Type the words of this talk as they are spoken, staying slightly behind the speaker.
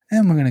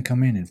then we're gonna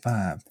come in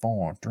 5,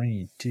 4,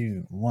 3,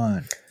 2,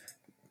 1.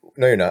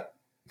 No, you're not.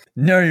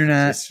 No, you're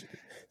not.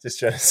 Just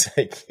trying to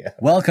psych you out.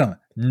 Welcome.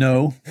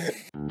 No.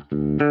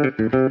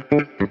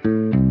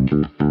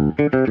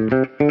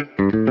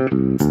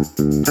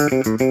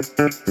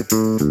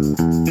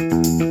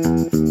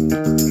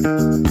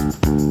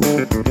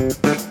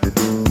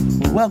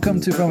 Welcome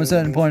to From a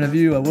Certain Point of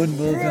View, a Wooden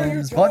Bull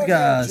Films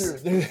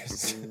podcast.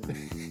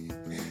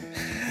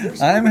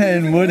 I'm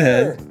Hayden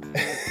Woodhead,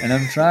 and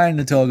I'm trying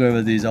to talk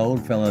over these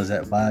old fellas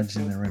that barged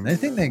in the room. They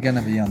think they're going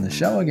to be on the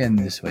show again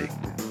this week.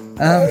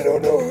 I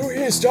don't know who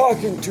he's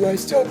talking to. I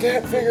still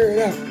can't figure it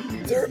out.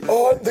 They're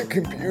on the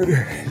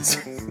computer.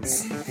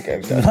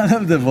 One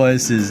of the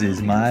voices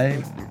is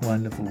my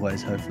wonderful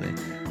voice, hopefully.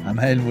 I'm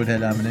Hayden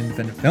Woodhead. I'm an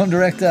independent film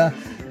director.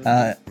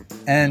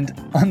 And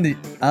on the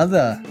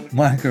other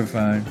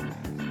microphone,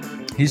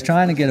 he's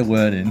trying to get a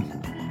word in,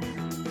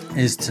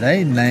 is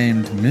today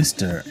named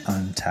Mr.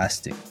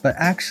 Untastic. But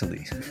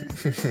actually,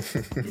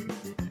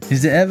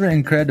 he's the ever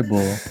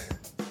incredible,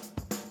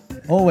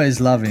 always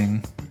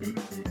loving,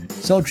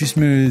 sultry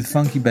smooth,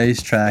 funky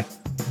bass track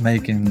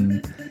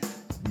making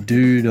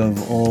dude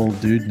of all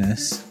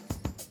dudeness,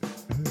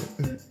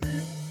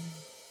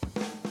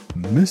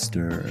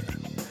 Mr.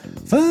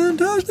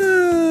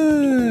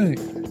 Fantastic!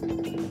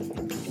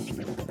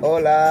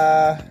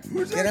 Hola!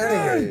 Get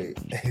out of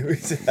here!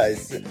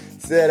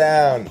 Sit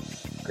down,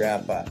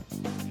 Grandpa.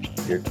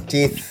 Your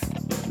teeth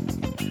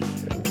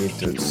need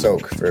to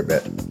soak for a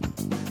bit.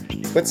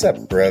 What's up,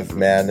 bruv,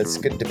 man? It's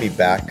good to be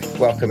back.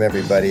 Welcome,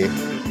 everybody.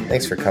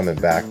 Thanks for coming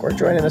back or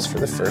joining us for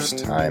the first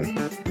time.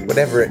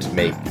 Whatever it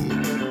may be,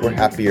 we're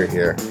happy you're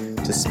here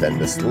to spend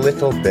this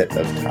little bit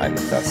of time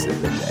with us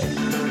in the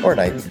day, or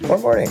night, or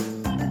morning.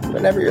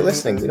 Whenever you're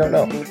listening, we don't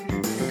know,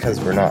 because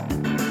we're not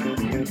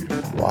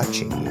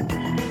watching you.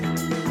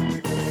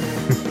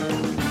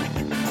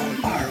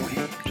 Are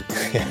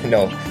we?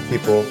 No,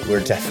 people,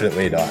 we're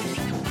definitely not.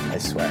 I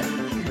swear.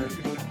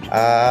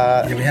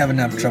 Yeah, we have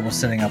enough trouble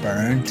setting up our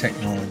own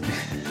technology,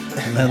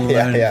 let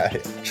alone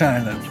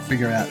trying to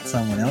figure out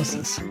someone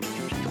else's.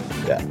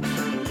 Yeah.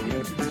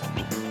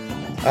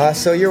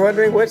 So you're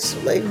wondering who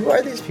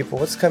are these people?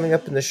 What's coming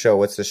up in the show?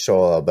 What's the show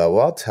all about?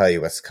 Well, I'll tell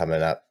you what's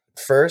coming up.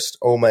 First,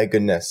 oh my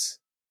goodness,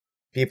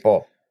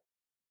 people.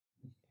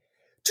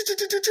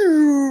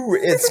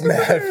 It's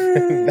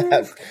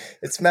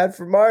Mad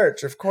for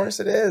March. Of course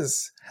it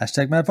is.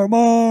 Hashtag Mad for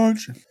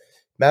March.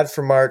 Mad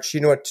for March.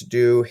 You know what to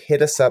do.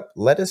 Hit us up.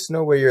 Let us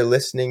know where you're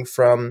listening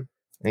from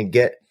and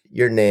get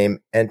your name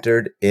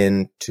entered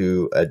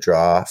into a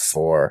draw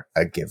for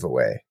a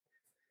giveaway.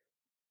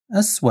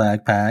 A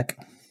swag pack.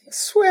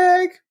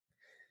 Swag.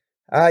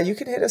 You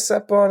can hit us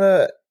up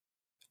on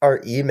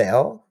our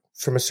email,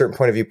 from a certain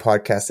point of view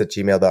podcast at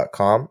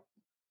gmail.com.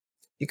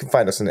 You can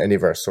find us on any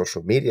of our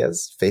social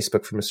medias,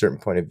 Facebook from a certain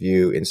point of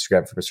view,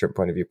 Instagram from a certain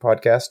point of view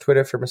podcast,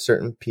 Twitter from a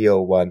certain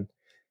PO1.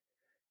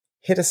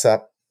 Hit us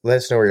up. Let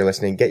us know where you're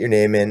listening. Get your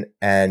name in.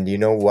 And you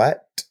know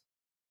what?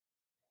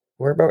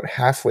 We're about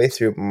halfway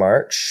through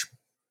March,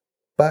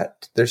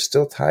 but there's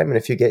still time. And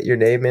if you get your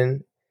name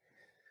in,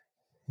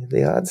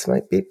 the odds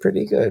might be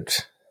pretty good.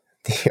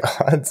 The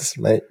odds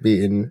might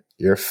be in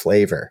your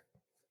flavor.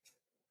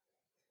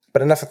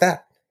 But enough of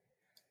that.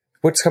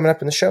 What's coming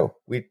up in the show?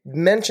 We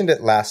mentioned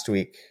it last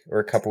week or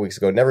a couple weeks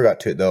ago. Never got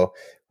to it, though.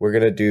 We're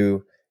going to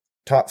do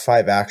top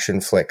 5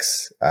 action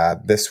flicks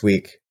this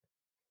week.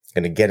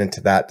 Going to get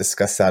into that,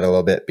 discuss that a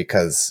little bit,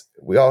 because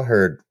we all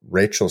heard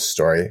Rachel's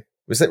story.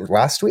 Was it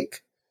last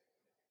week?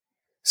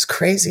 It's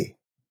crazy.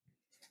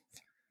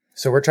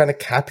 So we're trying to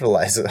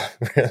capitalize it.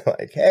 We're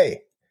like,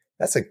 hey,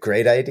 that's a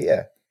great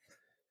idea.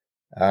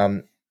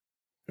 No,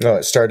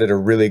 it started a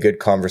really good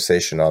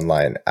conversation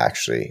online,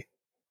 actually,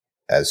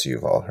 as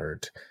you've all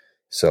heard.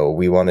 So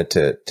we wanted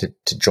to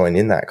join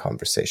in that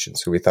conversation.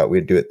 So we thought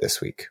we'd do it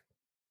this week.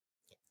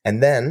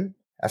 And then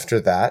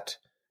after that,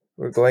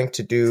 we're going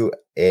to do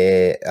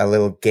a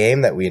little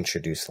game that we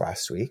introduced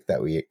last week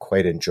that we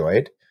quite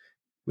enjoyed.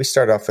 We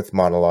started off with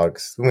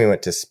monologues. Then we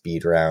went to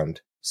speed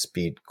round,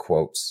 speed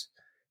quotes.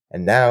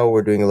 And now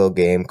we're doing a little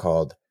game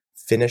called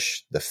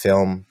Finish the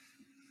Film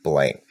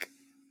Blank.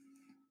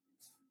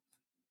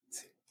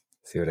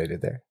 See what I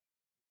did there?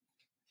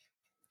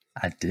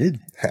 I did.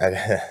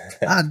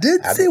 I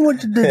did see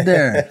what you did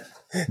there.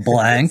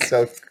 Blank.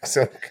 So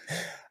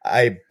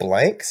I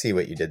blank see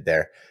what you did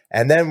there.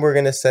 And then we're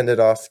going to send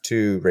it off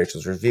to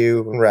Rachel's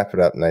review and wrap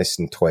it up nice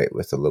and tight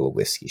with a little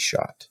whiskey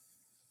shot.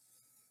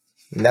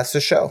 And that's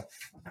the show.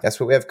 That's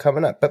what we have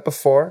coming up. But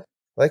before,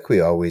 like we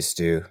always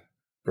do,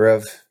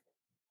 bruv,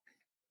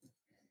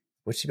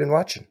 what you been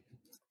watching?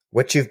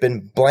 What you've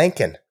been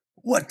blanking?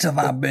 What have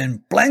I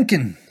been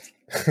blanking?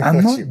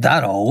 I'm not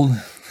that old.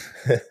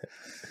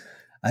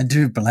 I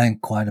do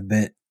blank quite a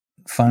bit.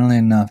 Funnily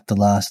enough, the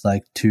last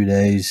 2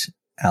 days,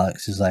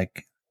 Alex is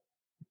like,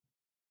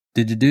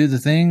 did you do the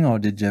thing or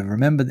did you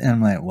remember? And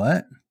I'm like,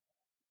 what?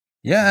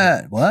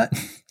 Yeah, what?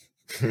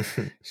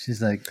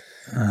 She's like,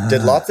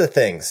 did lots of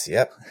things.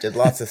 Yep, did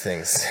lots of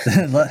things.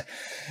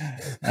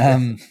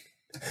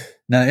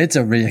 No, it's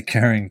a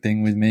reoccurring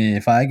thing with me.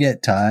 If I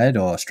get tired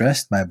or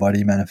stressed, my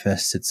body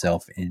manifests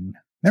itself in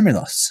memory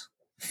loss.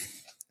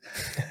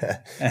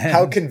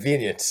 How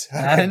convenient.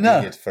 How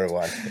convenient for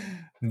one.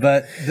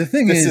 But the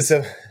thing is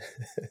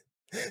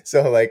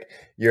so like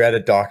you're at a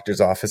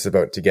doctor's office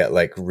about to get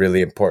like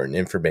really important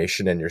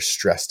information and you're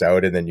stressed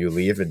out and then you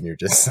leave and you're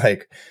just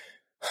like,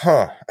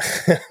 wow.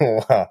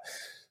 Oh,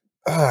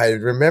 I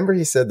remember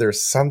he said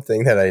there's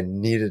something that I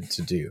needed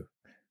to do.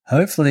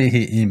 Hopefully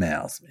he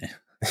emails me.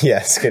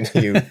 Yes. Can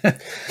you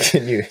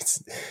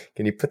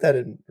put that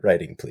in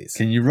writing, please?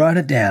 Can you write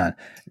it down?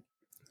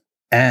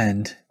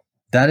 And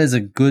that is a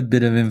good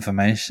bit of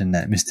information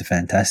that Mr.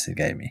 Fantastic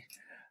gave me.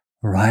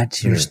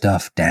 Write your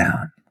stuff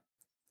down.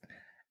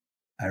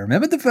 I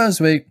remembered the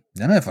first week,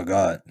 then I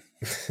forgot.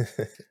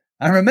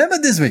 I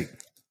remembered this week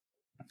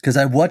because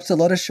I watched a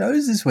lot of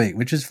shows this week,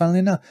 which is funnily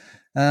enough.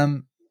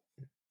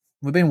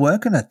 We've been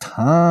working a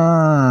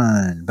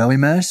ton, but we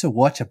managed to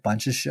watch a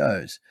bunch of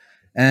shows.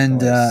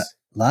 And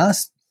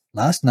last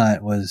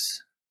night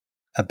was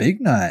a big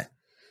night.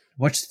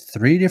 Watched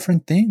 3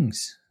 different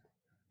things.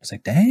 I was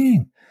like,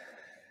 dang.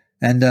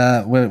 And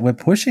we're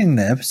pushing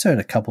the episode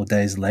a couple of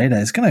days later.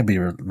 It's going to be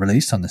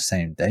released on the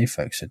same day,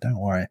 folks, so don't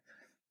worry.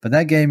 But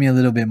that gave me a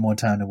little bit more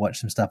time to watch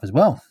some stuff as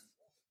well.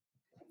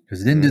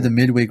 Because I didn't do the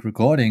midweek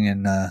recording.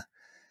 And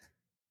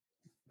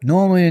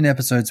normally in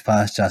episodes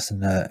past,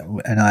 Justin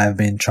and I have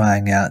been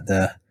trying out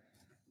the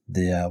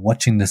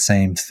watching the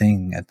same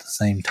thing at the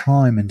same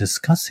time and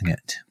discussing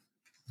it.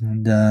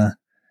 And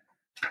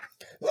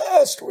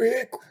last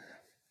week.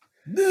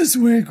 This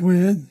week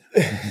with...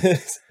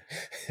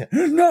 It's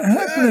not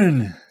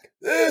happening.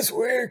 This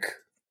week.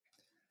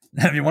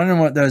 If you're wondering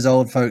what those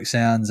old folk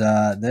sounds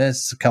are,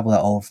 there's a couple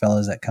of old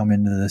fellas that come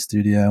into the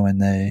studio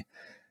and they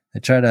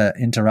try to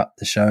interrupt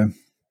the show.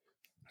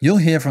 You'll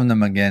hear from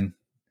them again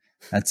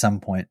at some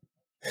point.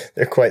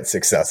 They're quite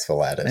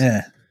successful at it.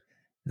 Yeah.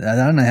 I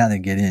don't know how they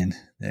get in.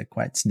 They're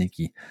quite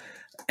sneaky.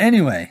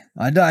 Anyway,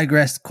 I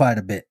digressed quite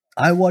a bit.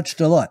 I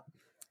watched a lot.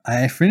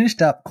 I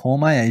finished up Call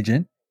My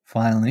Agent,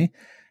 finally.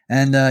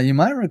 And you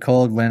might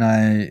recall when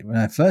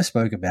I first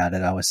spoke about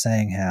it, I was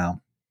saying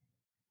how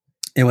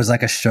it was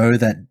like a show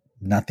that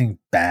nothing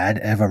bad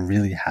ever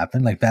really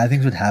happened. Like bad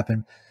things would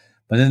happen,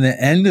 but in the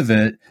end of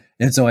it,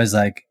 it's always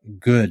like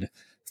good.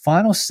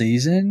 Final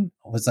season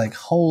was like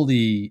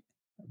holy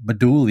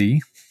badooly.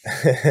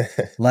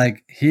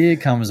 Like here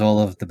comes all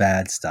of the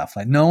bad stuff.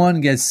 Like no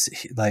one gets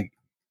like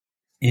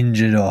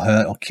injured or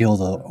hurt or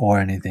killed or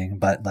anything,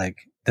 but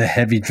like the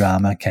heavy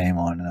drama came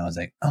on, and I was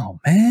like, oh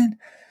man.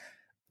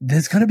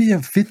 There's got to be a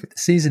 5th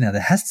season now. There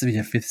has to be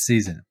a 5th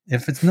season.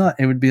 If it's not,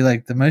 it would be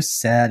like the most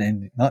sad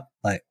and not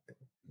like,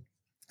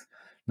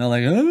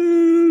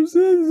 oh,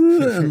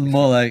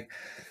 more like,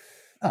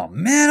 oh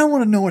man, I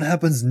want to know what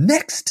happens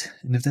next.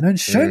 And if they don't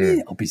show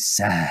me, I'll be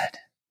sad.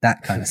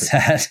 That kind of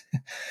sad.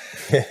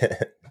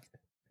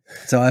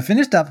 So I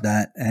finished up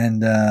that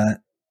and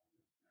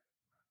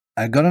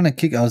I got on a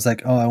kick. I was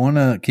like, oh, I want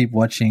to keep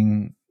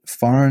watching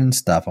foreign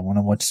stuff. I want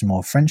to watch some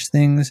more French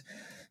things.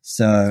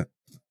 So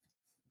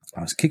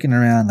I was kicking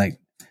around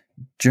like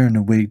during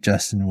the week.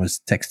 Justin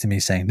was texting me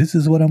saying, this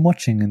is what I'm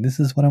watching and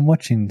this is what I'm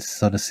watching, to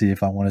sort of see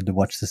if I wanted to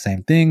watch the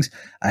same things.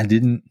 I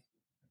didn't,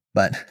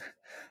 and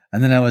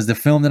then there was the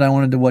film that I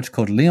wanted to watch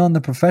called Leon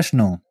the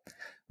Professional,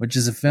 which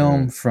is a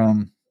film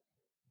from,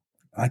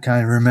 I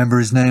can't remember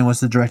his name. What's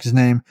the director's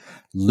name?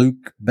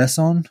 Luc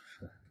Besson.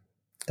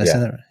 Did I say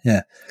that right?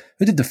 Yeah.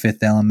 Who did The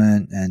Fifth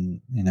Element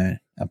and,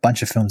 a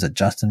bunch of films that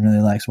Justin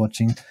really likes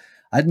watching.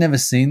 I'd never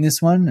seen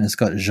this one. It's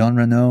got Jean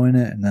Reno in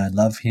it, and I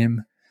love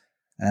him.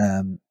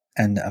 And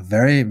a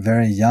very,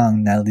 very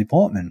young Natalie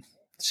Portman.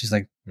 She's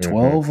like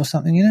 12 or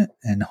something in it,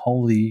 and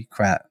holy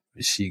crap,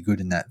 is she good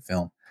in that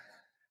film.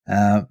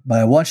 But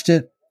I watched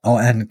it. Oh,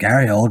 and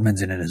Gary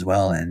Oldman's in it as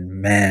well, and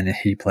man,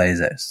 he plays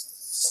a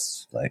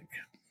like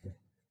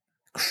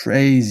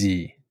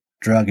crazy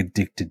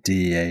drug-addicted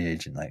DEA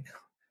agent, like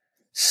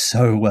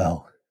so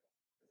well.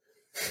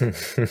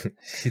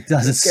 He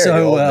does it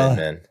so well.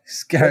 Man.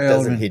 Gary what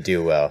doesn't Oldman. He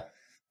do well?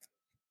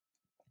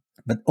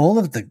 But all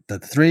of the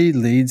 3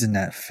 leads in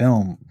that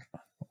film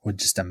were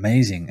just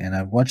amazing. And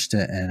I watched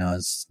it and I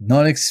was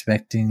not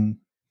expecting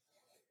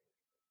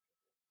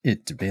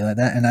it to be like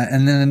that.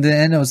 And then in the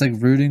end, I was like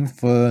rooting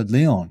for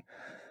Leon.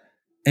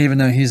 Even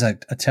though he's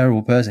like a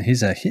terrible person,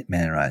 he's a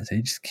hitman, right? So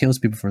he just kills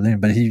people for a living.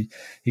 But he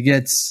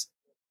gets,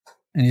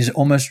 and he's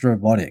almost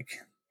robotic.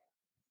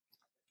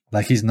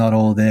 Like he's not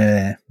all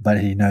there,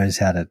 but he knows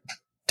how to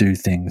do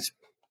things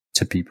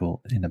to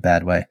people in a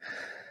bad way.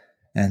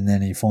 And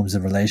then he forms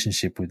a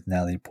relationship with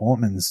Natalie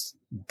Portman's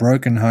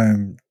broken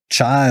home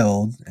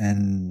child,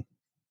 and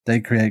they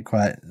create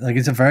quite, like,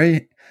 it's a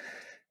very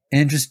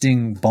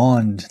interesting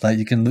bond. Like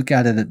you can look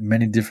at it at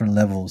many different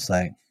levels,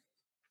 like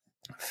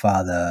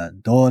father,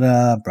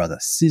 daughter, brother,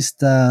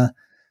 sister.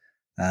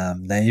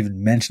 They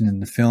even mention in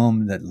the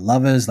film that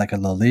lovers, like a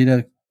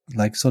Lolita,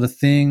 like sort of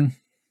thing,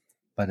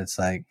 but it's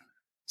like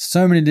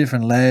so many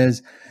different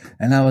layers.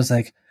 And I was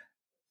like,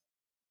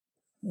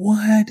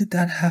 why did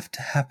that have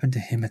to happen to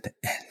him at the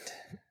end?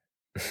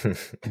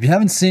 If you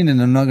haven't seen it,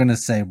 I'm not going to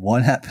say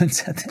what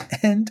happens at the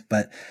end,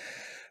 but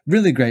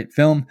really great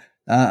film.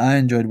 I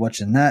enjoyed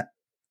watching that.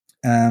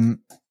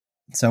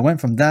 So I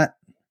went from that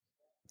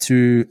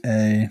to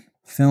a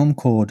film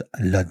called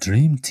La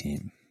Dream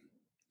Team,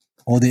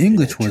 or the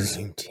English was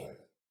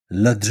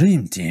La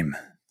Dream Team.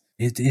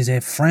 It is a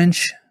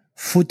French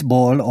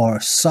football or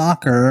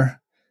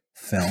soccer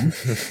film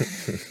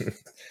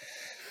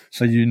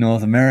for you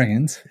North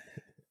Americans.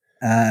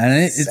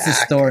 And it's a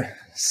story.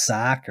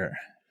 Soccer.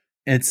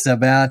 It's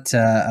about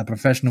a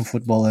professional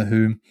footballer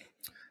who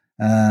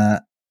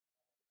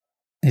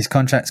his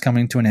contract's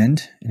coming to an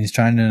end and he's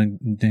trying to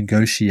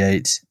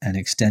negotiate an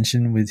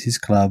extension with his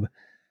club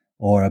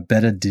or a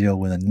better deal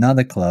with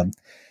another club.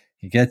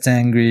 He gets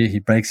angry. He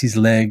breaks his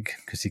leg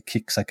because he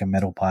kicks like a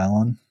metal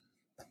pylon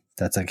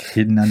that's like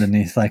hidden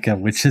underneath like a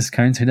witch's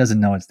cone. So he doesn't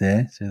know it's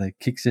there. So he like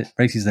kicks it,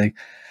 breaks his leg,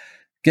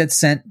 gets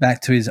sent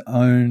back to his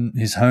home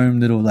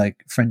little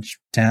like French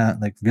town,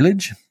 like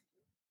village,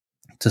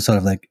 to sort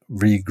of like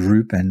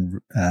regroup and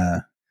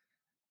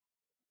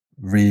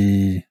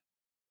reposition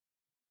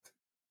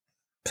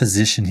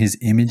his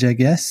image, I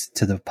guess,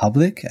 to the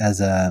public as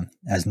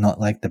not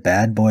like the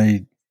bad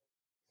boy,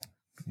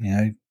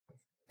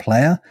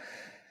 player.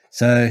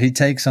 So he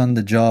takes on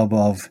the job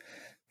of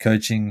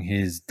coaching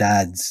his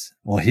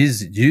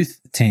youth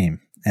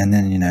team, and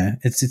then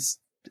it's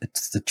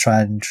the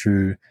tried and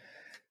true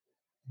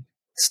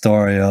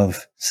story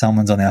of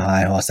someone's on their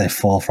high horse, they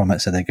fall from it,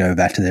 so they go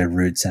back to their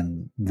roots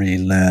and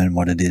relearn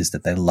what it is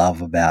that they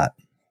love about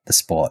the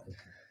sport.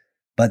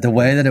 But the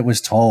way that it was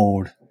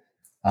told,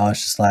 I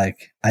was just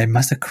like, I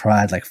must have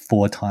cried like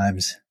 4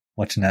 times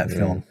watching that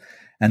film.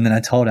 And then I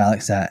told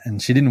Alex that,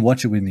 and she didn't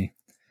watch it with me.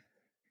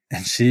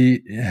 And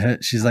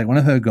she's like, one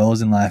of her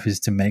goals in life is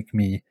to make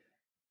me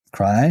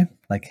cry,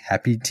 like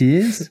happy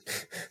tears.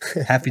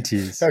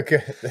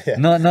 Okay. Yeah.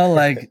 Not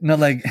like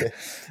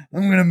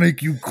I'm gonna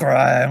make you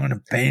cry. I'm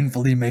gonna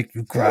painfully make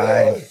you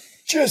cry.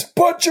 Just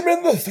punch him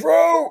in the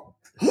throat.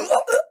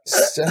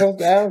 Settle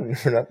down.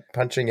 We're not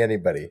punching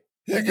anybody.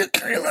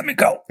 Let me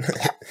go.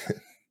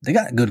 They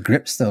got good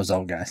grips, those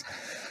old guys.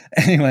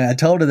 Anyway, I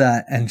told her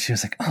that, and she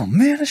was like, "Oh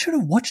man, I should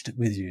have watched it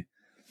with you."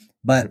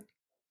 But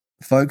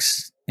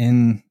folks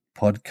in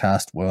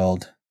podcast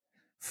world,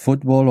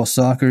 football or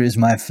soccer is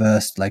my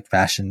first like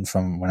passion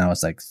from when I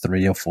was like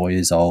 3 or 4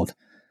 years old.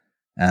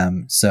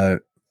 So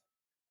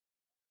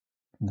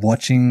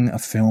watching a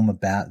film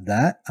about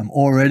that, I'm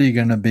already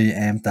going to be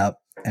amped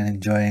up and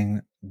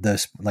enjoying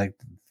the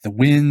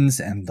wins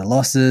and the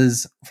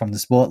losses from the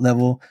sport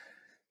level.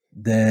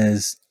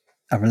 There's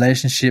a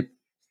relationship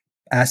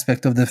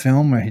aspect of the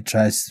film where he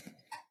tries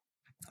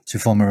to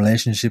form a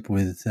relationship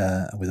with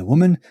a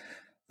woman,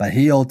 but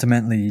he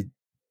ultimately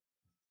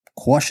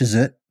quashes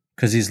it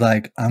because he's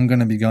like, I'm going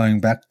to be going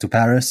back to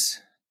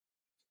Paris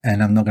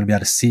and I'm not going to be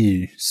able to see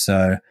you,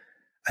 so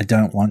I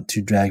don't want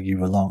to drag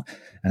you along.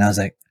 And I was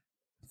like,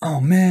 oh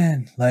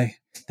man,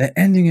 like they're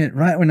ending it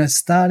right when it's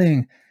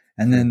starting.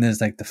 And then there's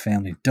like the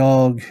family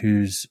dog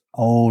who's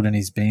old and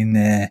he's been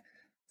there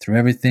through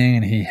everything,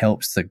 and he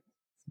helps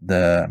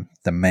the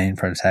main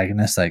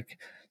protagonist like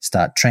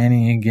start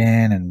training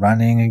again and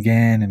running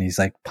again, and he's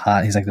like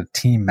the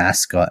team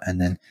mascot,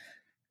 and then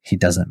he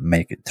doesn't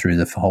make it through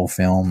the whole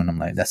film, and I'm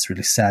like, that's a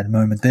really sad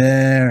moment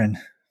there. And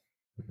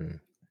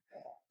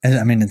and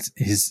I mean,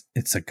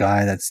 it's a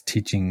guy that's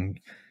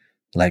teaching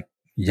like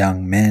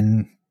young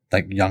men,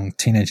 like young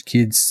teenage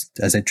kids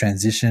as they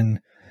transition,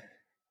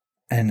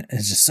 and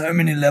it's just so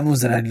many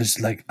levels that I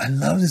just like. I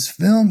love this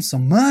film so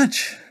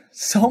much.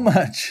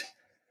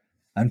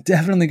 I'm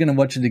definitely going to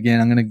watch it again.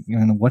 I'm going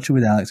to watch it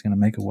with Alex. I'm going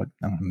to make her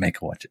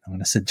watch it. I'm going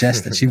to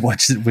suggest that she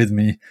watches it with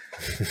me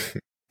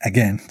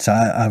again. So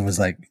I was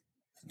like,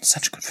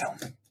 such a good film.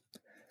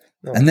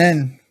 Oh. And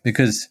then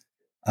because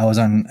I was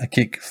on a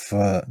kick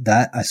for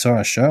that, I saw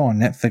a show on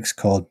Netflix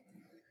called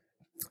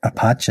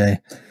Apache,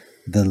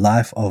 The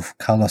Life of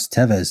Carlos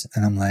Tevez.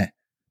 And I'm like,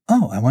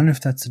 oh, I wonder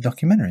if that's a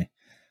documentary.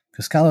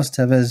 Because Carlos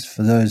Tevez,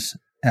 for those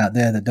out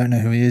there that don't know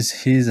who he is,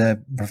 he's a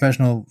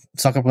professional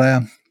soccer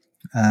player.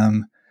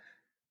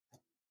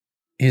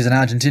 He's an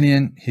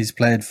Argentinian. He's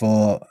played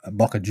for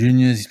Boca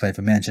Juniors. He's played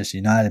for Manchester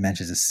United,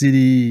 Manchester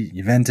City,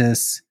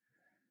 Juventus,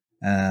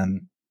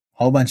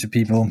 whole bunch of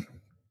people.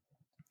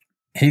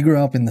 He grew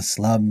up in the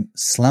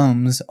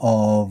slums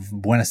of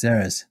Buenos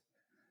Aires.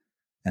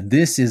 And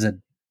this is a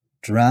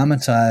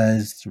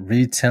dramatized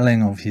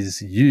retelling of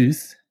his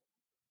youth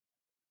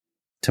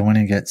to when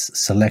he gets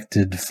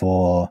selected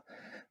for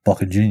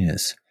Boca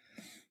Juniors.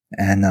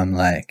 And I'm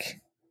like,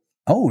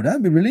 oh,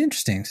 that'd be really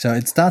interesting. So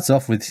it starts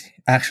off with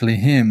actually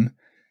him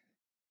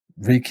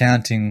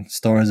recounting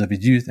stories of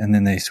his youth, and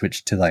then they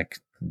switch to like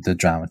the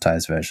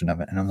dramatized version of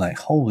it. And I'm like,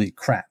 holy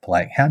crap,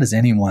 like how does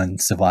anyone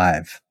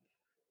survive?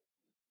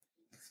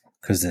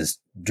 Because there's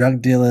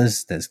drug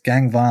dealers, there's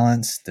gang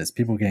violence, there's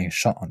people getting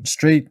shot on the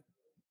street.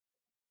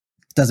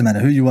 Doesn't matter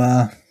who you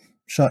are,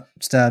 shot,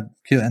 stabbed,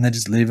 killed, and they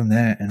just leave them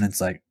there. And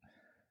it's like,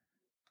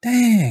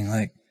 dang,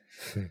 like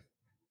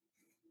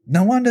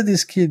no wonder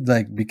this kid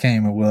like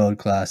became a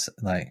world-class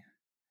like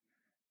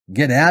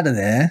get out of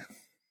there.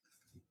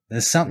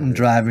 There's something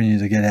driving you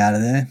to get out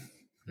of there.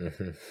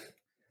 Mm-hmm.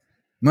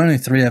 I'm only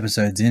 3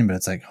 episodes in, but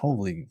it's like,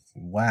 holy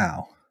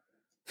wow.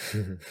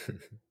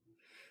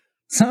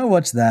 So I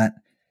watched that.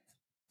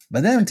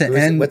 But then to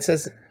end... What's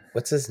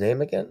his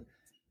name again?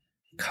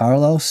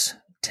 Carlos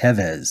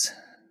Tevez.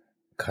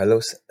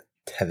 Carlos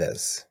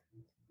Tevez.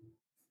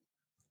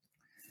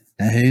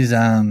 Now he's...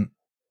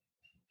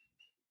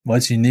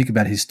 What's unique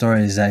about his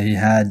story is that he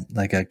had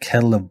like a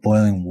kettle of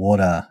boiling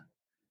water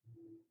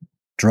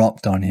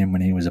dropped on him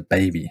when he was a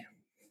baby.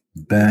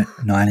 Burnt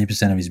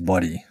 90% of his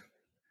body.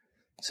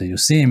 So you'll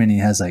see him and he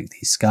has like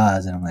these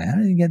scars, and I'm like, how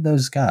did he get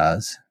those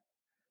scars?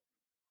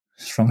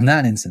 It's from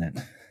that incident.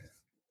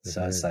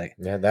 So it's like,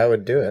 yeah, that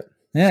would do it.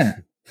 Yeah.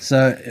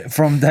 So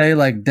from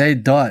day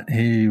dot,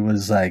 he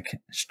was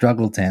like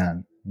struggle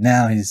town.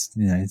 Now he's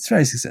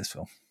very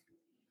successful.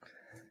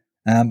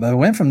 But I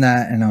went from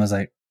that and I was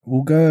like,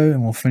 we'll go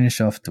and we'll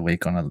finish off the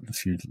week on a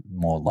few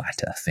more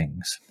lighter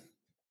things.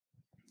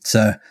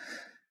 So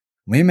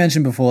we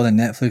mentioned before that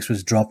Netflix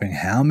was dropping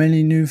how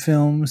many new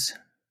films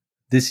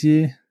this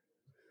year?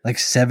 Like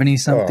 70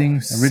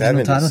 something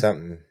original titles.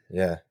 Something,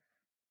 yeah.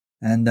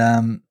 And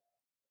I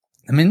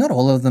mean, not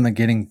all of them are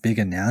getting big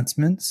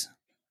announcements,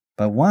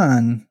 but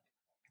one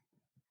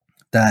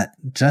that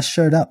just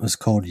showed up was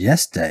called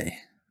Yes Day.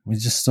 We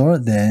just saw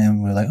it there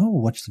and we're like, oh,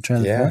 we'll watch the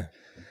trailer for it.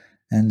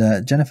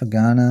 And Jennifer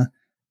Garner,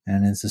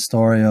 and it's the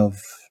story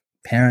of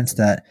parents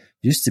that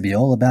used to be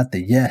all about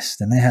the yes,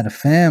 then they had a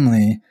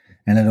family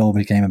and it all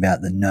became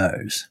about the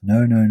no's.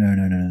 No.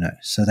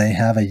 So they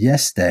have a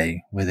yes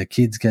day where the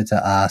kids get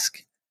to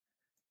ask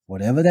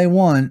whatever they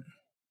want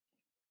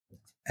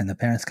and the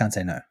parents can't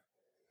say no.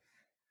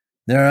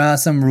 There are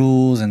some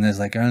rules and there's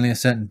like only a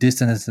certain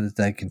distance that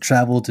they can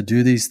travel to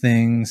do these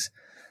things.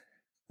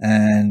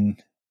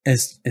 And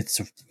it's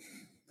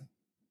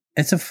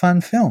a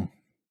fun film.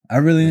 I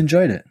really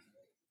enjoyed it.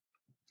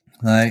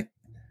 Like,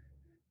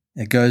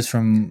 it goes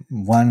from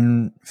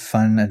one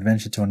fun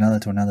adventure to another,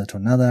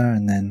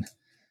 and then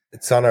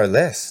it's on our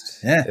list.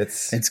 Yeah,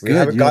 it's good. We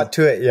haven't got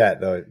to it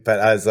yet, though. But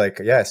I was like,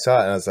 I saw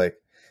it, and I was like,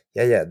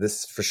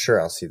 this for sure.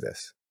 I'll see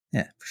this.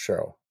 Yeah, for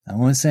sure. I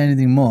won't say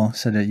anything more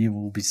so that you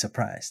will be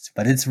surprised.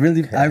 But it's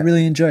really, I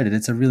really enjoyed it.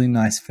 It's a really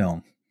nice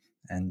film,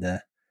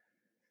 and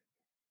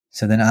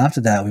so then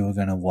after that, we were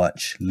going to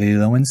watch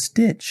Lilo and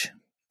Stitch,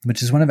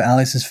 which is one of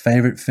Alex's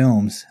favorite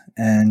films,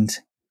 and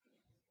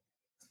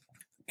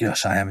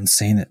gosh, I haven't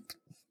seen it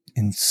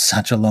in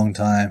such a long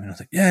time. And I was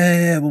like,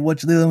 yeah, we'll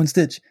watch Lilo and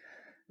Stitch.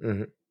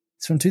 Mm-hmm.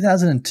 It's from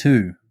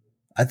 2002.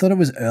 I thought it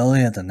was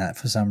earlier than that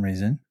for some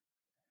reason.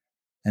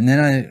 And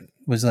then I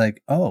was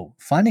like, oh,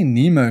 Finding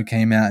Nemo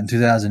came out in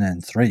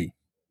 2003.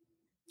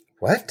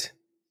 What?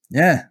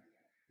 Yeah.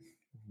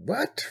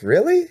 What?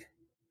 Really?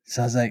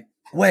 So I was like,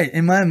 wait,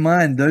 in my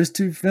mind, those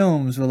two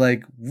films were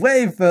like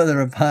way further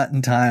apart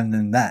in time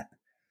than that.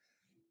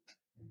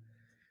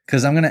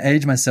 Because I'm going to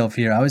age myself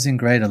here. I was in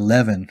grade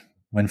 11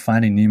 when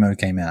Finding Nemo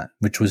came out,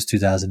 which was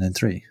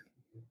 2003.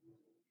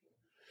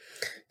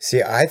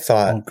 See, I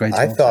thought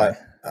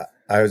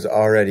I was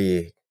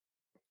already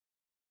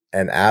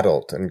an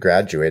adult and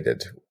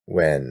graduated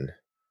when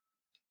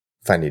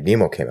Finding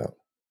Nemo came out.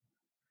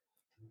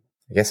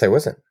 I guess I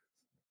wasn't.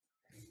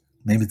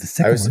 Maybe the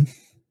second one.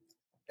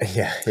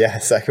 Yeah,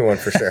 second one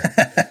for sure.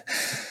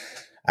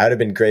 I would have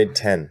been grade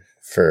 10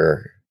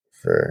 for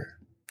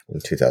in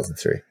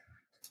 2003.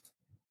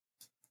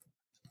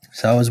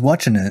 So I was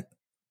watching it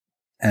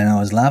and I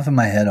was laughing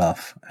my head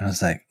off. And I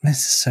was like, this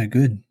is so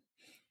good.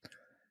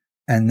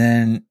 And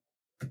then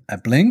I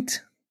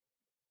blinked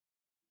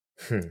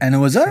and it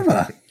was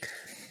over.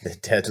 The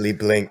deadly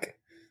blink.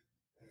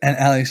 And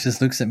Alex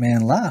just looks at me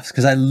and laughs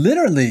because I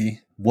literally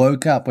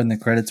woke up when the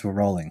credits were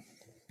rolling.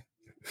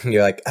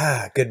 You're like,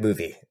 good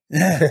movie.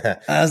 Yeah.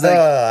 I was like,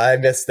 I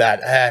missed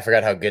that. I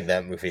forgot how good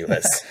that movie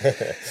was.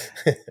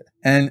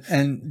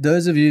 And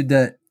those of you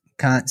that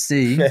can't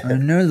see, I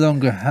no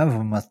longer have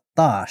a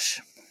mustache.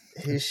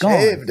 He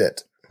shaved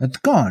it. It's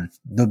gone.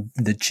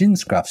 The chin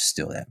scruff's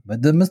still there,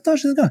 but the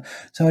mustache is gone.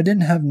 So I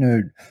didn't have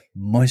no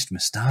moist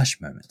mustache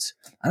moments.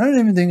 I don't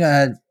even think I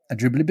had a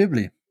dribbly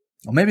bibbly.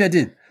 Or maybe I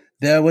did.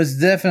 There was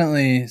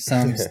definitely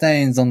some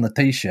stains on the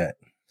t-shirt.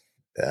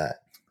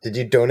 Did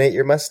you donate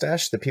your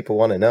mustache? The people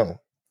want to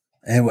know.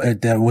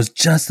 It was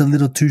just a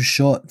little too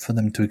short for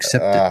them to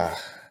accept it.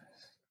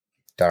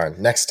 Darn.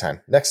 Next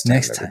time,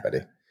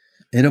 everybody.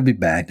 It'll be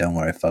back. Don't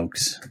worry,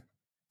 folks.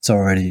 It's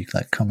already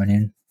like coming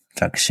in.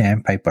 It's like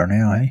sandpaper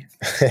now, eh?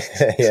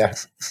 Yeah.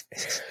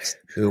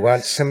 Who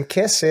wants some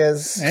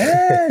kisses?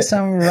 Yeah,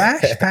 some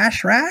rash.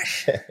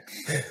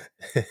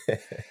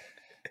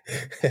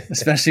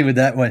 Especially with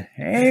that one.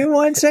 Hey,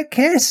 wants a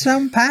kiss,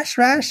 some pash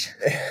rash.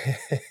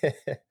 Hey,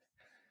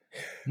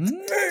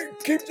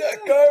 keep that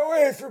guy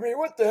away from me.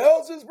 What the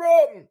hell's his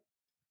problem?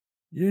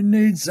 You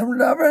need some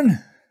loving.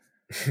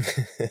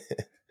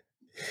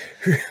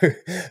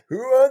 Who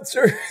wants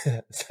a...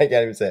 I can't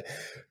even say it.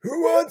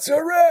 Who wants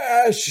a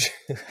rash?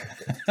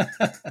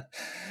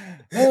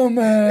 Oh,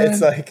 man.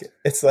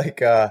 It's like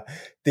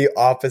the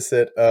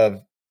opposite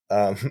of,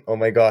 oh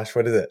my gosh,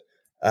 what is it?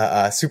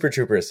 Super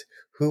Troopers.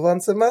 Who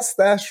wants a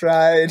mustache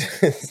ride?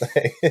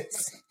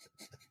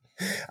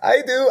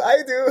 I do.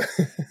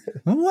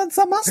 Who wants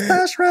a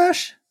mustache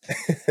rush?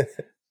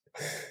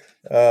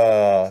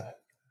 Oh,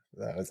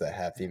 that was a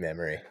happy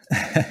memory.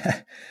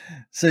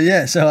 So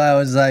I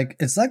was like,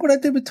 it's like what I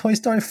did with Toy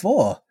Story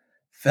 4.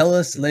 Fell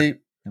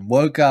asleep and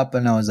woke up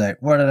and I was like,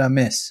 what did I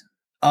miss?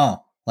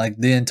 Oh, like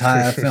the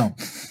entire film.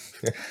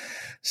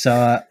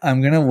 So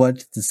I'm gonna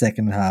watch the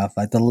second half,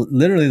 like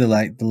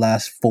the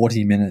last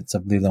 40 minutes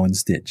of Lilo and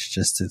Stitch,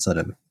 just to sort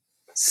of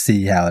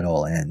see how it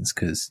all ends.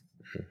 Because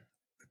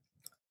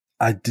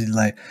I did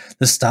like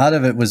the start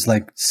of it was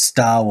like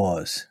Star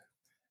Wars,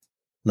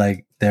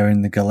 like they're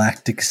in the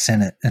Galactic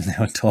Senate and they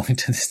were talking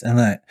to this, and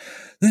like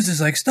this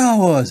is like Star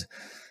Wars,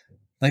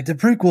 like the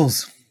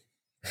prequels.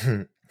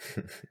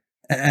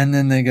 And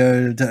then they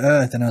go to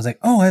Earth, and I was like,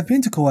 oh, I've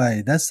been to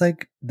Kauai. That's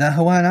like that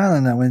Hawaiian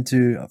island I went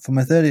to for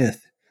my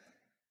 30th.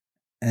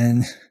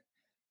 And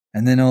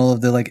then all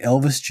of the like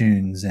Elvis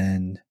tunes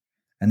and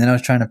then I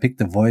was trying to pick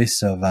the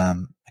voice of I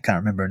can't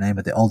remember her name,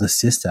 but the older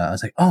sister. I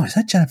was like, oh, is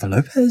that Jennifer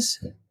Lopez?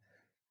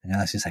 And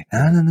I was just like,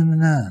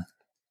 no.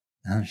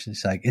 And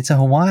she's like, it's a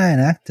Hawaiian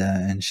actor,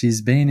 and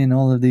she's been in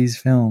all of these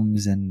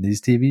films and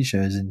these TV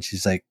shows. And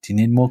she's like, do you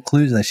need more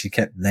clues? Like she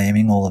kept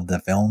naming all of the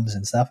films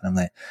and stuff, and I'm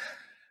like,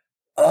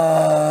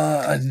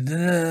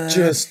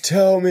 just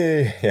tell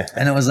me. Yeah.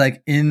 And it was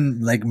like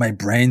in like my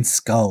brain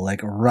skull,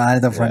 like right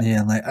at the front here.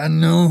 I'm like, I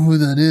know who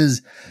that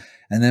is.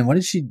 And then what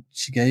did she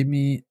gave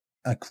me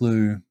a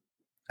clue,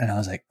 and I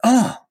was like,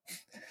 oh,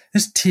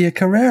 it's Tia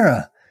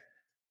Carrera.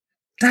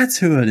 That's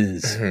who it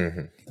is.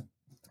 And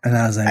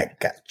I was like, I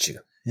got you.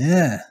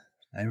 Yeah,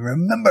 I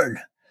remembered.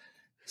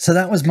 So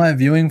that was my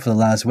viewing for the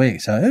last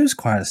week. So it was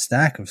quite a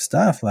stack of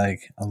stuff,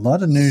 like a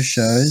lot of new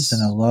shows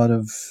and a lot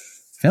of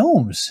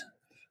films.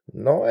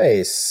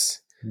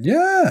 Nice.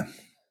 Yeah.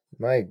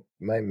 My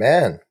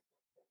man.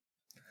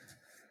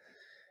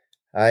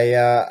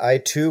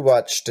 I too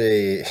watched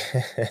a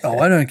Oh,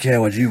 I don't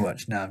care what you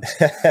watch now.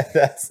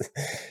 That's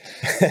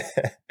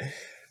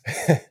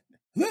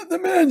Let the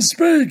man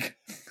speak.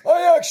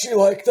 I actually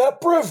like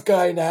that Briv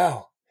guy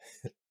now.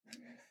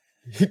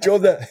 He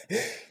told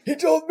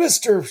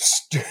Mr.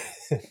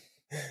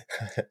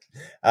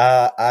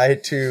 I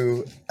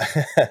too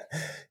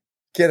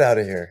get out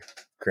of here,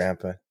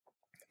 Grandpa.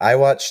 I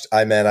watched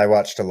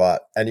a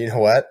lot. And you know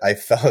what? I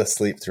fell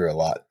asleep through a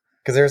lot.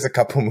 Because there's a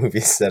couple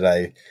movies that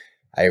I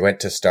went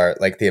to start,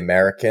 like The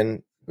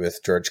American with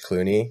George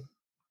Clooney.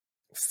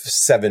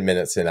 7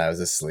 minutes in, I was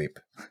asleep.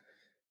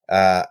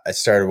 I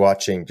started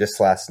watching just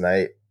last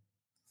night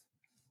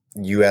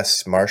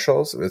U.S.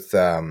 Marshals with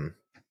Tommy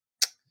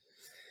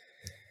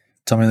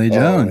Lee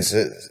Jones.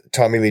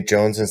 Tommy Lee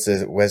Jones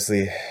and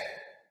Wesley,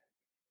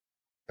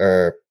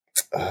 or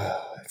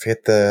I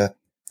forget the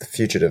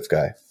fugitive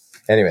guy.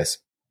 Anyways,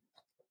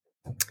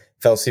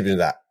 fell asleep to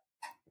that.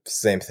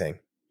 Same thing.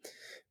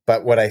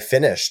 But what I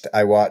finished,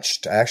 I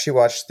actually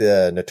watched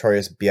the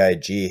Notorious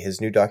B.I.G.,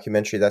 his new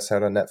documentary that's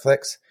out on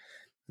Netflix.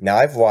 Now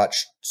I've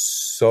watched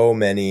so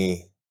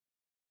many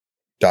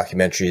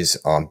documentaries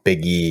on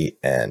Biggie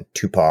and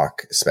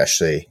Tupac,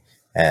 especially,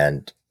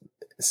 and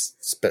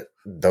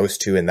those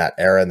two in that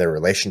era and their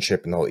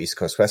relationship and the whole East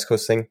Coast, West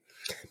Coast thing.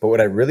 But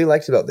what I really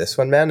liked about this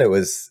one, man, it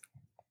was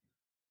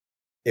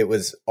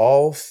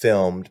all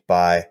filmed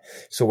by,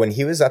 so when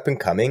he was up and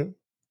coming,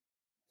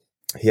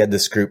 he had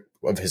this group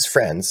of his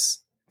friends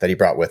that he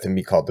brought with him.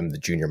 He called them the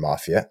Junior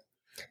Mafia.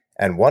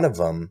 And one of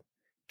them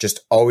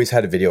just always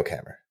had a video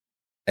camera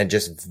and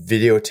just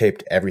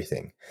videotaped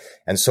everything.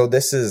 And so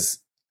this is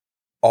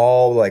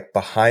all like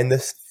behind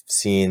the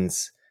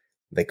scenes,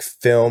 like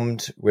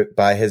filmed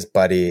by his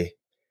buddy,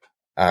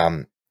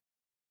 from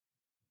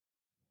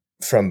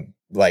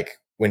like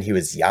when he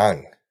was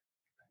young,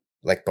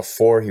 like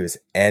before he was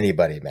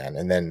anybody, man.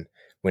 And then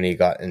when he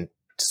got into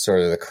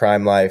sort of the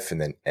crime life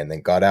and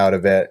then got out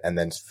of it and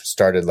then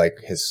started like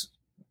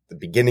the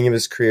beginning of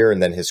his career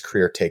and then his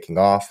career taking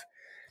off.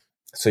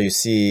 So you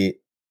see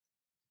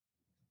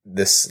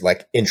this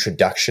like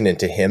introduction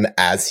into him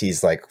as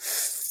he's like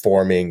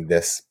forming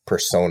this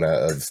persona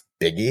of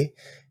Biggie.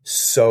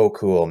 So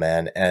cool,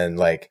 man. And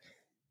like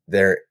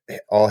they're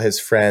all his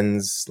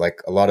friends,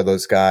 like a lot of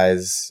those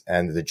guys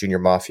and the Junior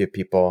Mafia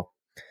people,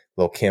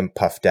 Lil' Kim,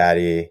 Puff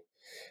Daddy,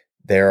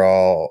 they're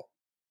all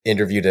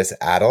interviewed as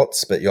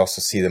adults, but you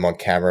also see them on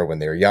camera when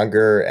they were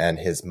younger, and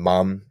his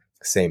mom,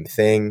 same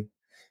thing.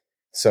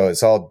 So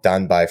it's all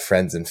done by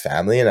friends and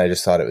family. And I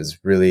just thought it was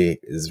really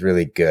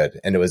good.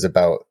 And it was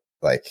about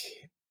like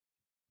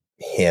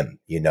him,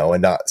 you know,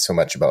 and not so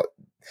much about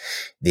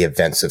the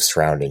events of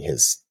surrounding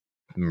his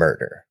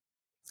murder.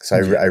 So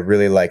I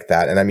really like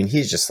that. And I mean,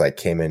 he's just like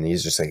came in,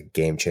 he's just like a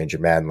game changer,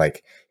 man.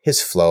 Like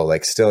his flow,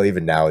 like still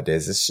even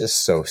nowadays, it's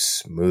just so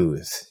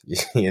smooth,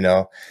 you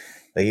know,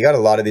 like you got a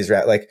lot of these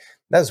like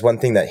that was one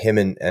thing that him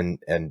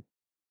and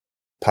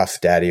Puff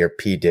Daddy or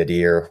P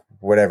Diddy or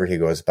whatever he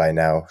goes by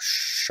now,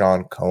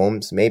 Sean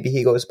Combs, maybe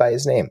he goes by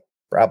his name,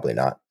 probably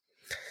not.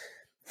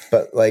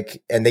 But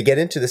like, and they get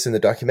into this in the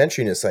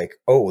documentary and it's like,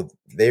 oh,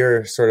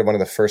 they're sort of one of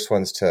the first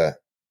ones to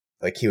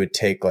like he would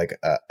take like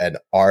an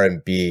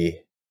R&B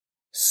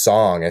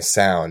song, a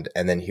sound,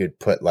 and then he would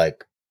put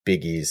like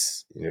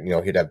Biggie's,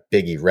 he'd have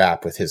Biggie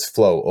rap with his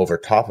flow over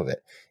top of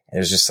it. And it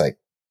was just like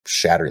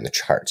shattering the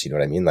charts. You know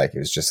what I mean? Like it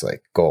was just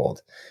like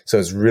gold. So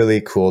it was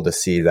really cool to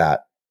see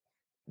that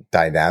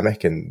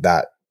dynamic and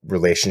that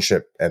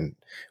relationship and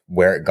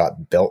where it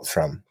got built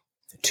from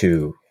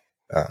to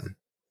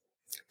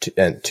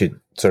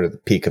sort of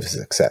the peak of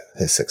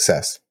his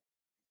success.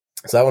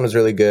 So that one was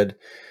really good.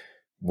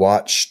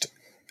 Watched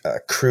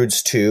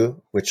Croods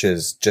 2, which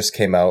is just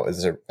came out,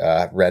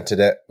 rented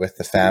it with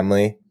the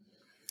family.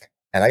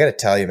 And I got to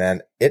tell you,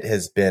 man, it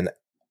has been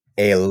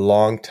a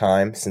long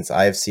time since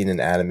I have seen an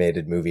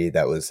animated movie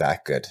that was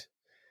that good.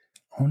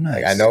 Oh, nice.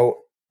 Like, I know,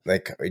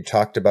 like we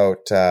talked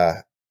about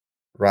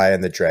Raya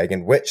and the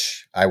Dragon,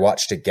 which I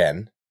watched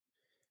again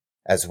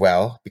as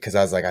well, because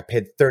I was like, I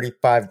paid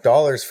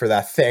 $35 for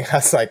that thing. I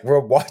was like, we're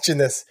watching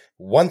this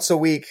once a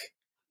week.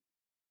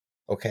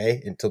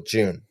 Okay, until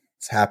June.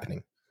 It's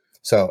happening.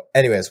 So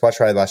anyways, watch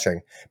Raya and the Last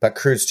Dragon. But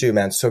Croods 2,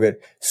 man, so good.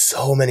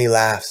 So many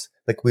laughs.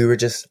 Like we were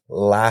just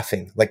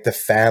laughing, like the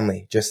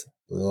family just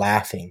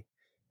laughing.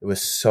 It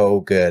was so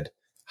good.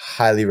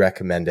 Highly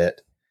recommend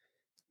it.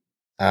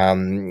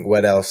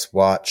 What else?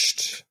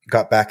 Watched,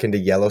 got back into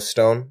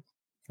Yellowstone,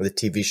 the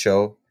TV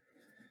show.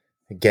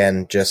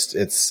 Again, just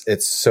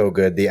it's so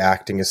good. The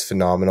acting is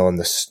phenomenal, and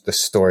the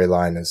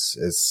storyline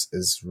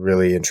is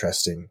really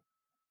interesting.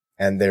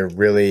 And they're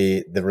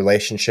really, the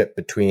relationship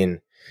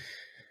between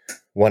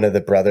one of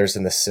the brothers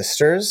and the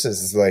sisters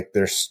is like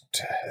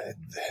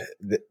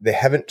they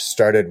haven't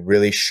started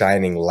really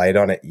shining light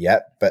on it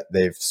yet, but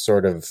they've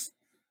sort of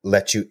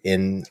let you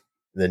in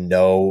the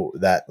know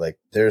that like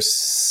there's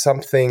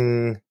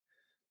something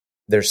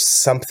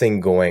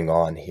going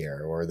on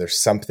here, or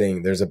there's a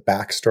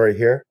backstory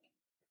here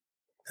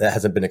that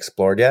hasn't been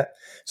explored yet.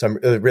 So I'm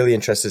really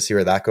interested to see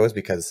where that goes,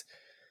 because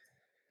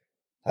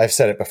I've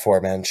said it before,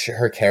 man,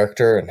 her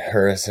character and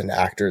her as an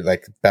actor,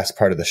 like best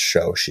part of the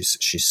show.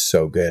 She's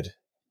so good.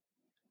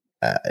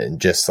 And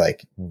just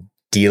like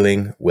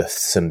dealing with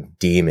some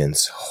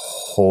demons.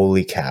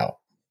 Holy cow.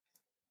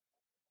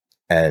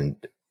 And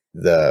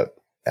I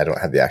don't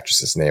have the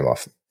actress's name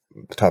off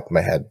the top of my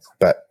head,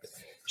 but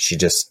she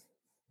just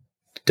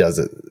does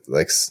it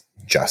like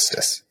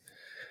justice.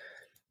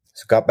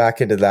 So got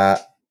back into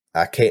that.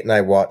 Kate and I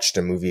watched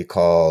a movie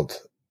called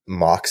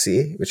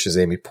Moxie, which is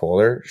Amy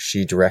Poehler.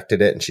 She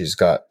directed it, and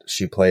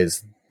she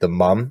plays the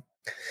mom,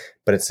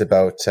 but it's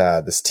about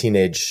this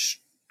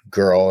teenage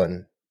girl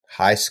in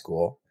high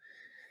school,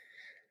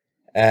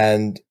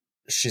 and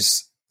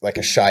she's like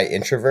a shy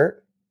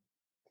introvert,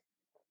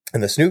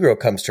 and this new girl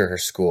comes to her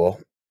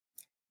school,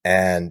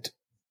 and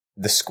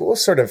the school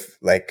sort of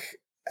like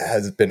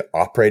has been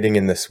operating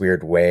in this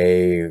weird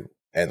way,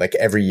 and like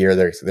every year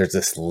there's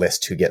this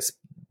list who gets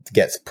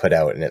put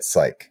out, and it's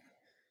like,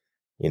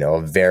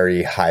 a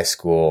very high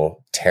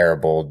school,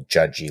 terrible,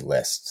 judgy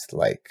list,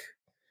 like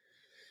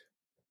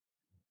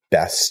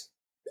best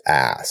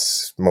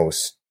ass,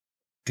 most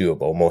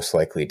doable, most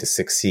likely to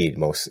succeed,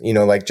 most,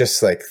 like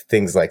just like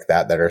things like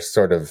that are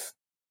sort of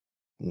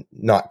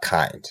not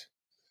kind.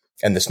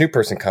 And this new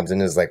person comes in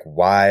and is like,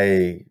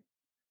 why?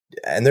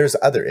 And there's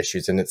other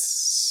issues, and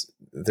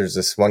there's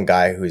this one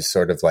guy who's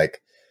sort of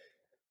like,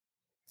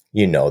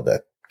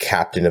 the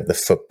captain of the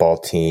football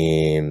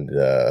team,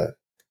 the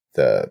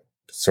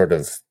sort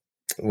of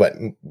what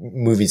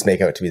movies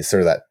make out to be sort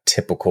of that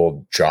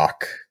typical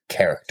jock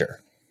character,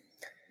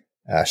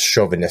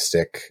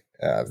 chauvinistic,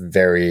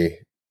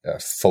 very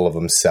full of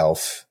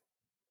himself.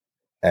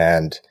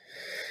 And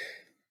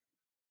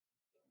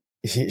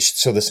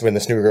when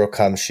this new girl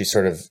comes, she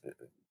sort of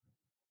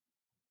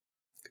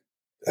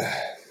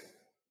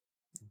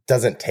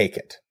doesn't take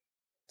it,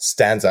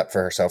 stands up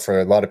for herself. For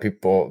a lot of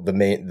people, the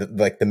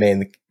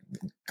main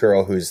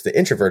girl who's the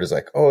introvert is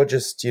like, oh,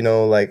 just,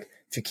 like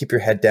if you keep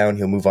your head down,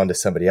 he'll move on to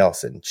somebody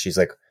else. And she's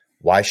like,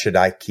 why should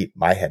I keep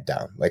my head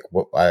down? Like,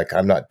 what? Like,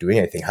 I'm not doing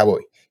anything. How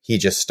about he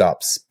just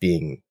stops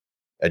being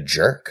a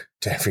jerk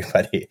to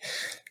everybody,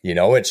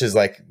 which is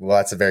like, well,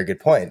 that's a very good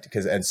point,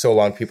 and so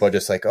long people are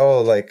just like,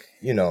 oh, like,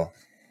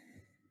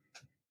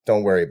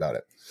 don't worry about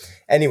it.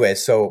 Anyway,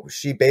 so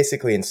she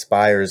basically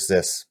inspires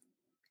this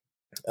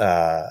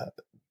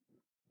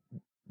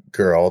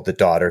girl, the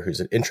daughter, who's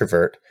an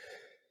introvert.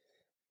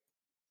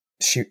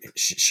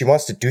 She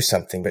wants to do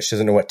something, but she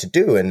doesn't know what to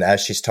do. And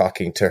as she's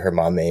talking to her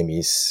mom,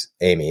 Amy,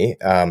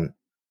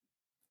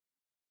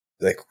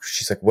 like,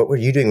 she's like, what were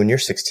you doing when you're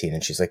 16?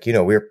 And she's like, we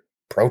were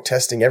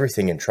protesting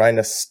everything and trying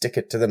to stick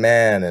it to the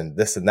man and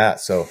this and that.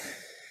 So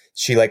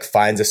she like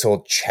finds this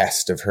old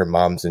chest of her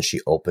mom's, and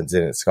she opens it,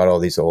 and it's got all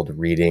these old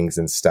readings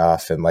and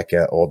stuff, and like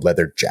an old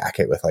leather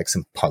jacket with like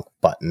some punk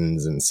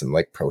buttons and some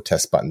like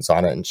protest buttons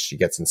on it. And she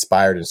gets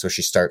inspired. And so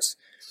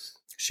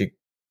she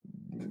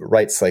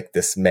writes like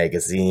this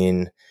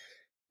magazine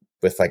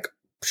with like,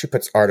 she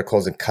puts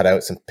articles and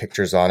cutouts and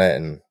pictures on it,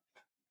 and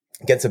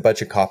gets a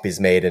bunch of copies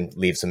made and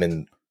leaves them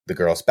in the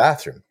girl's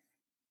bathroom.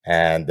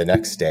 And the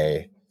next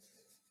day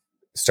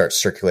starts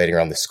circulating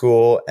around the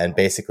school, and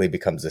basically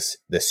becomes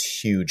this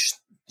huge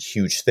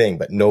huge thing,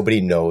 but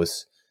nobody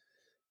knows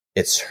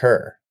it's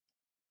her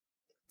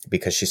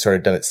because she's sort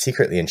of done it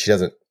secretly and she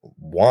doesn't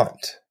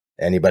want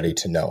anybody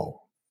to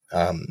know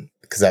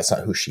because that's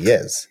not who she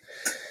is.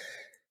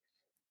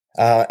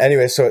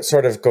 Anyway, so it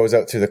sort of goes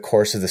out through the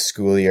course of the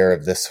school year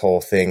of this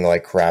whole thing,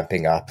 like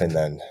ramping up and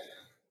then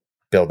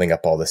building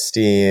up all the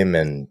steam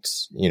and,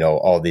 you know,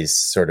 all these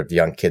sort of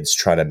young kids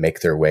trying to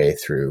make their way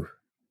through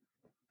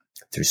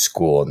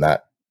school and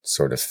that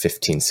sort of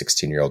 15,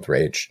 16-year-old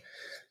rage.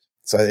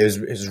 So it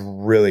was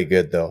really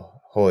good though.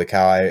 Holy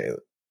cow.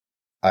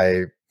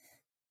 I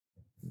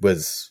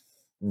was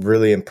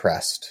really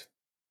impressed.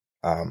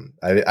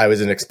 I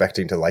wasn't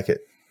expecting to like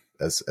it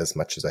as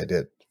much as I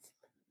did.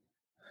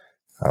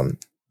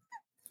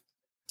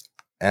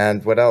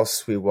 And what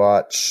else? We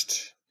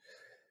watched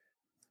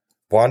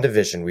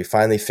WandaVision. We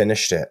finally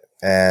finished it.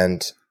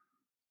 And,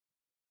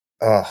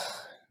 oh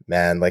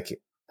man, like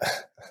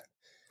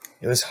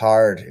it was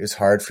hard. It was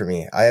hard for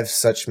me. I have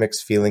such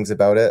mixed feelings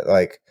about it.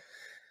 Like,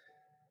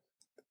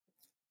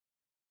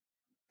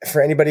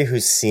 for anybody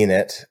who's seen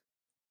it,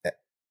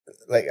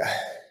 like,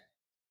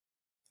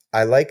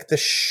 I like the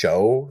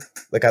show.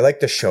 Like, I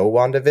like the show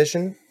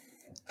WandaVision,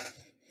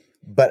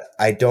 but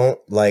I don't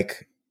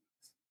like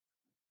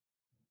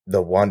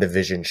the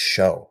WandaVision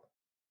show.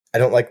 I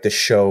don't like the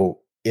show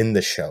in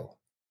the show.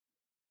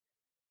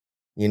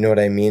 You know what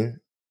I mean?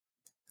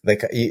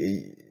 Like,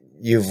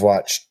 you've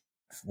watched,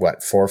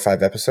 what, 4 or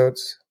 5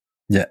 episodes?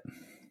 Yeah.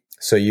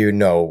 So you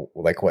know,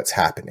 like, what's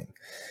happening.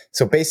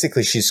 So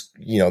basically she's,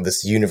 you know,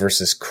 this universe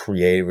is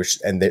created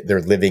and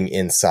they're living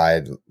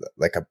inside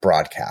like a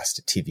broadcast,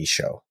 a TV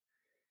show.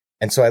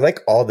 And so I like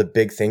all the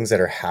big things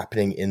that are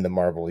happening in the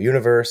Marvel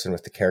universe and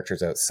with the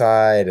characters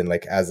outside. And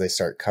like, as they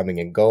start coming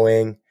and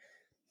going,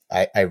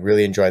 I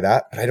really enjoy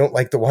that, but I don't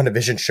like the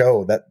WandaVision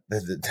show that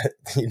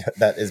you know,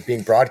 that is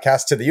being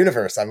broadcast to the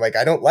universe. I'm like,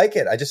 I don't like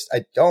it. I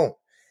don't.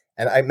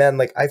 And I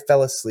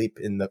fell asleep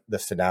in the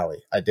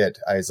finale. I did.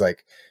 I was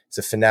like, it's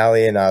a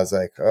finale. And I was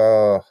like,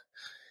 oh,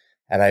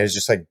 and I was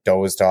just like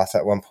dozed off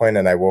at one point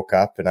and I woke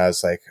up and I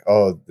was like,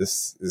 oh,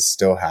 this is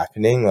still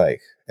happening. Like,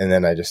 and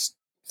then I just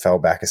fell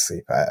back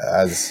asleep.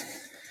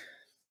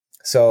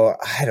 So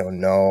I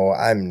don't know.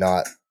 I'm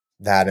not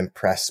that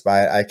impressed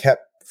by it. I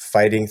kept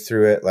fighting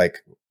through it. Like,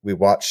 we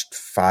watched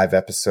 5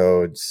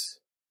 episodes,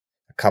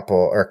 a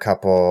couple,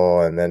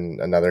 and then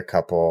another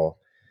couple.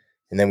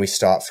 And then we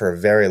stopped for a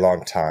very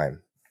long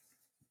time.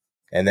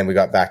 And then we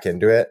got back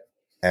into it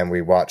and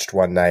we watched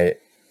one night,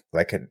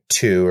 like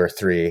 2 or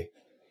 3.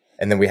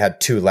 And then we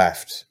had 2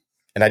 left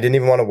and I didn't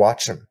even want to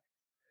watch them.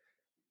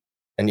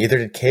 And neither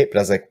did Kate, but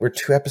I was like, we're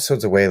 2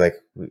 episodes away. Like,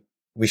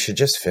 we should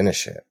just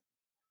finish it.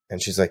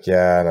 And she's like,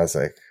 yeah. And I was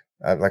like,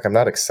 I'm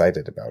not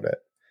excited about it.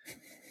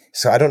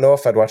 So I don't know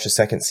if I'd watch the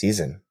second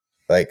season.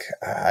 Like,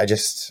 I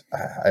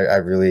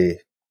really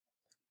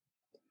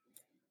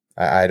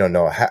don't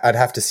know. I'd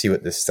have to see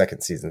what this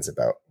second season's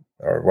about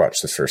or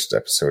watch the first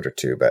episode or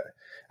 2, but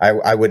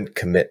I wouldn't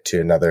commit to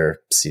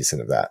another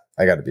season of that.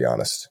 I got to be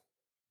honest.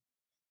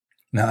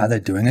 Now, are they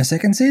doing a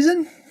second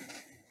season?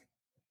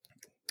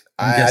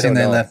 I'm guessing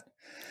they left.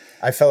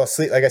 I fell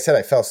asleep. Like I said,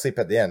 I fell asleep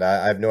at the end.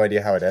 I have no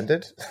idea how it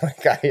ended.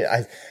 Like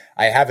I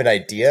have an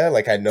idea.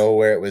 Like, I know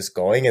where it was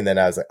going. And then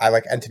I was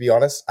like, and to be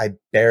honest, I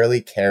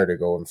barely care to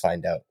go and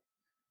find out.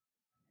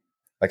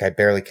 Like, I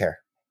barely care.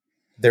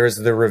 There was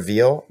the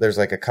reveal. There's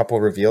like a couple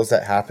reveals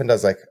that happened. I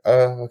was like,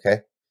 oh,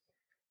 okay.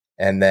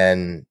 And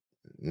then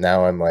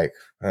now I'm like,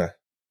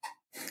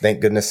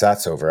 thank goodness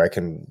that's over. I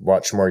can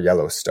watch more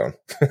Yellowstone.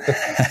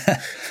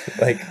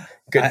 Like,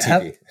 good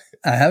TV.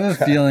 I have a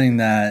feeling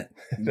that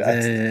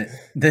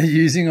they're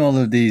using all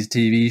of these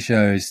TV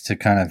shows to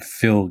kind of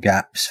fill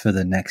gaps for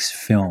the next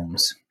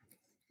films.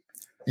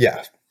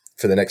 Yeah,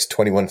 for the next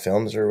 21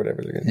 films or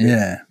whatever they're going to do.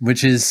 Yeah,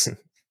 which is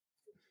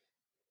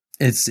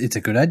it's a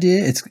good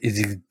idea.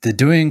 They're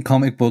doing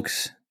comic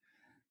books,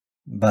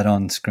 but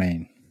on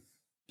screen.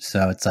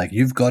 So it's like,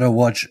 you've got to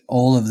watch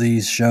all of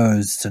these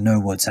shows to know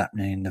what's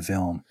happening in the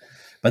film.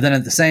 But then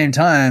at the same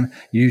time,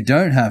 you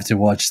don't have to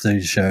watch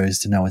those shows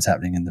to know what's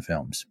happening in the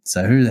films.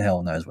 So who the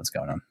hell knows what's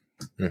going on?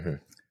 Mm-hmm.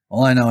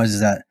 All I know is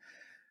that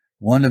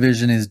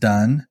WandaVision is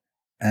done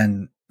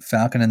and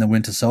Falcon and the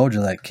Winter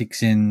Soldier, that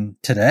kicks in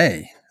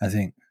today, I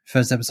think.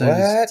 First episode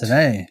is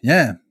today.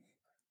 Yeah.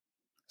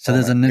 So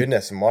there's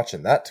goodness, I'm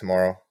watching that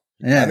tomorrow.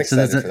 Yeah, I'm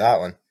excited for that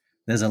one.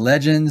 There's a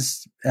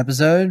Legends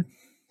episode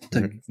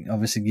to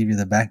obviously give you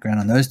the background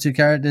on those 2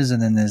 characters,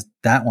 and then there's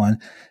that one,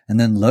 and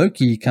then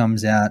Loki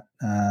comes out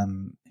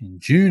in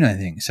June, I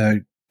think. So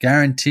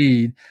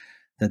guaranteed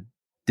that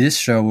this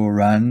show will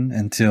run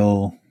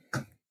until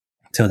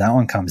that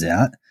one comes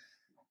out.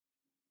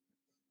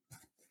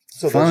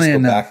 So they'll just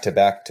go back to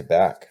back to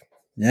back.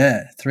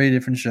 Yeah, 3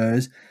 different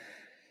shows.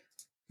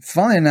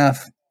 Funnily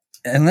enough,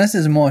 unless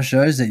there's more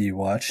shows that you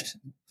watched,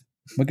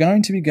 we're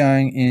going to be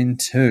going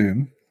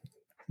into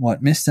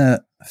what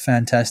Mr.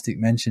 Fantastic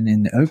mentioned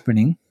in the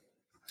opening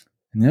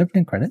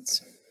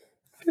credits.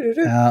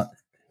 Sorry, I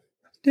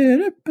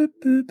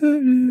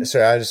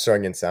was just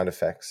throwing in sound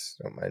effects.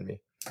 Don't mind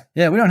me.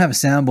 Yeah, we don't have a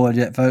soundboard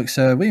yet, folks,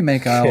 so we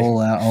make all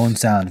our own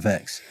sound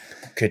effects.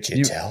 Could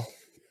you tell?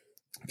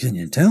 Can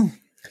you tell?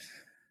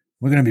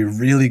 We're going to be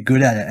really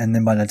good at it, and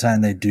then by the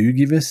time they do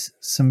give us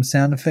some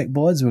sound effect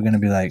boards, we're going to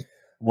be like,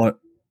 what?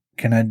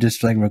 Can I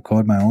just like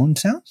record my own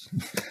sounds?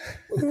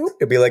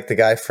 It'd be like the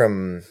guy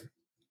from,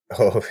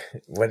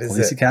 what is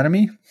Police it?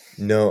 Academy?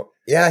 No.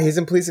 Yeah, he's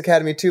in Police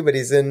Academy too, but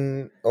he's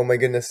in, oh my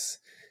goodness,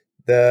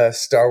 the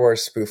Star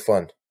Wars spoof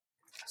one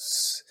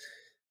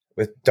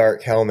with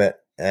dark helmet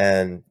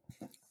and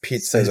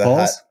Pizza the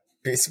Hut.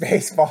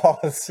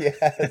 Spaceballs,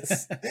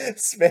 yes.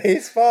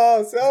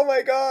 Spaceballs. Oh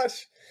my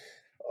gosh.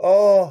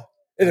 Oh,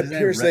 it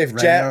appears they've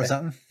jammed or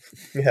something.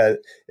 Yeah,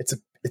 it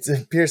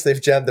appears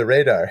they've jammed the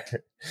radar.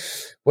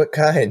 What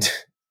kind?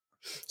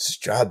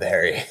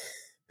 Strawberry.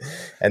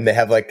 And they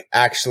have like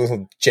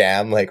actual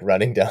jam like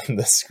running down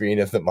the screen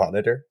of the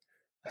monitor.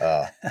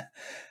 I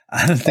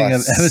don't think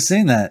I've ever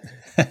seen that.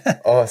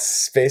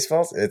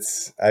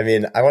 Spaceballs.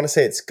 I want to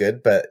say it's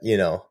good, but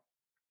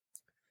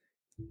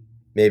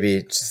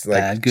maybe just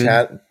like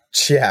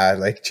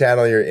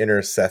channel your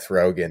inner Seth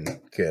Rogen.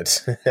 Good.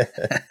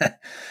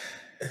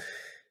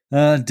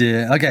 Oh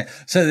dear. Okay,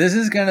 so this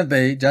is going to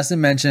be, Justin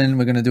mentioned,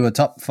 we're going to do a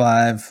top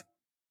 5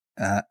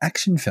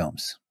 action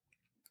films.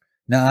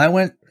 Now, I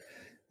went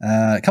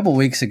a couple of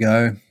weeks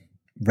ago.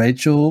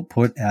 Rachel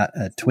put out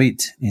a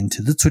tweet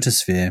into the Twitter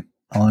sphere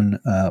on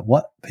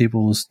what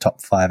people's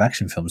top 5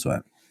 action films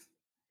were.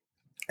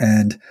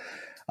 And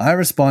I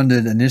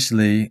responded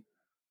initially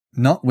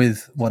not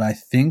with what I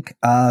think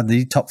are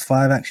the top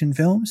 5 action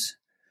films.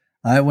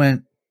 I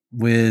went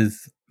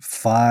with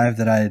 5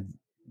 that I had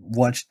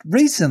watched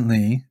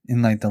recently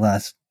in like the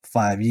last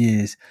 5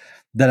 years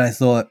that I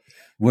thought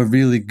were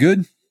really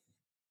good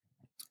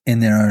in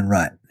their own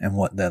right and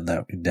what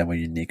they were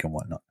unique and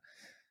whatnot.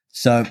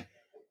 So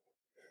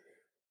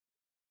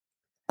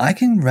I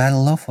can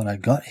rattle off what I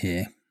got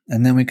here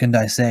and then we can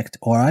dissect,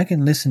 or I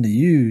can listen to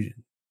you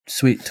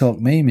sweet talk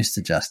me,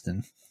 Mr.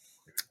 Justin.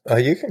 Oh,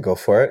 you can go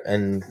for it.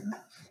 And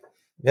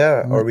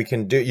yeah, or you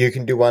can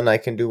do one, I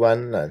can do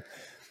one.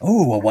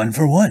 Oh, a 1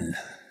 for 1.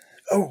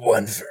 A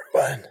 1 for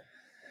 1.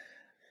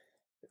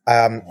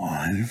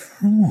 1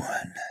 for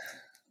 1.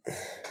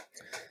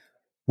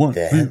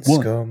 Let's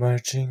go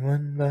marching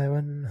one by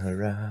one.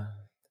 Hurrah,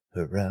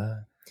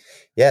 hurrah.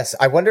 Yes,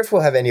 I wonder if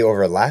we'll have any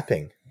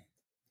overlapping.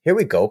 Here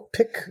we go.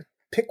 Pick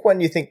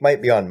one you think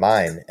might be on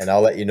mine, and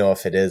I'll let you know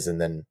if it is, and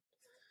then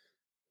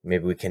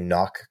maybe we can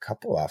knock a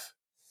couple off.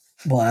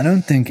 Well, I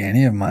don't think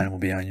any of mine will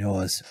be on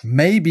yours.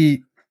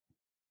 Maybe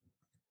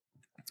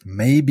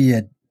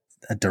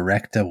a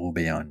director will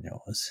be on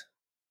yours.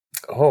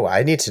 Oh,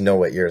 I need to know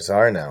what yours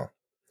are now.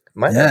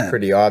 Mine are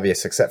pretty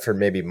obvious, except for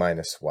maybe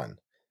 -1.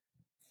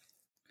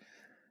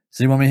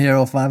 So you want me to hear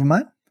all 5 of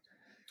mine?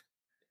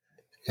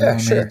 Yeah,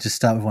 sure. Just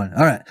start with one.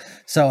 All right.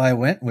 So I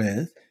went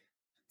with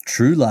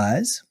True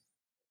Lies.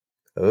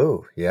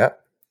 Oh, yeah.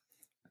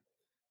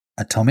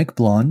 Atomic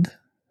Blonde.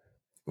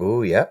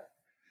 Oh, yeah.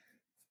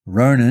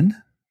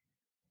 Ronin.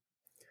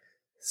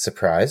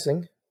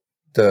 Surprising.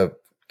 The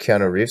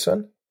Keanu Reeves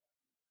one?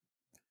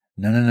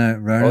 No.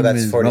 Ronin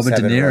with Robert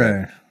De Niro.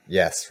 Ronin.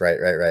 Yes, right.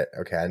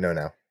 Okay, I know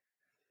now.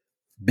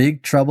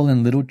 Big Trouble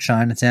in Little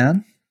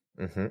Chinatown.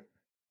 Mm-hmm.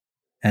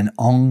 And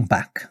Ong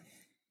Bak.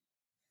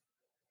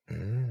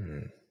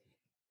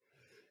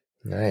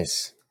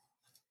 Nice.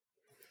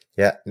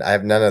 Yeah, I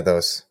have none of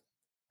those.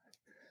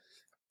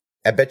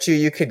 I bet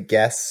you could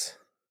guess.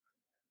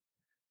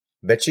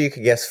 Bet you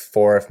could guess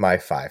 4 of my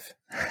 5.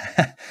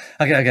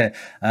 Okay.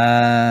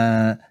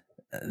 The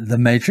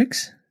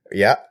Matrix.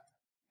 Yeah.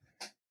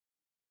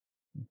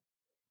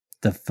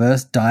 The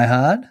first Die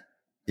Hard.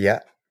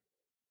 Yeah.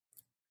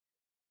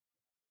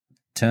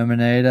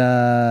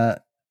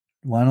 Terminator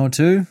 1 or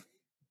 2.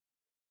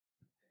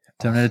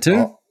 Terminator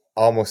 2?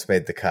 Almost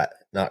made the cut.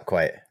 Not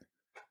quite.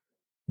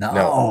 No.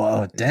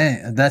 Oh,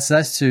 dang. That's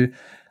 2.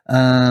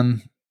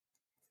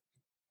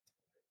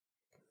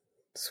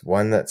 It's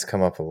one that's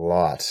come up a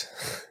lot.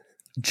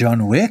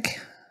 John Wick?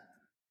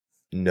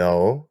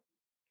 No.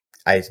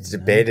 I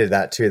debated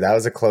that too. That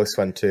was a close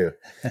one too.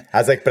 I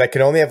was like, but I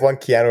can only have one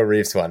Keanu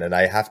Reeves one, and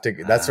I have to.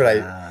 That's what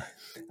I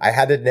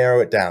had to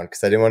narrow it down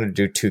because I didn't want to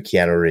do 2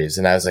 Keanu Reeves,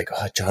 and I was like,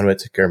 oh, John Wick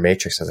or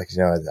Matrix. I was like,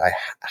 I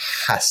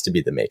has to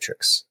be the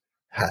Matrix.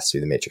 Has to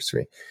be the Matrix for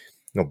me.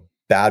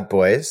 Bad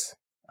Boys.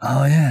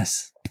 Oh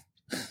yes.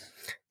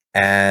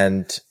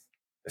 And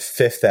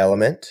Fifth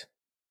Element.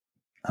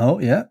 Oh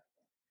yeah.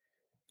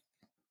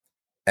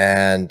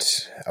 And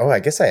I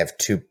guess I have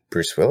 2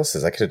 Bruce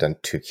Willises. I could have done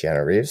 2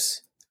 Keanu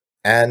Reeves.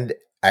 And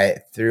I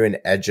threw an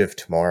Edge of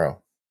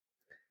Tomorrow.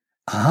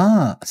 See,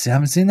 I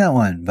haven't seen that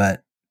one,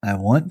 but I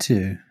want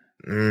to.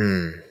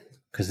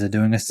 Because they're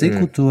doing a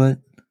sequel to it.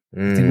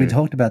 I think we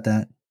talked about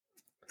that.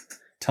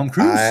 Tom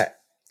Cruise?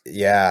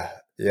 Yeah.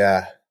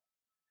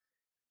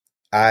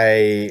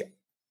 I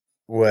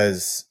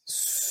was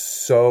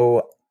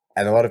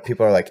and a lot of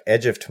people are like,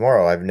 Edge of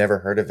Tomorrow, I've never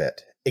heard of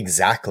it.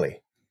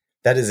 Exactly.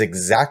 That is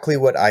exactly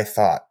what I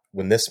thought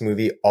when this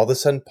movie all of a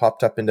sudden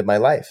popped up into my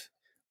life.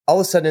 All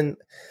of a sudden,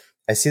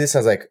 I see this and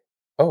I was like,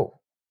 oh,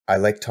 I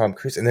like Tom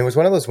Cruise. And there was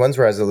one of those ones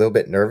where I was a little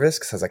bit nervous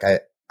because I was like,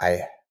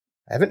 I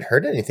haven't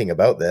heard anything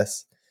about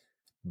this,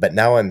 but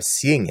now I'm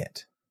seeing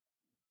it.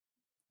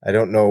 I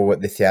don't know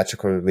what the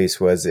theatrical release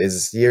was.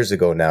 Is years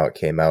ago now it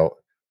came out.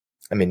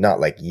 I mean, not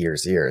like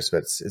years,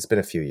 but it's been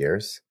a few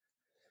years.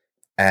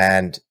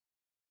 And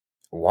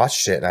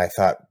watched it and I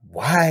thought,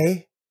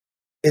 why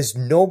is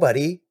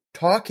nobody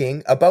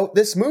talking about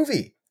this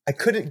movie? I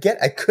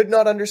could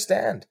not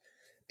understand.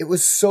 It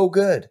was so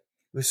good.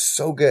 It was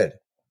so good.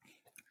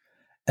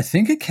 I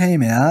think it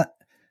came out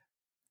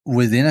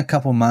within a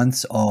couple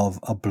months of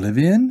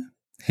Oblivion,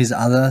 his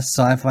other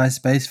sci-fi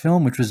space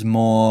film, which was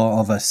more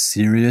of a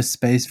serious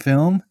space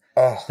film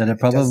that it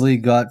probably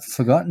got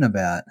forgotten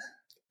about.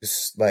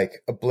 It's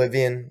like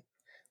Oblivion.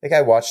 Like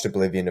I watched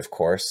Oblivion, of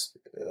course.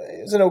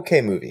 It was an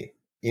okay movie.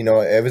 You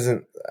know, it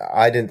wasn't,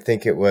 I didn't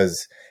think it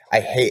was,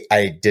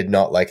 I did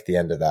not like the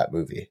end of that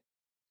movie,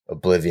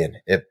 Oblivion.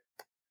 It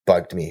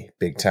bugged me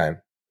big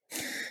time.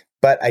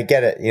 But I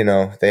get it, you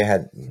know, they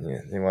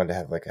wanted to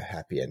have like a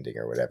happy ending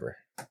or whatever.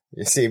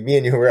 You see, me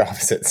and you were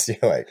opposites. You're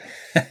like,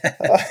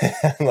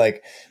 I'm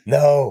like,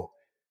 no.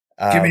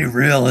 Give me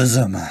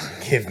realism.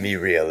 Give me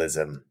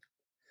realism.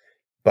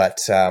 But,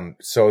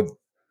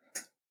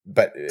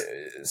 but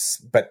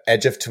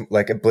Edge of,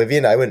 like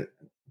Oblivion, I wouldn't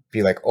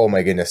be like, oh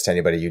my goodness, to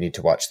anybody, you need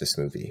to watch this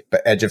movie.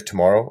 But Edge of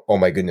Tomorrow, oh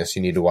my goodness,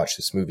 you need to watch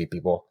this movie,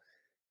 people.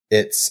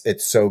 It's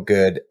so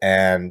good.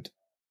 And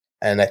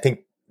I think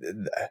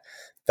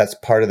that's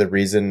part of the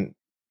reason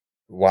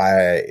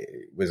why I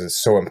was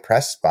so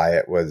impressed by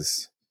it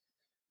was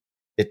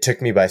it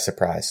took me by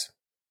surprise,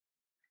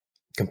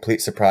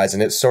 complete surprise.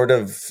 And it's sort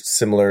of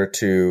similar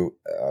to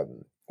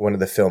one of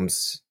the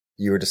films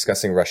you were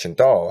discussing, Russian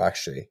Doll,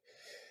 actually.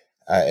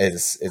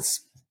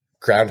 It's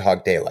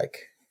Groundhog Day like.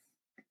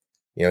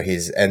 You know,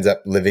 he's ends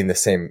up living the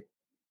same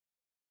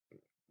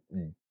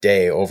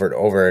day over and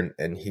over,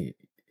 and he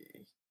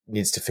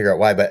needs to figure out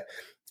why. But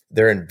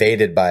they're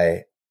invaded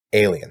by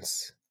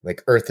aliens.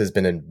 Like Earth has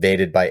been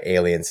invaded by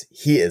aliens.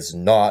 He is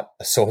not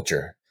a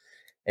soldier,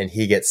 and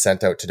he gets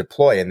sent out to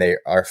deploy. And they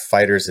are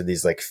fighters of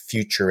these like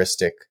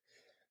futuristic.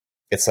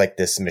 It's like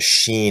this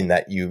machine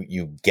that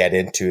you get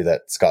into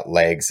that's got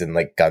legs and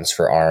like guns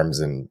for arms,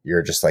 and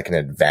you're just like an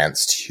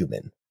advanced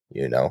human,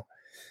 you know,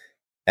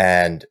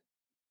 and.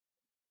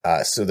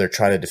 So they're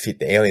trying to defeat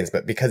the aliens,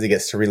 but because he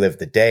gets to relive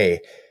the day,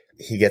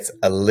 he gets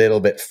a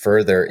little bit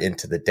further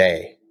into the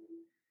day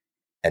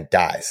and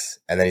dies.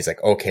 And then he's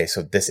like, okay,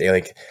 so this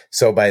alien,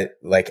 so by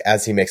like,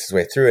 as he makes his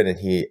way through it and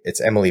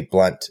it's Emily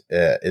Blunt,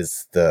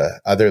 is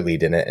the other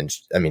lead in it. And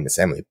it's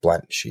Emily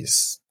Blunt.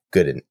 She's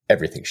good in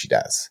everything she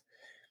does.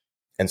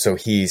 And so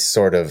he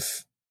sort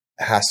of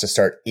has to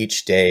start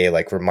each day,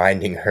 like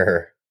reminding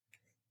her,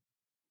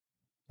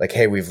 like,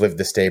 hey, we've lived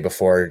this day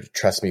before.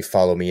 Trust me,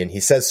 follow me. And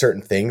he says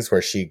certain things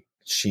where she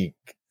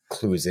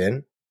clues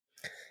in.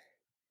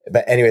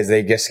 But anyways,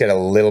 they just get a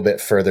little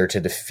bit further to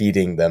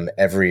defeating them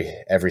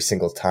every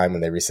single time when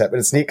they reset. But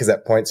it's neat because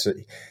at points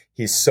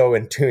he's so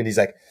in tune. He's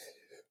like,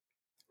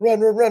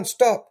 run,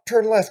 stop,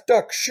 turn left,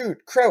 duck,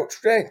 shoot,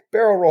 crouch, rank,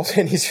 barrel roll.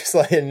 And he's just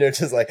like, and they're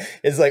just like,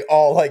 it's like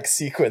all like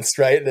sequenced,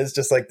 right? And it's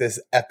just like this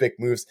epic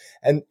moves.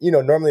 And, you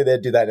know, normally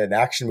they'd do that in an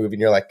action movie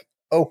and you're like,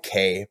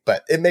 okay,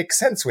 but it makes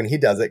sense when he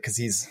does it because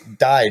he's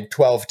died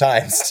 12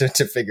 times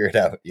to figure it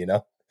out, you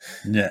know?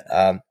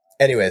 Yeah.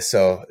 Anyway,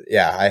 so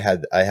yeah, I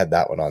had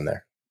that one on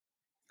there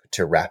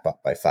to wrap up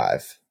my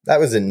 5.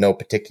 That was in no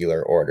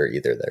particular order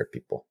either there,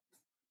 people.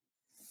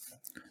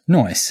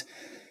 Nice.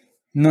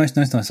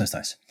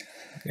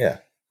 Yeah.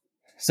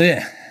 So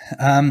yeah,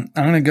 I'm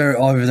going to go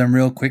over them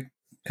real quick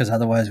because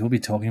otherwise we'll be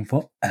talking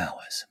for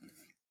hours.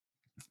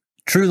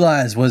 True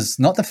Lies was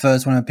not the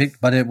first one I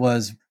picked, but it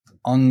was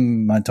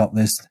on my top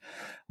list.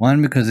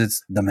 One, because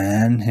it's the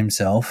man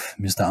himself,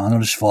 Mr.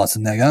 Arnold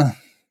Schwarzenegger,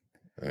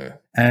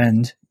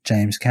 and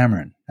James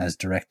Cameron as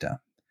director.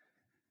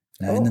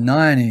 Now, in the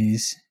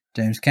 90s,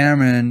 James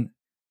Cameron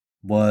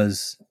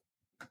was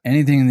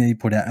anything that he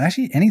put out.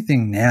 Actually,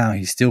 anything now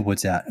he still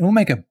puts out. It will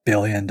make $1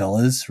 billion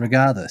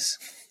regardless.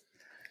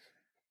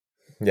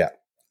 Yeah.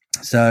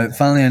 So,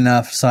 funnily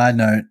enough, side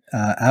note,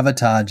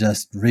 Avatar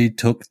just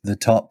retook the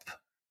top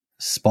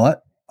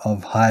spot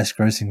of highest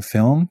grossing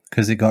film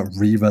because it got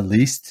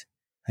re-released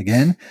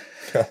again.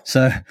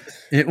 So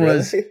it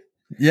was, really?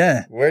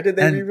 Yeah. Where did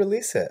they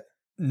re-release it?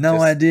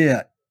 No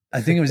idea. I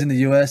think it was in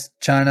the US,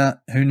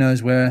 China, who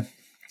knows where.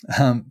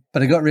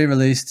 But it got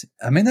re-released.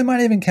 I mean, they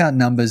might even count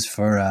numbers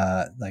for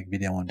like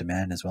video on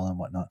demand as well and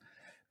whatnot.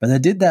 But they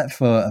did that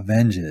for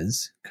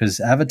Avengers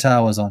because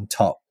Avatar was on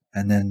top.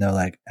 And then they're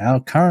like, our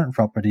current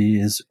property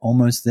is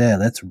almost there.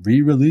 Let's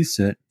re-release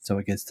it so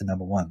it gets to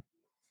number 1.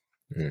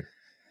 Mm.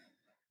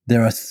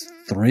 There are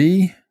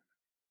 2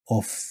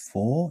 or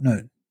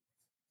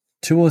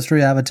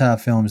 3 Avatar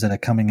films that are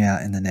coming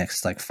out in the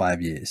next like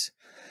 5 years.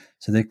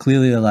 So they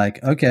clearly are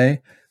like, okay,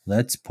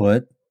 let's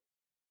put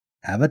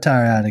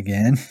Avatar out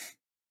again,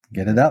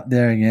 get it up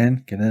there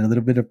again, get it a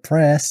little bit of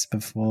press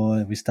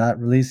before we start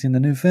releasing the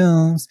new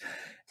films.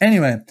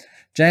 Anyway,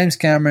 James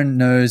Cameron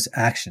knows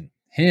action.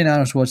 He and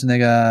Arnold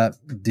Schwarzenegger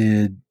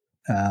did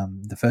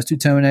the first two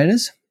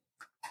Terminators,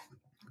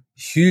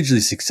 hugely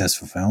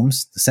successful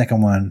films. The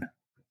second one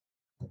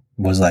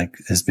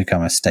has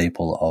become a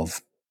staple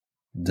of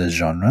the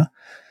genre.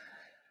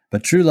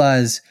 But True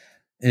Lies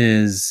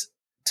is,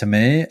 to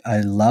me,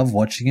 I love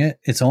watching it.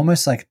 It's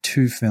almost like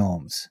two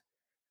films.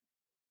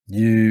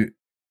 You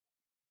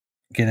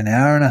get an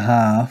hour and a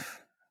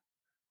half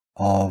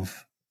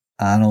of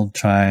Arnold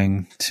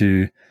trying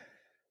to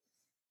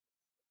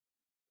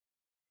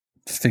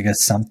figure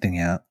something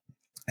out,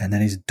 and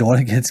then his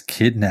daughter gets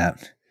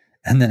kidnapped,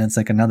 and then it's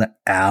like another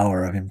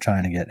hour of him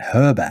trying to get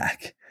her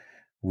back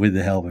with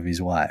the help of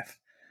his wife.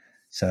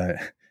 So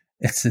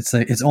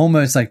it's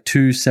almost like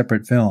two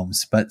separate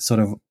films, but sort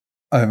of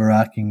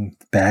overarching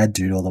bad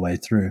dude all the way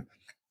through.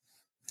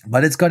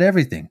 But it's got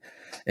everything.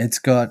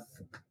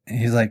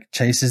 He like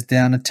chases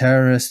down a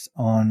terrorist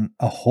on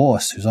a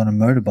horse who's on a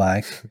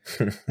motorbike.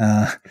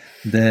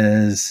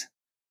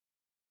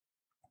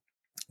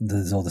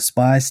 There's all the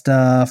spy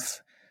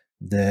stuff.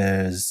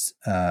 There's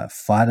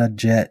fighter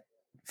jet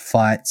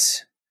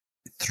fights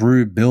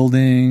through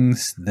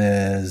buildings.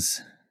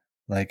 There's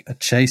like a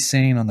chase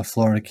scene on the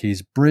Florida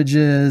Keys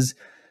bridges.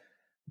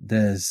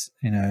 There's,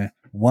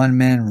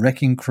 one-man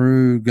wrecking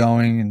crew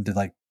going and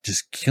like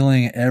just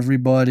killing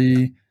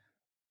everybody.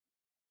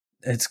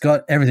 It's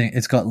got everything.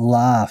 It's got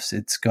laughs.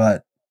 It's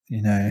got,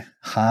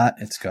 heart.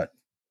 It's got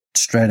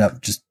straight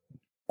up just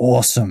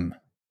awesome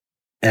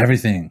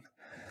everything.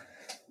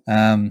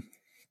 As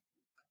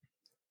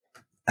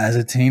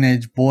a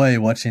teenage boy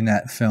watching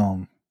that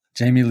film,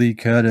 Jamie Lee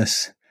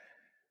Curtis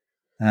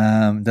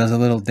does a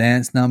little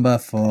dance number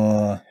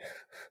for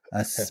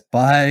a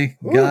spy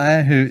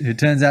guy who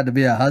turns out to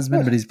be her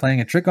husband, but he's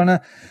playing a trick on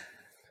her.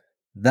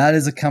 That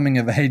is a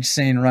coming-of-age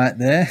scene right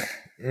there.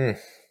 Can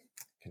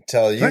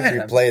tell you've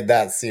replayed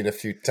that scene a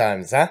few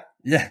times, huh?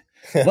 Yeah.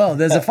 Well,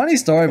 there's a funny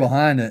story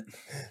behind it.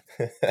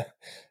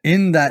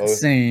 In that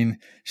scene,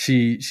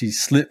 she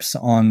slips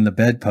on the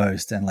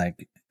bedpost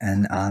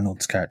and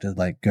Arnold's character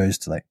goes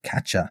to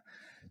catch her.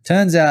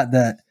 Turns out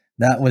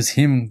that was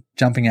him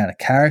jumping out of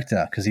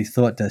character because he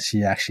thought that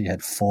she actually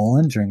had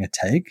fallen during a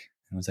take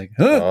and was like,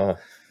 oh.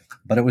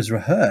 But it was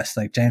rehearsed.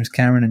 Like James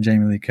Cameron and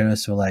Jamie Lee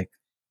Curtis were like,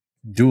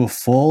 do a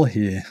fall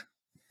here,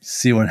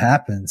 see what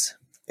happens.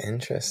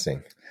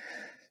 Interesting.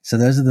 So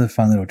those are the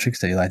fun little tricks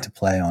that you like to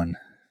play on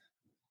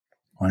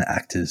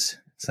actors.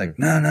 It's like,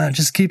 no,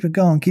 just keep it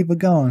going,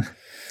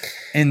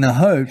 in the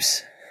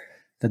hopes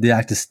that the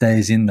actor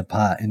stays in the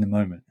part in the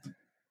moment.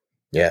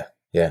 Yeah.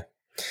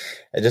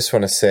 I just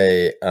want to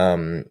say,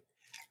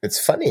 it's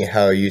funny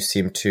how you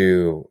seem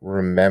to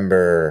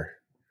remember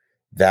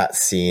that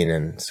scene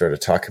and sort of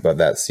talk about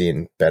that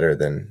scene better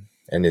than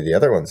any of the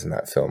other ones in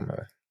that film.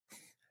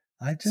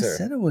 I just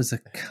said it was a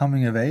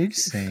coming-of-age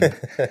scene.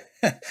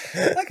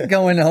 I could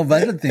go into a whole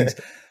bunch of things.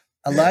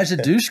 Elijah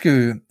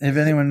Dushku, if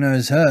anyone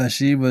knows her,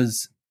 she's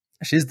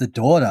the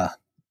daughter.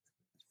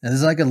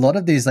 There's a lot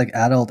of these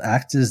adult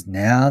actors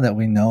now that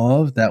we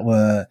know of that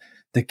were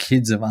the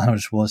kids of Arnold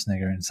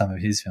Schwarzenegger in some of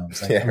his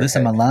films.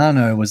 Alyssa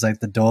Milano was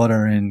the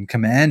daughter in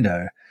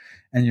Commando.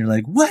 And you're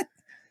like, what?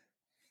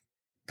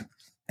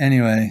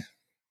 Anyway,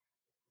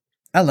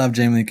 I love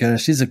Jamie Lee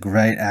Curtis. She's a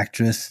great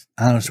actress.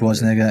 Arnold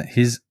Schwarzenegger,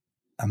 he's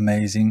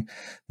amazing.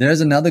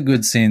 There's another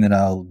good scene that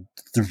I'll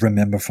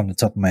remember from the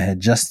top of my head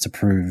just to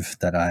prove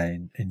that I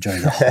enjoy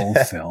the whole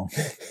film.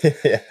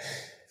 Yeah.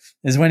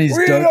 Is when he's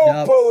doped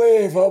up.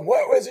 Believe him.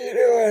 What was he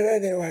doing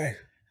anyway?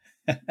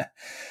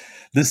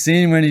 The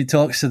scene when he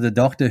talks to the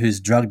doctor who's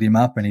drugged him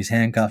up and he's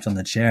handcuffed on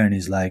the chair and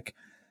he's like,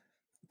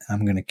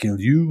 I'm going to kill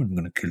you, I'm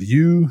going to kill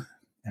you,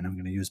 and I'm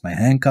going to use my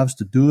handcuffs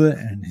to do it.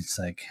 And it's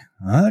like,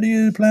 how do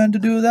you plan to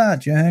do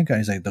that? Your handcuffs?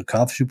 He's like, the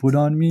cuffs you put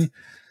on me,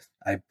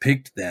 I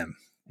picked them.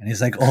 And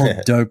he's all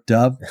doped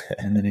up.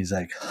 And then he's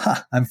like,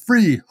 ha, I'm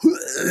free.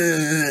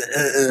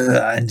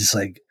 And just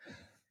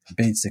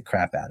beats the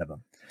crap out of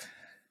him.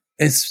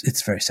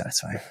 It's very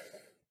satisfying.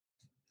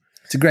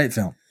 It's a great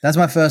film. That's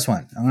my first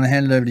one. I'm going to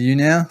hand it over to you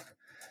now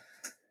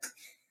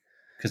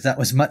because that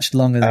was much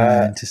longer than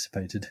I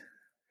anticipated.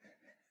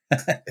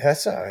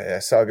 That's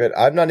all good.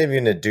 I'm not even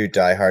going to do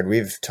Die Hard.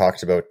 We've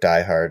talked about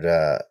Die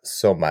Hard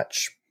so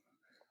much,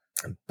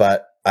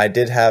 but I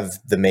did have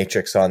The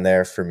Matrix on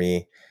there for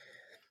me.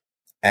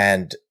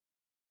 And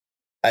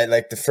I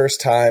the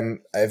first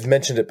time, I've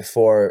mentioned it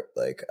before,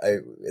 I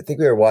think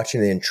we were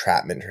watching The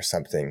Entrapment or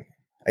something.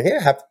 I'm going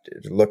to have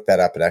to look that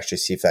up and actually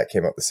see if that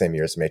came out the same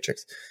year as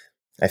Matrix.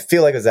 I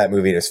feel like it was that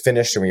movie. It was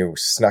finished and we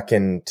snuck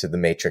into The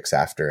Matrix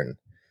after and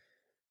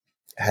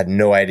had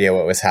no idea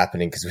what was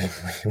happening because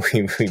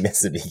we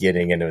missed the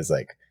beginning and it was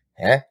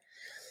huh?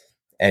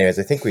 Anyways,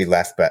 I think we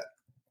left, but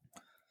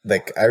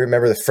I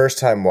remember the first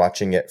time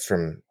watching it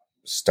from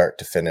start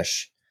to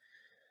finish.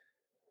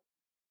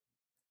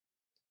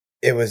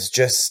 It was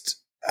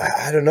just,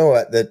 I don't know,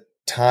 at the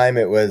time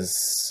it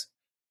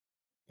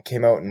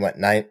came out in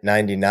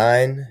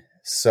 99.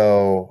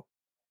 So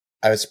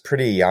I was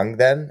pretty young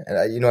then. And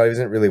I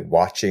wasn't really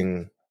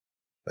watching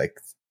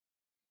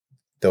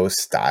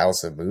those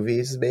styles of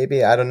movies,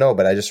 maybe. I don't know.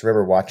 But I just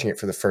remember watching it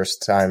for the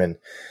first time and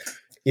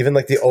even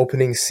like the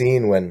opening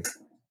scene when,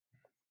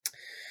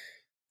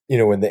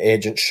 when the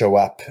agents show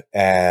up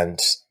and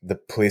the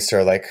police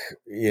are like,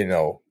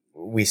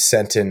 we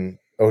sent in,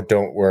 oh,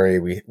 don't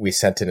worry, we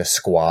sent in a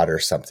squad or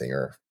something,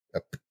 or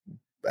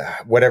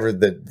whatever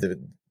the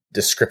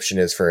description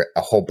is for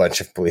a whole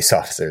bunch of police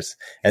officers.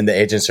 And the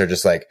agents are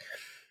just like,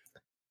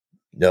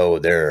 no,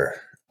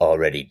 they're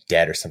already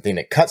dead or something. And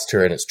it cuts to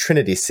her and it's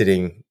Trinity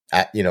sitting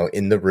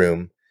in the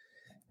room.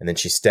 And then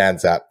she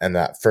stands up, and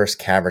that first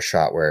camera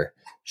shot where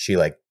she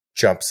like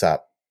jumps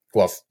up.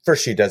 Well,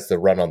 first she does the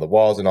run on the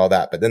walls and all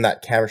that, but then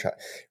that camera shot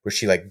where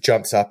she like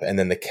jumps up and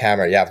then the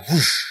camera,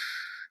 whoosh,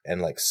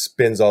 and like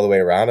spins all the way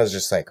around. I was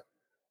just like,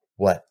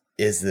 what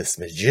is this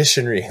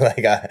magicianry?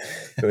 Like,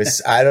 it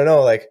was, I don't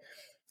know. Like,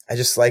 I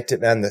just liked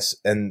it, man.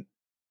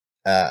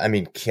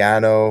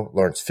 Keanu,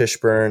 Lawrence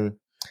Fishburne,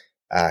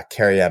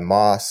 Carrie-Anne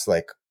Moss,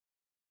 like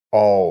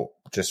all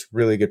just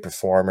really good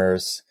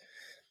performers.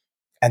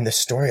 And the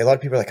story, a lot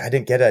of people are like, I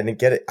didn't get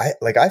it.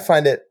 I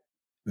find it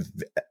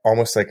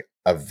almost like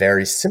a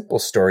very simple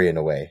story in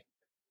a way.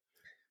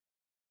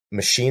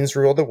 Machines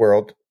rule the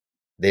world.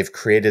 They've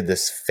created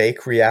this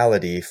fake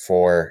reality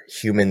for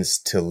humans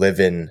to live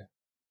in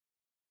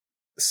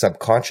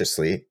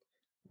subconsciously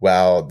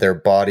while their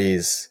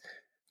bodies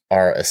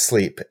are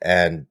asleep,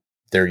 and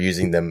they're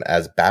using them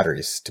as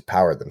batteries to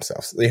power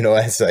themselves.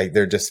 It's like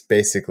they're just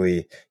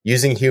basically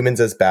using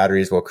humans as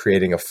batteries while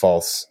creating a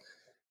false,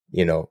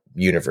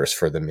 universe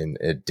for them in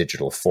a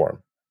digital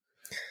form.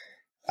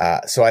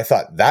 So I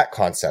thought that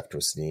concept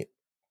was neat.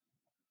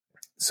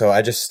 So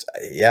I just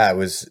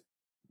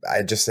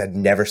had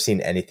never seen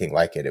anything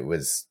like it. It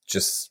was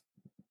just,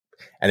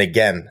 and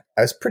again,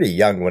 I was pretty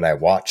young when I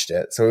watched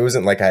it. So it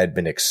wasn't like I had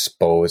been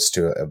exposed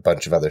to a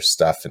bunch of other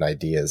stuff and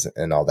ideas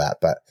and all that.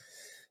 But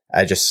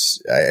I guess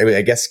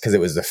because it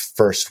was the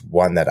first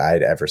one that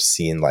I'd ever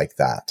seen like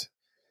that.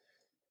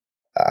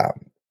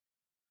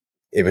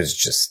 It was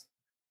just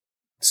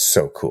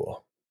so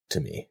cool to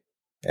me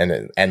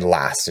and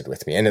lasted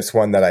with me. And it's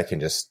one that I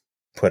can just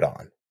put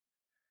on.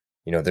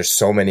 There's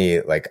so many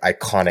like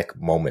iconic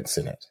moments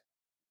in it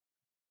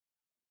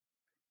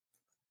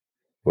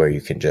where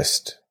you can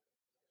just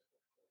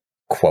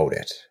quote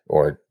it,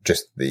 or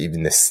just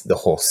the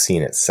whole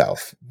scene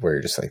itself where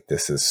you're just like,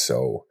 this is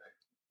so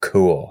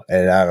cool.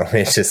 And I don't know,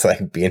 it's just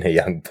like being a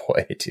young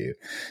boy too.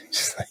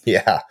 Just like,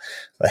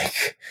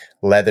 like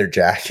leather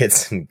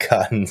jackets and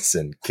guns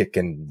and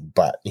kicking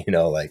butt,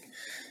 like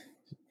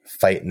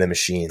fighting the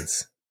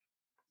machines.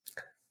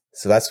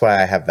 So that's why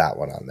I have that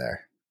one on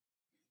there.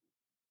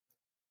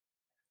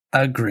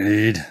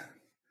 Agreed.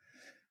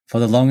 For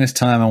the longest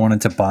time, I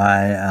wanted to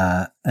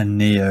buy a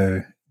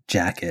Neo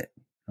jacket,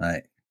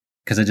 like,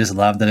 because I just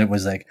loved that it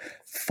was like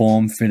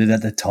form fitted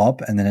at the top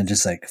and then it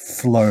just like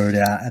flowed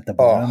out at the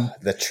bottom. Oh,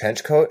 the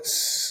trench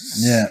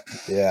coats.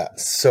 Yeah,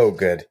 so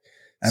good.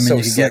 I mean,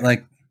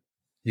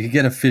 you could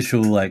get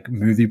official like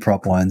movie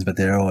prop ones, but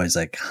they're always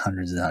like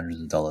hundreds and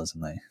hundreds of dollars.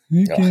 I'm like,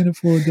 you can't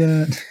afford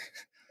that.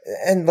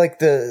 And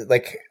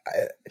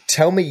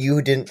tell me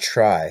you didn't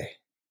try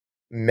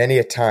many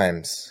a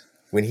times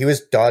when he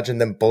was dodging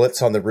them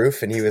bullets on the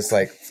roof and he was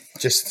like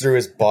just threw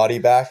his body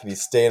back and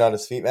he's staying on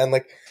his feet, man.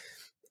 Like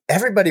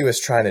everybody was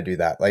trying to do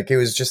that. Like it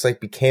was just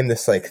like became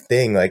this like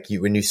thing. Like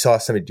when you saw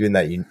somebody doing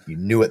that, you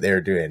knew what they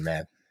were doing,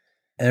 man.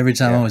 Every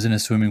time I was in a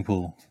swimming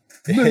pool.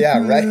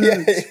 Yeah, right.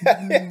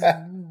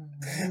 Yeah.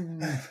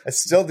 I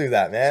still do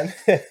that, man.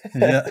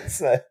 Yeah.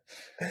 It's like,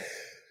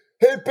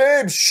 hey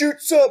babe, shoot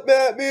something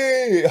at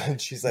me. And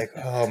she's like,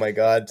 oh my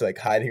God, like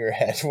hiding her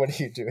head. What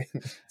are you doing?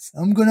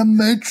 I'm going to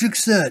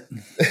Matrix it.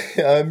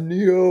 I'm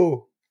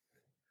Neo.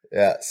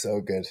 Yeah, so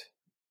good.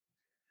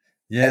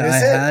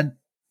 Yeah,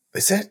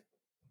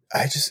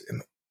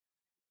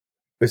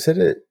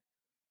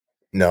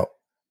 No,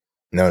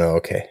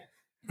 okay.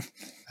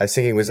 I was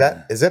thinking,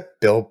 is it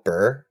Bill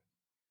Burr?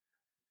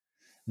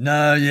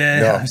 No,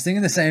 I was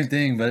thinking the same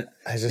thing, but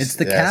it's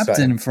the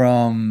captain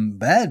from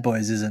Bad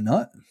Boys, is it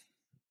not?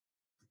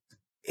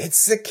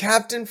 It's the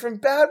captain from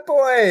Bad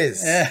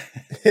Boys. Yeah.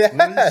 Yes.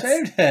 With the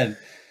shaved head.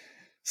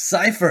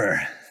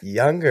 Cypher.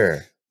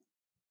 Younger.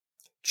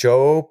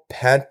 Joe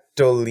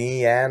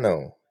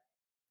Pantoliano.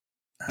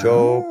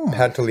 Joe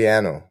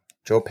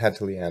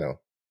Pantoliano.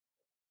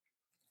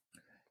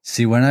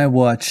 See, when I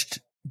watched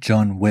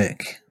John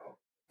Wick.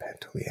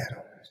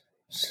 Pantoliano.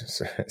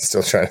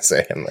 Still trying to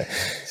say him.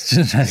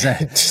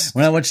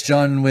 When I watched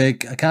John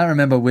Wick, I can't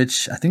remember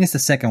which. I think it's the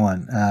second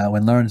one,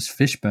 when Lawrence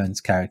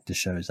Fishburne's character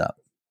shows up.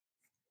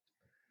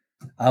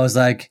 I was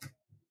like,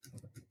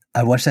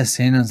 I watched that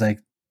scene and I was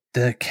like,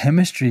 the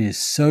chemistry is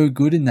so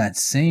good in that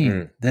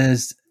scene.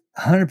 There's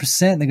 100%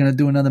 they're going to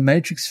do another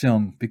Matrix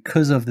film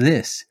because of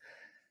this.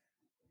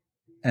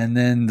 And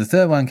then the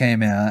third one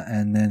came out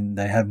and then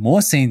they have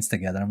more scenes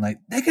together. I'm like,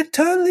 they can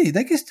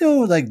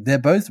still, like, they're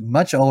both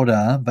much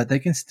older, but they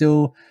can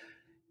still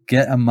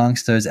get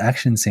amongst those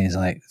action scenes.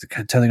 Like,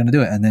 they're totally going to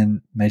do it. And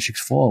then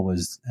Matrix 4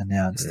 was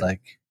announced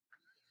like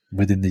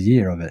within the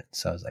year of it.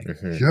 So I was like,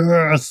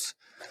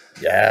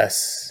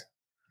 Yes.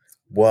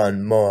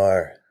 One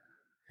more.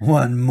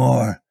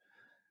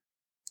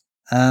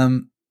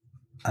 I'm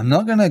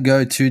not going to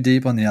go too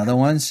deep on the other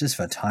ones just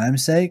for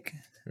time's sake.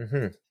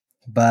 Mm-hmm.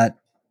 But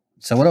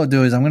so what I'll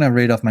do is I'm going to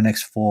read off my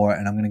next 4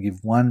 and I'm going to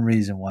give one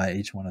reason why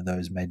each one of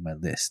those made my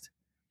list.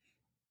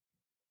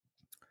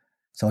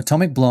 So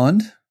Atomic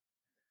Blonde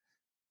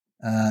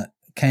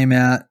came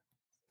out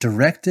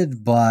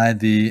directed by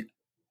the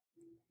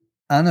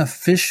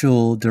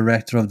unofficial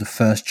director of the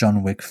first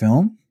John Wick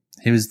film.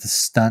 He was the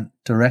stunt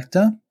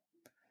director,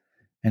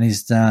 and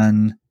he's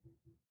done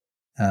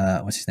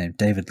what's his name?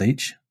 David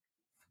Leitch.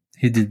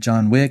 He did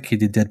John Wick, he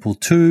did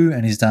Deadpool 2,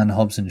 and he's done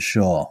Hobbs and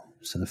Shaw.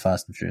 So the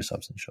Fast and Furious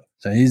Hobbs and Shaw.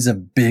 So he's a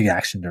big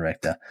action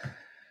director.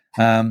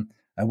 I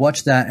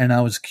watched that and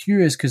I was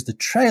curious because the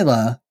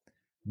trailer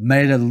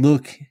made it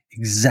look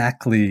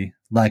exactly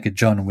like a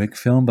John Wick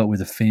film, but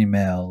with a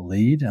female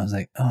lead. And I was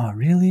like, oh,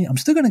 really? I'm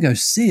still going to go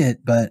see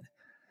it, but...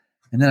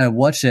 And then I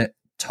watched it,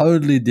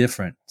 totally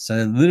different. So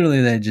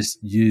literally they just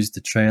used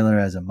the trailer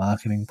as a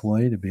marketing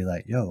ploy to be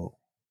like, yo,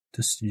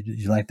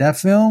 you like that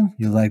film?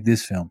 You like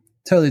this film?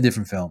 Totally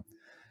different film.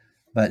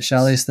 But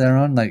Charlize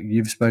Theron, like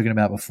you've spoken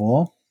about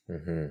before,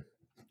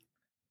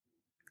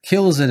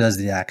 kills it as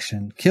the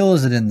action,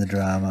 kills it in the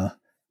drama.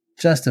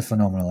 Just a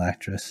phenomenal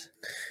actress.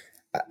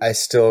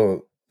 It's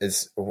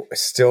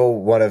still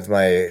one of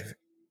my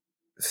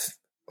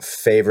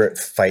favorite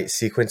fight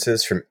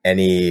sequences from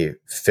any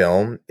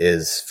film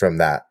is from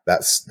that.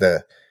 That's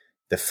the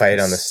fight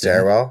on the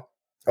stairwell.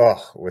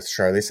 Oh, with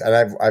Charlize.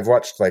 And I've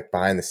watched like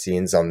behind the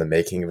scenes on the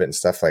making of it and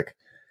stuff. Like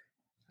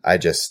I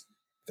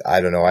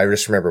don't know. I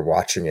just remember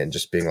watching it and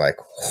just being like,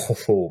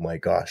 oh my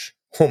gosh,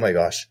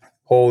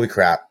 holy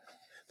crap.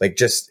 Like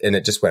and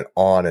it just went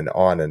on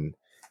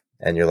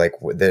and you're like,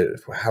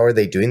 how are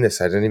they doing this?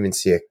 I didn't even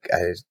see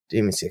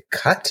a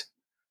cut,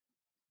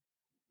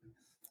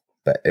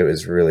 but it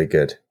was really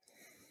good.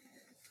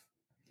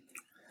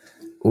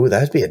 Ooh,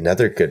 that'd be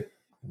another good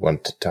one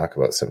to talk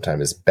about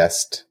sometime is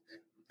best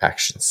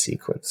action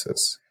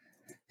sequences.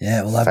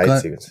 Yeah, well, I've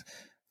got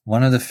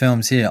one of the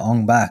films here,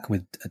 Ong Bak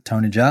with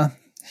Tony Jaa.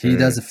 He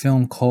does a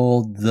film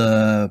called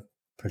The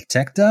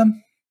Protector.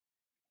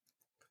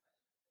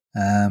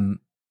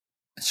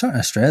 It's shot in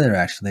Australia,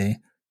 actually,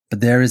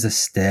 but there is a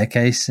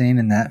staircase scene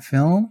in that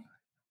film,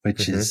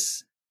 which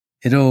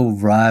it'll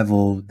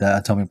rival the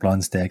Atomic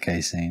Blonde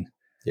staircase scene.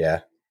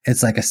 Yeah.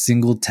 It's like a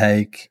single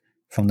take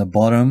from the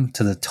bottom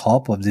to the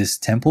top of this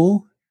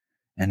temple,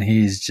 and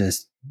he's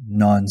just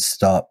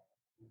nonstop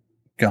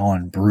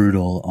going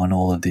brutal on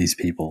all of these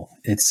people.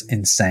 It's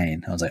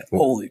insane. I was like,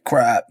 holy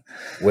crap.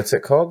 What's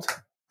it called?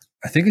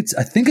 I think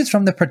it's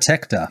from The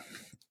Protector.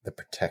 The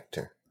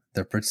Protector.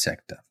 The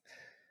Protector.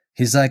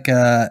 He's like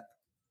the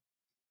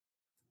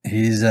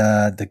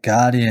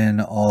guardian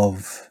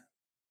of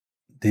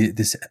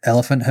this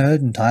elephant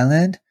herd in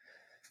Thailand,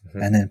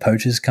 and then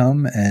poachers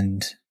come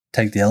and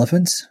take the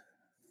elephants.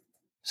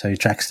 So he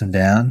tracks them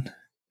down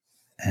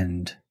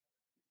and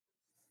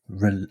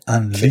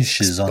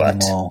unleashes on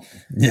them all.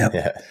 Yep.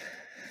 Yeah.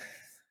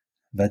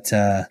 But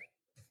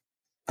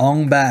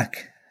Ong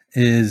Bak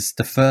is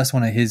the first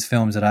one of his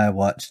films that I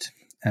watched,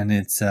 and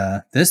it's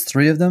there's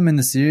 3 of them in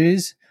the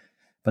series,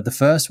 but the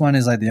first one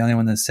is like the only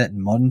one that's set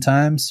in modern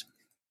times.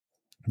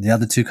 The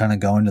other 2 kind of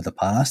go into the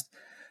past.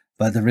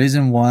 But the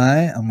reason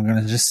why, I'm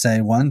going to just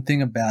say one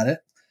thing about it,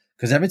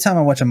 because every time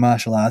I watch a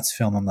martial arts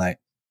film, I'm like,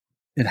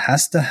 it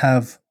has to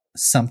have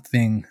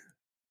something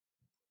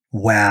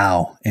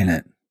wow in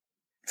it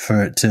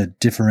for it to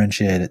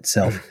differentiate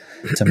itself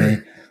to me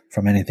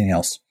from anything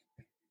else.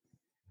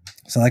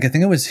 So like I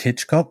think it was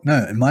Hitchcock.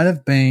 No, it might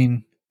have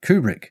been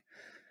Kubrick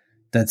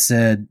that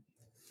said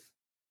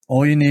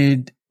all you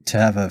need to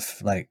have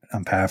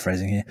I'm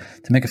paraphrasing here,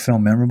 to make a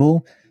film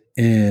memorable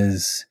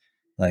is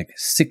like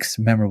 6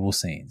 memorable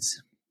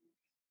scenes.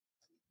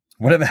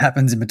 Whatever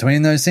happens in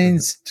between those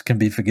scenes can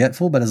be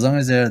forgetful, but as long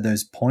as there are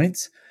those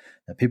points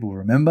that people will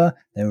remember,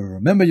 they will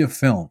remember your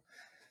film.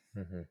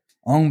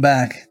 Ong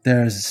Bak,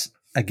 there's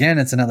again,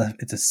 it's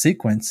a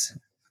sequence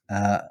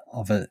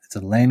it's a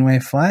laneway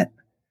fight,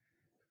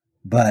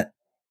 but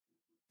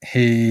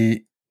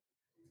he's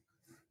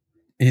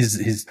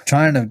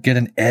trying to get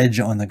an edge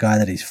on the guy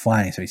that he's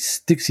fighting, so he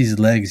sticks his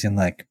legs in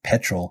like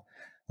petrol,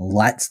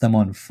 lights them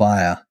on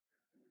fire,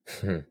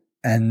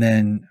 and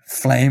then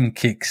flame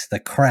kicks the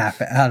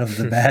crap out of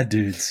the bad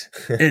dudes.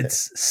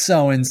 It's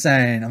so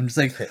insane. I'm just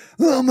like,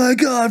 oh my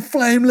God,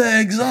 flame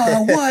legs.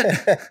 Oh,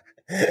 what?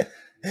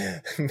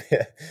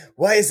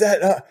 Why is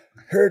that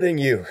hurting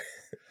you?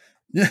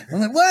 Yeah, I'm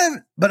like,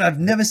 what? But I've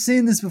never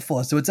seen this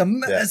before, so it's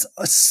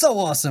so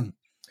awesome.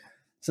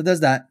 So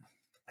there's that.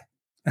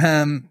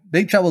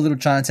 Big Trouble in Little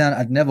Chinatown,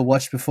 I'd never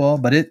watched before,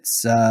 but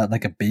it's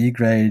like a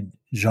B-grade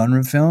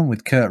genre film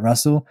with Kurt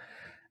Russell.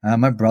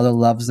 My brother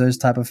loves those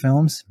type of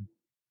films.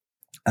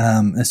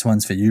 This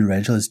one's for you,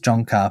 Rachel. It's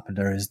John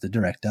Carpenter is the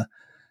director.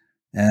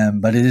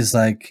 But it is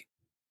like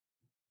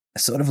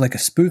sort of like a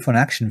spoof on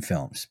action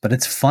films, but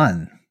it's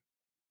fun.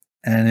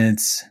 And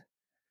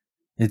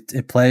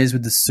it plays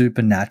with the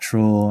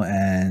supernatural,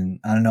 and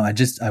I don't know,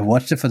 I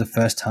watched it for the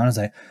first time. I was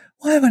like,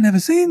 why have I never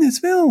seen this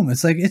film?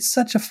 It's like, it's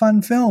such a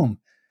fun film.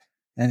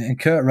 and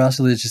Kurt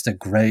Russell is just a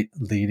great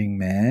leading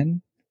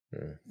man.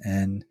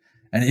 Mm.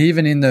 And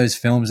even in those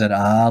films that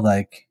are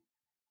like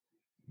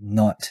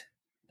not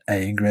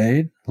A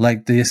grade,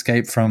 like the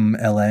Escape from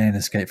LA and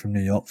Escape from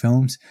New York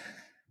films,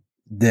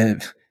 they're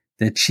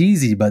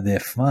cheesy, but they're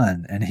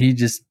fun. And he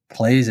just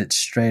plays it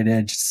straight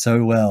edge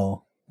so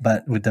well,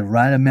 but with the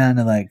right amount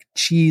of like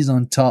cheese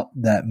on top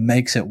that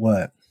makes it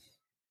work.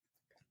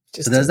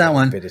 Just so there's that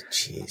one. Bit of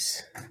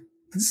cheese.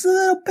 Just a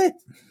little bit.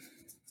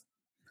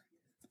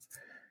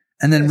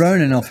 And then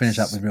Ronin, I'll finish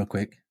up with real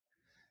quick.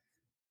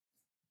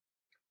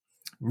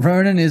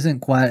 Ronin isn't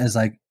quite as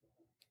like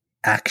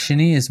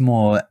actiony, it's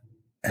more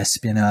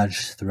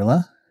espionage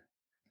thriller.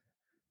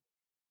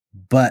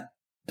 But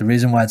the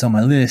reason why it's on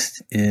my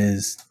list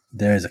is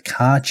there is a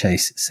car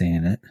chase scene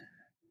in it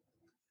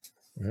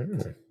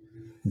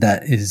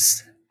that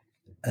is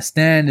a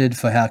standard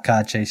for how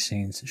car chase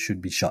scenes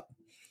should be shot.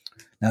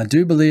 Now, I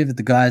do believe that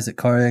the guys that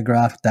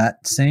choreographed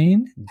that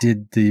scene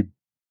did the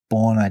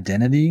Bourne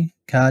Identity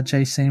car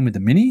chase scene with the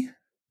Mini.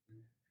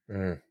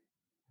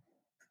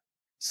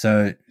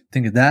 So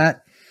think of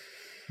that,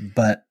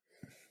 but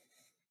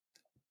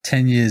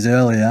 10 years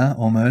earlier,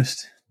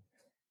 almost.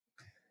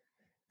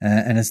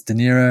 And it's De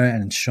Niro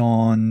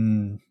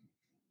and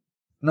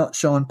not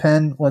Sean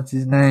Penn, what's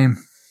his name?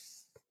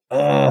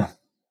 Oh.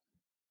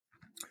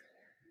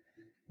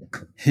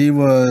 He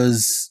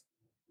was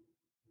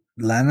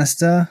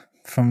Lannister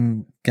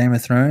from Game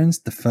of Thrones,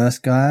 the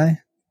first guy.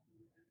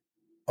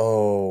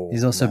 Oh,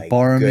 he's also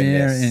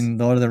Boromir in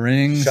Lord of the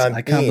Rings.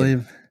 Can't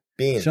believe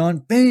Sean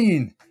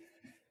Bean.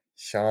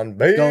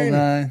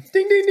 Goldeneye.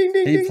 Ding ding ding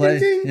ding ding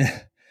ding. Yeah.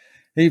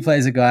 He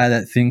plays a guy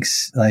that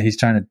thinks like he's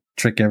trying to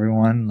trick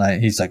everyone. Like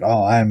he's like,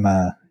 "Oh, I'm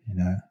a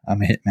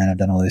hitman. I've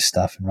done all this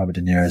stuff." And Robert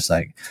De Niro is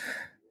like,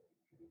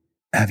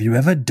 "Have you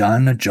ever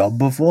done a job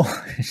before?"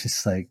 He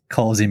just like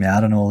calls him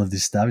out on all of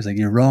this stuff. He's like,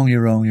 "You're wrong.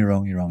 You're wrong. You're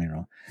wrong. You're wrong. You're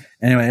wrong."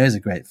 Anyway, it was a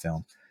great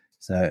film.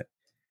 So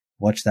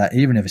watch that,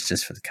 even if it's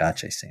just for the car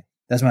chase scene.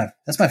 That's my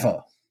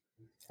 4.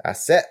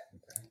 That's it.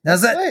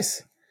 That's it.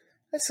 Nice.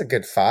 That's a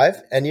good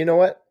 5. And you know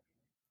what?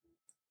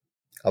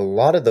 A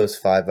lot of those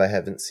 5 I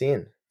haven't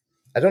seen.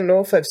 I don't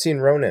know if I've seen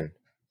Ronin.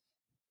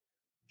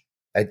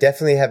 I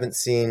definitely haven't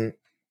seen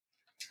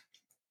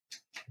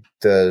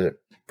the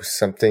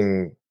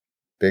something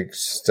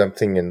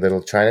in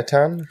Little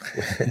Chinatown.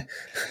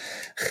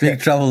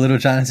 Big Trouble, Little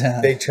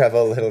Chinatown. Big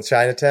Trouble, Little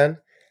Chinatown.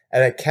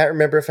 And I can't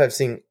remember if I've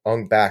seen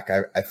Ong Bak.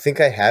 I think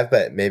I have,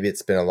 but maybe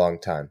it's been a long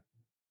time.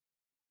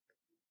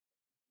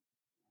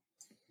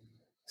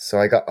 So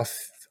I got a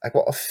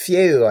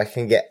few I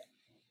can get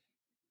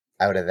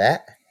out of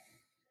that.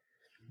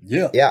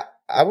 Yeah. Yeah.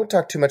 I won't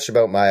talk too much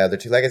about my other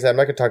 2. Like I said, I'm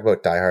not going to talk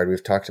about Die Hard.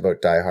 We've talked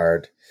about Die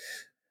Hard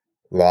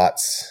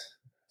lots,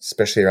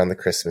 especially around the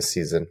Christmas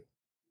season.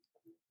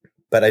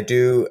 But I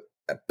do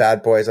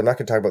Bad Boys. I'm not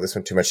going to talk about this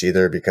one too much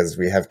either because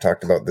we have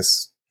talked about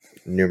this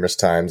numerous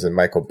times. And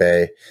Michael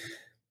Bay,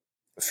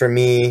 for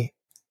me,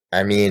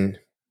 I mean,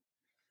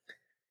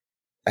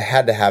 I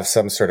had to have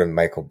some sort of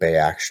Michael Bay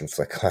action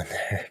flick on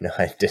there. No,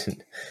 I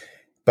didn't.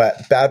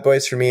 But Bad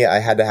Boys for me, I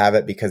had to have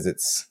it because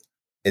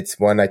it's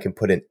one I can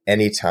put in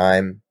any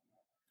time.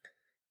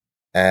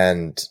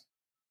 And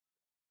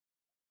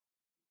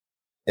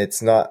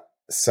it's not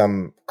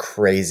some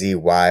crazy,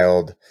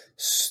 wild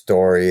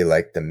story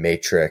like The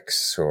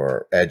Matrix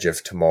or Edge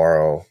of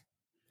Tomorrow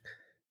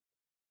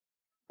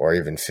or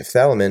even Fifth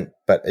Element,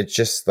 but it's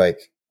just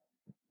like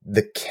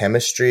the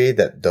chemistry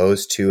that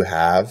those two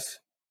have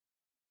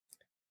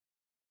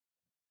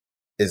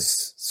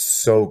is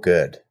so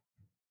good.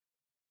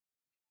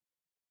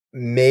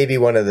 Maybe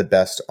one of the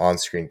best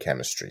on-screen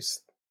chemistries.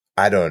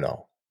 I don't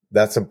know.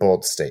 That's a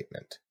bold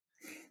statement.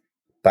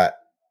 But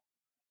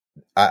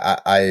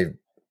I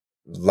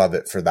love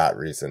it for that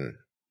reason.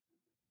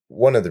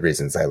 One of the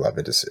reasons I love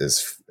it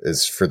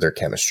is for their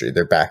chemistry,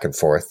 their back and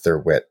forth, their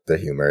wit, the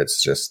humor.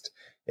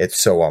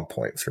 It's so on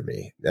point for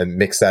me. And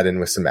mix that in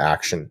with some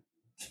action,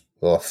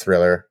 a little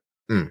thriller.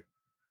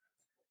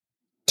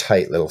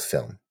 Tight little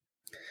film.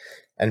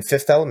 And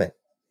Fifth Element.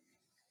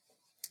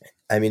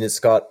 I mean, it's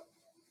got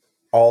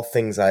all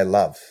things I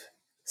love.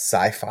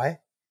 Sci-fi,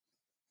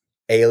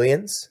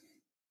 aliens,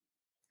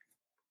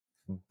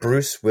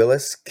 Bruce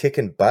Willis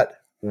kicking butt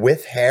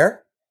with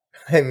hair.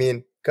 I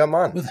mean, come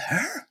on. With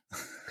hair?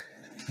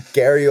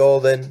 Gary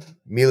Oldman,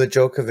 Mila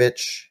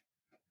Djokovic,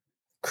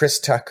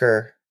 Chris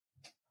Tucker,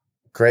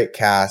 great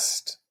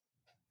cast.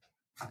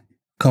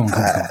 Come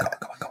on.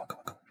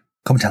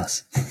 Come tell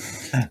us.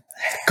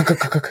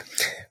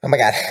 Oh my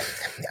god.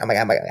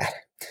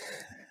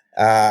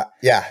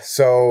 Yeah,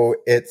 so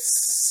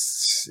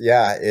it's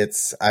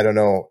I don't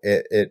know.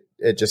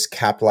 It just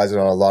capitalizes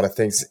on a lot of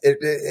things.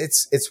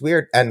 It's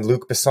weird. And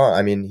Luc Besson,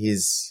 I mean,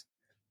 he's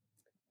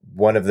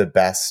one of the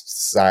best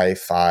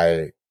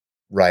sci-fi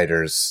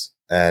writers,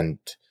 and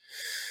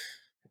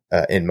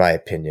in my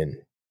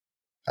opinion,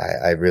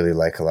 I really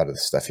like a lot of the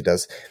stuff he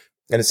does.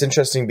 And it's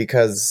interesting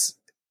because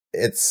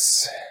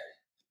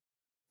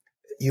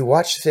you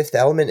watch Fifth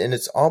Element and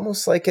it's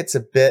almost like it's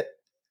a bit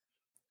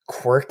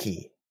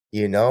quirky,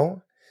 you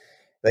know?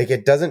 Like,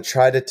 it doesn't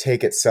try to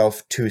take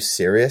itself too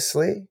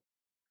seriously,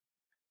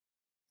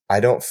 I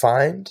don't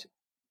find.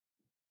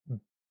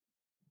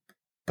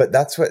 But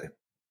that's what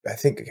I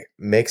think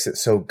makes it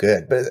so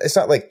good. But it's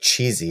not like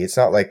cheesy. It's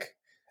not like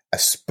a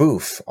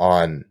spoof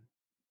on,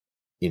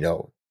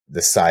 the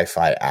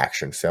sci-fi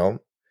action film.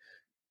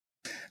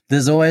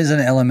 There's always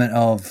an element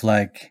of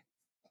like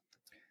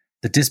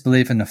the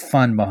disbelief and the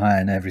fun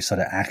behind every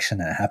sort of action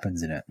that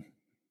happens in it.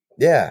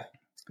 Yeah.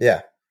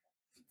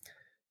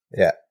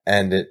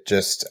 And it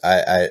just,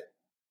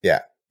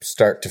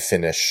 start to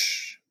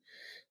finish,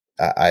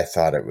 I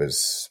thought it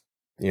was,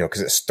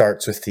 because it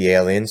starts with the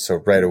alien. So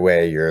right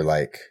away you're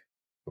like,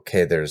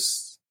 okay,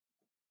 there's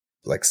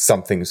like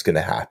something's going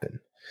to happen,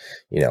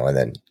 and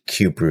then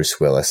cue Bruce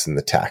Willis and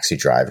the taxi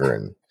driver,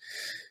 and,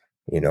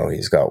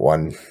 he's got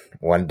one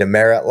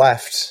demerit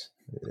left,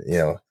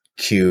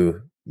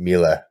 cue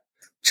Mila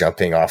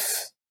jumping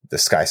off the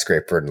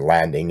skyscraper and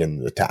landing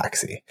in the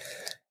taxi.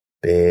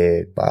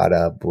 Big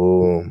bada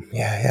boom.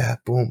 Yeah.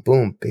 Boom,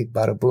 boom. Big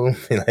bada boom.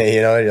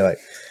 You're like,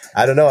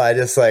 I don't know. I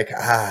just like,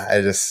 I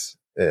just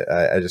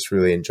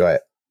really enjoy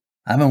it.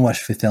 I haven't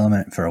watched Fifth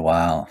Element for a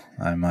while.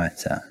 I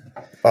might.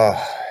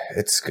 Oh,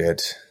 it's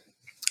good.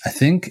 I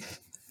think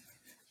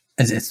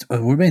it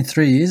would have been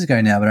 3 years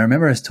ago now, but I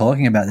remember us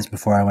talking about this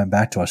before I went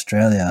back to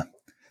Australia,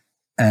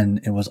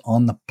 and it was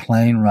on the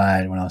plane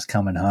ride when I was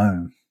coming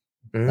home.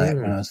 And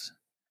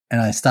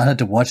I started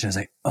to watch it. I was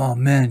like, oh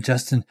man,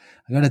 Justin,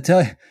 I got to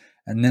tell you.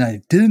 And then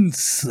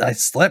I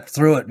slept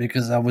through it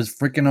because I was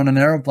freaking on an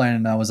aeroplane,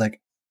 and I was like,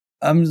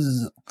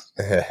 don't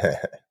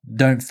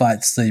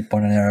fight sleep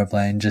on an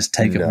aeroplane. Just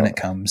take it when it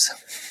comes.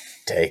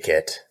 Take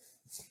it.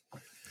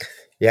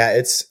 Yeah,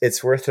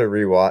 it's worth a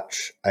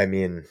rewatch. I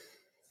mean,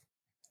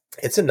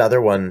 it's another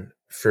one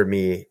for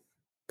me.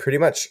 Pretty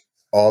much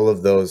all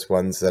of those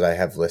ones that I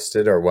have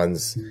listed are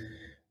ones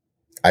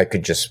I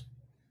could just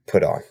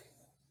put on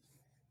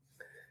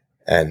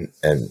and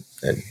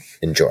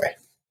enjoy.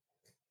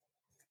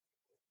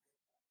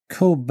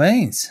 Cool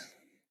beans.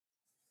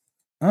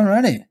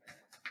 Alrighty.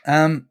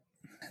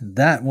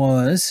 That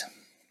was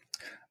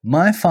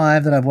my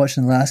 5 that I've watched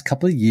in the last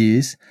couple of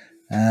years.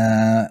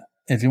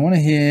 If you want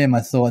to hear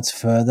my thoughts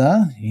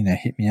further,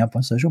 hit me up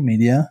on social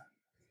media.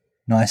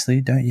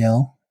 Nicely, don't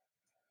yell.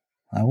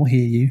 I will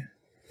hear you.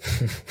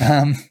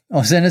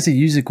 Or send us a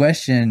user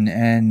question,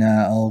 and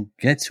I'll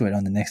get to it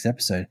on the next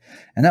episode.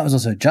 And that was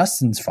also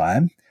Justin's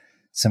 5.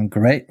 Some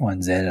great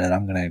ones there that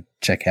I'm going to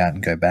check out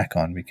and go back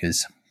on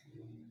because,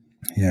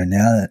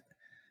 now that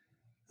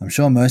I'm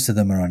sure most of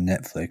them are on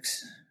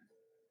Netflix,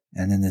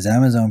 and then there's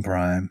Amazon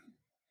Prime,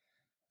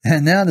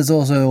 and now there's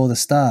also all the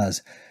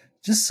stars.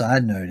 Just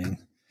side noting,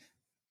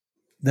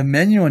 the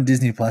menu on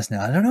Disney Plus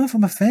now, I don't know if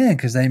I'm a fan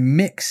because they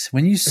mix.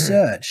 When you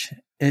search,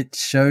 it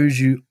shows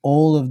you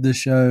all of the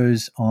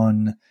shows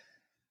on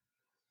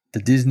the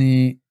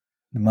Disney,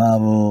 the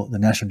Marvel, the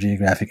National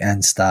Geographic,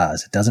 and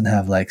Stars. It doesn't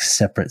have like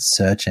separate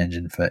search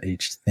engine for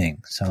each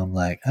thing. So I'm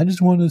like, I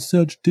just want to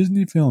search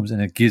Disney films,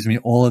 and it gives me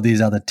all of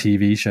these other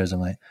TV shows. I'm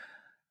like,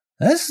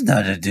 that's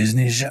not a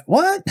Disney show.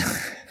 What?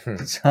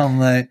 So I'm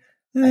like,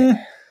 I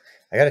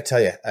got to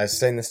tell you, I was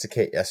saying this to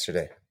Kate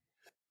yesterday.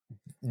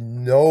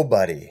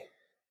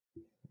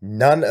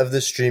 None of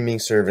the streaming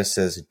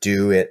services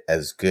do it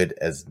as good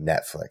as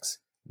Netflix.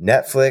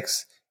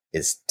 Netflix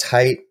is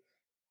tight.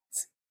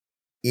 It's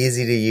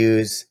easy to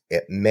use.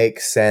 It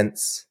makes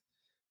sense.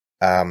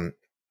 The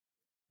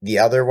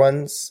other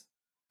ones,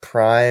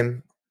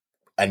 Prime,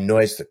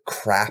 annoys the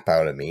crap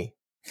out of me.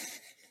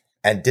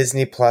 And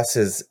Disney Plus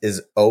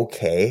is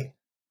okay,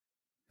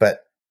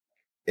 but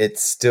it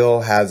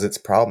still has its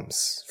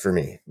problems for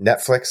me.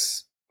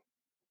 Netflix,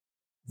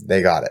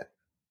 they got it.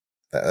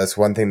 That's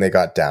one thing they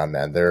got down,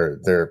 man.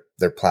 Their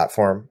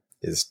platform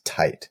is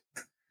tight.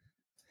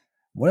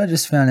 What I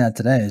just found out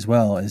today as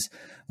well is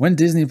when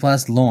Disney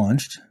Plus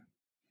launched,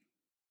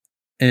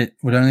 it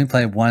would only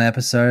play one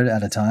episode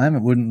at a time.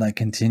 It wouldn't like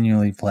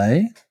continually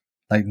play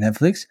like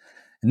Netflix.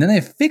 And then they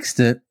fixed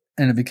it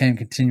and it became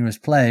continuous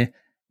play.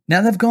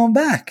 Now they've gone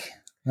back.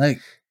 Like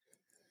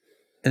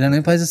it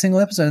only plays a single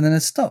episode and then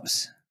it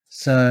stops.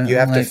 So you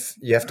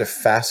have to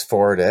fast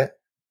forward it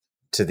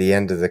to the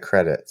end of the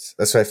credits.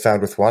 That's what I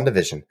found with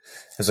WandaVision. I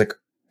was like,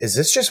 is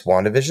this just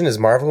WandaVision? Is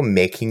Marvel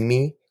making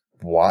me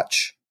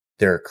watch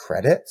their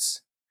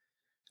credits?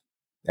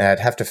 And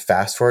I'd have to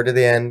fast forward to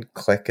the end,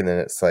 click, and then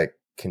it's like,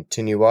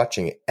 continue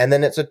watching it. And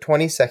then it's a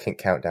 20-second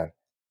countdown.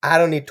 I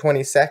don't need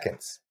 20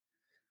 seconds.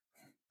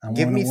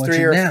 Give me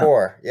 3 or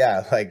 4.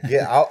 Yeah,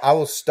 I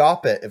will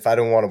stop it if I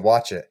don't want to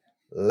watch it.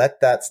 Let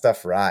that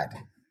stuff ride.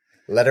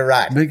 Let it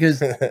ride.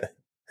 Because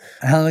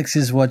Alex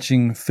is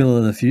watching Phil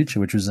of the Future,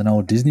 which was an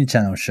old Disney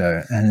Channel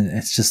show, and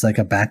it's just like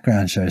a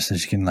background show so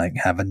she can like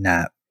have a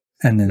nap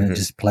and then it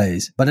just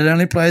plays. But it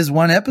only plays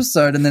one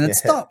episode and then it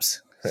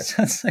stops.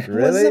 So it's like,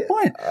 really? What's the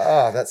point?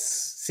 Oh,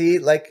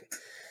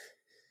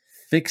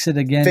 fix it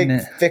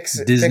again.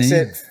 Fix Disney.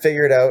 it,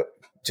 figure it out.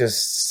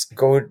 Just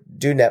go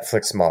do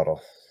Netflix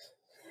model.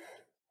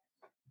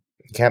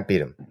 You can't beat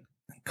them.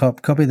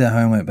 Copy their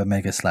homework, but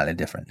make it slightly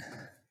different.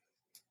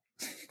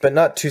 But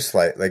not too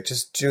slight. Like,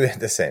 just do it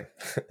the same.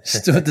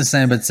 Just do it the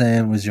same, but say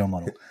it was your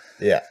model.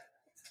 Yeah.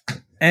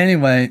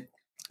 Anyway,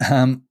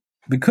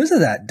 because of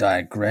that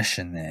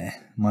digression there,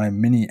 my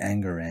mini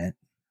anger rant,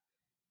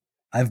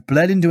 I've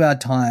bled into our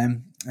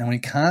time and we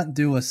can't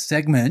do a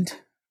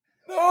segment.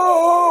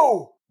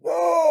 No!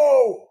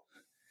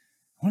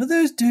 What are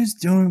those dudes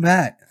doing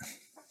back?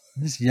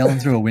 Just yelling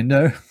through a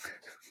window.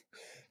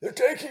 They're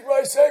taking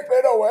my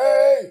segment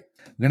away!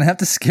 We're going to have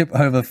to skip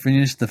over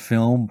finish the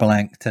film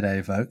blank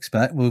today, folks,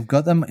 but we've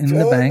got them in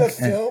the bank. The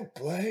film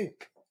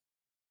blank.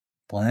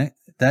 Blank?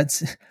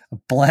 That's a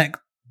blank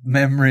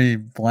memory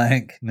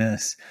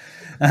blankness.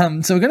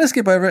 So we're going to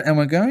skip over it and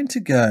we're going to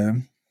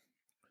go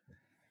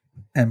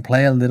and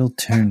play a little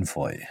tune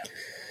for you.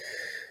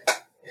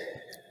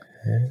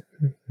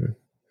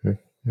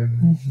 What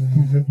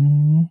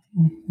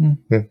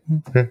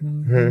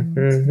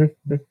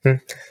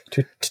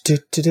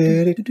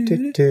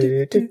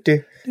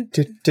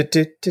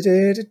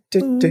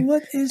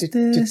is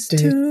this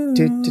tune?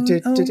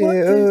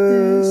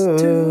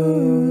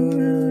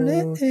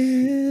 It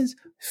is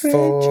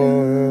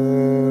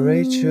for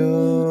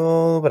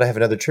Rachel. But I have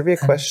another trivia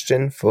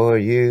question for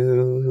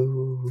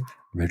you.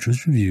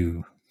 Rachel's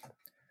review.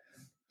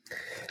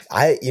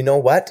 You know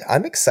what?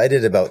 I'm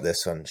excited about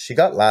this one. She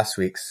got last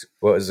week's,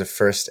 what was the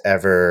first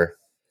ever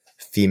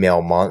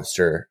female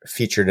monster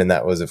featured, and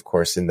that was, of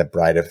course, in The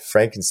Bride of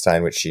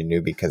Frankenstein, which she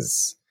knew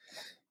because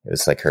it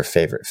was like her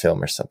favorite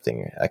film or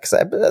something.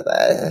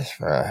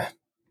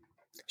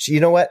 You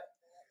know what?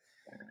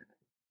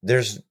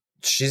 There's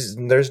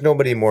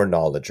nobody more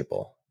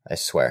knowledgeable, I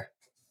swear.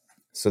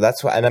 So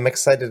that's why, and I'm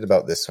excited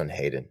about this one,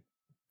 Hayden,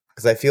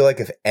 because I feel like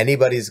if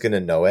anybody's going to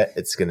know it,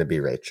 it's going to be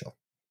Rachel.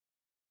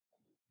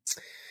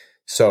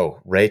 So,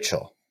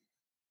 Rachel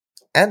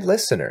and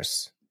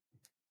listeners,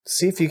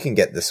 see if you can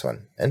get this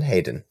one. And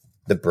Hayden,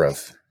 the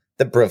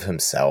bruv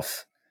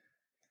himself.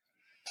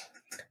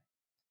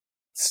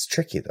 It's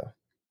tricky, though.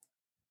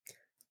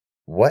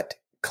 What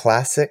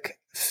classic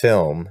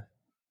film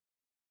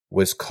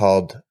was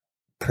called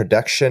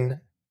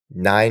Production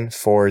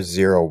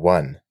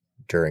 9401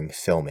 during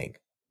filming?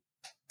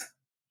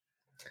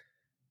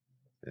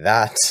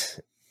 That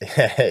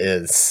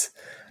is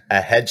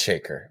a head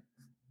shaker.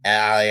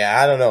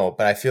 I don't know,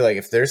 but I feel like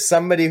if there's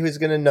somebody who's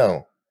going to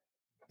know,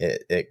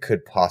 it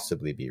could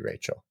possibly be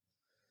Rachel.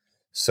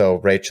 So,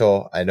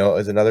 Rachel, I know it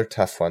was another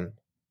tough one,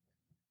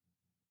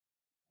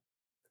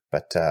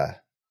 but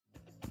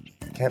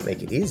can't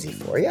make it easy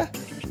for you.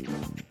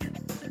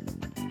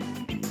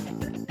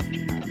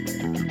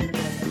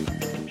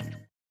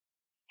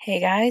 Hey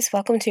guys,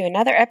 welcome to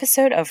another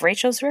episode of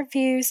Rachel's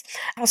Reviews.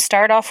 I'll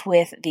start off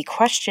with the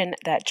question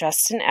that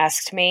Justin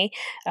asked me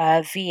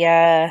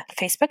via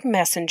Facebook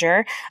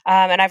Messenger,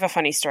 and I have a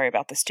funny story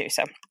about this too.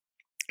 So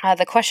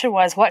the question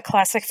was, what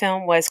classic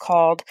film was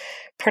called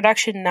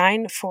Production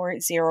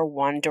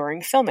 9401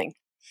 during filming?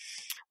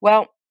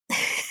 Well,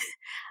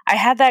 I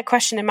had that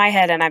question in my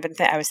head, and I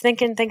was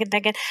thinking,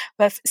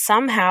 but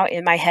somehow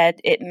in my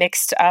head it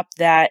mixed up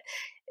that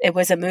it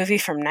was a movie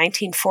from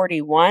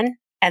 1941.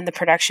 And the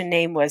production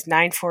name was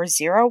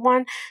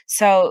 9401.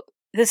 So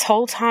this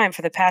whole time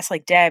for the past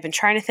day, I've been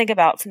trying to think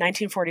about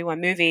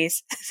 1941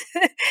 movies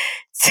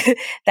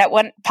that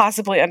went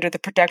possibly under the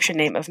production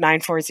name of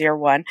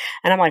 9401.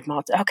 And I'm like,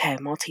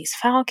 Maltese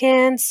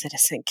Falcon,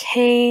 Citizen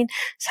Kane,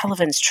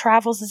 Sullivan's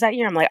Travels is that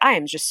year. I'm like, I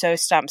am just so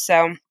stumped.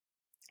 So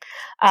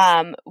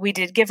we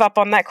did give up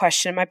on that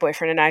question, my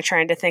boyfriend and I,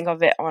 trying to think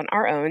of it on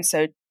our own.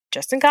 So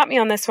Justin got me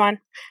on this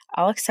one.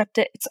 I'll accept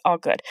it. It's all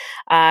good.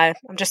 I'm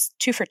just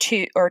 2 for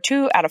 2 or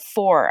 2 out of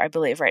 4, I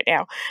believe, right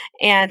now.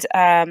 And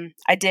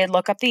I did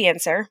look up the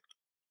answer.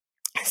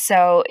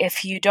 So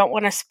if you don't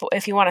want to,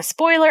 if you want a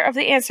spoiler of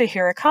the answer,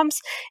 here it comes.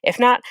 If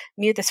not,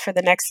 mute this for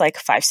the next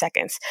 5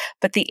 seconds.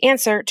 But the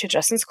answer to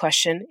Justin's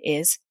question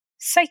is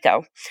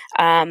Psycho.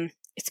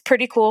 It's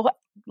pretty cool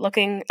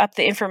looking up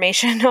the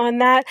information on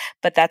that,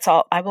 but that's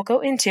all I will go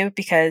into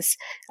because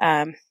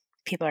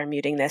people are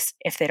muting this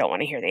if they don't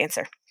want to hear the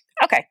answer.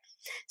 Okay,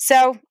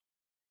 so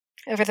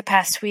over the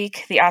past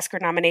week, the Oscar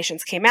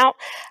nominations came out.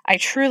 I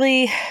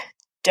truly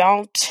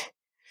don't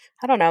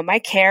know, my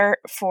care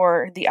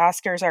for the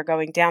Oscars are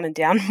going down and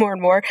down more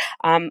and more.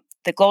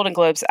 The Golden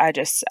Globes, I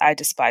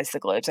despise the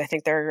Globes. I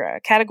think their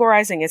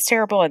categorizing is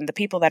terrible, and the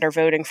people that are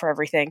voting for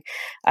everything,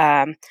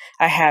 I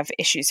have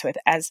issues with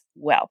as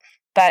well.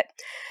 But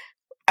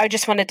I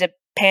just wanted to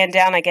pan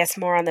down, I guess,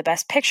 more on the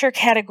Best Picture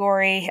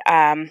category.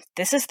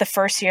 This is the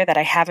first year that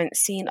I haven't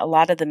seen a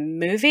lot of the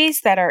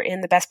movies that are in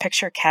the Best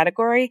Picture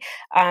category.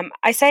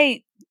 I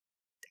say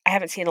I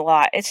haven't seen a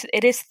lot.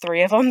 It is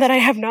 3 of them that I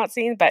have not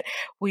seen, but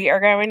we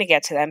are going to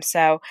get to them.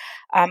 So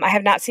I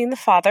have not seen The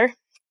Father.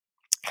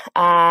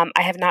 I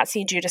have not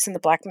seen Judas and the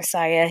Black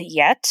Messiah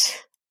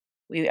yet.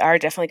 We are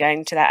definitely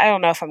going to that. I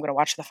don't know if I'm going to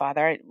watch The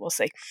Father. We'll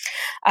see.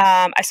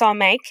 I saw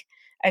Mank.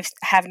 I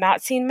have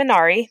not seen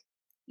Minari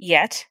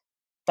yet,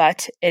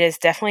 but it is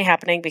definitely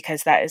happening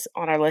because that is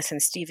on our list,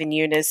 and Steven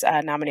Yeun is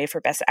nominated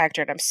for Best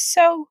Actor, and I'm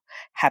so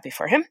happy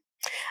for him.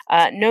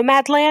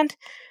 Nomadland,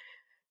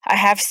 I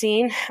have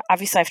seen,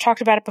 obviously I've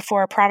talked about it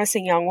before,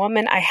 Promising Young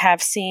Woman. I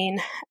have seen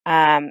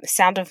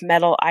Sound of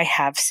Metal. I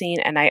have seen,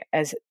 and I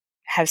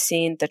have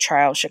seen The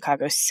Trial of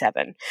Chicago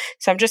 7.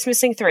 So I'm just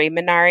missing 3,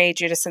 Minari,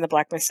 Judas and the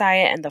Black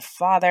Messiah, and The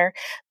Father.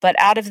 But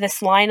out of this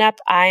lineup,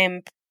 I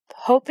am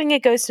hoping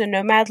it goes to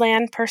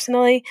Nomadland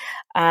personally.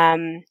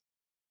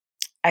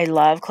 I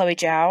love Chloe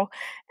Zhao,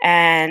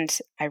 and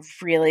I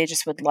really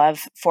just would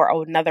love for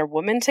another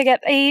woman to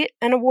get an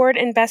award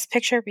in Best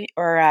Picture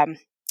or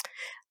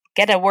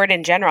get an award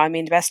in general. I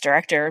mean, Best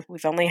Director.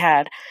 We've only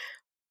had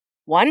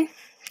one,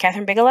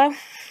 Catherine Bigelow.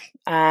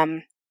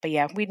 But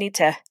yeah, we need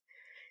to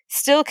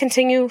still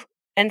continue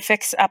and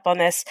fix up on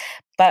this.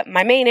 But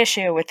my main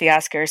issue with the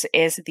Oscars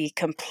is the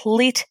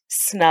complete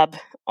snub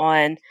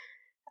on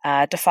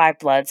Da 5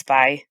 Bloods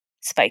by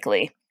Spike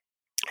Lee.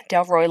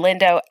 Delroy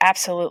Lindo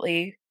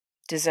absolutely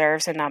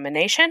deserves a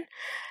nomination,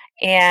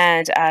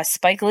 and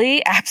Spike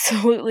Lee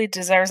absolutely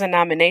deserves a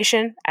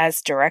nomination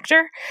as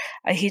director.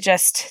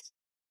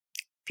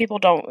 People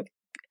don't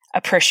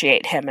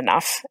appreciate him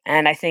enough,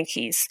 and I think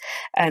he's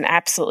an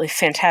absolutely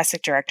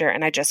fantastic director.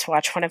 And I just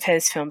watched one of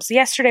his films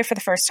yesterday for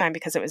the first time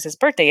because it was his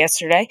birthday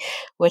yesterday,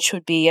 which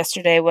would be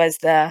yesterday was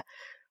the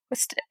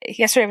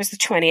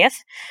 20th.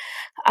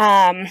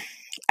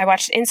 I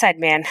watched Inside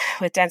Man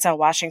with Denzel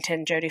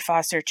Washington, Jodie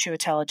Foster,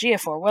 Chiwetel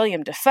Ejiofor,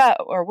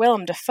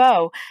 Willem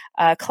Dafoe,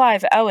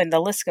 Clive Owen. The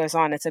list goes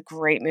on. It's a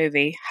great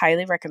movie.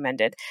 Highly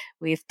recommended.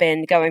 We've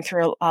been going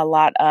through a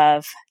lot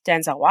of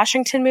Denzel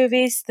Washington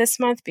movies this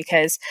month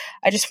because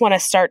I just want to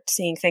start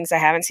seeing things I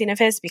haven't seen of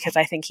his because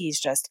I think he's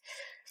just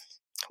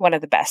one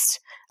of the best.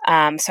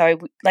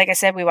 Like I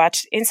said, we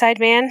watched Inside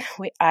Man.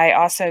 I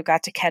also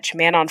got to catch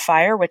Man on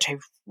Fire, which I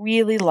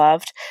really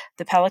loved.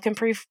 The Pelican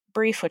Brief,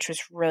 which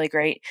was really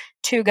great.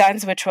 Two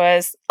Guns, which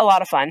was a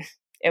lot of fun.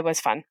 It was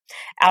fun.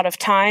 Out of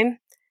Time,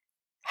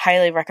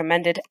 highly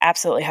recommended.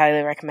 Absolutely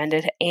highly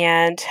recommended.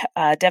 And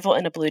Devil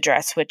in a Blue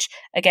Dress, which,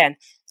 again,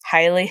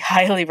 highly,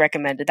 highly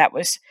recommended. That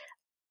was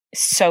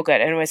so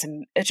good. And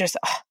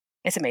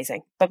it's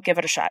amazing, but give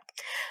it a shot.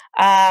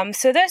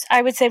 So those,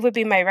 I would say, would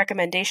be my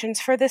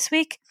recommendations for this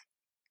week.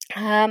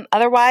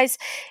 Otherwise,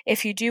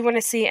 if you do want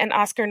to see an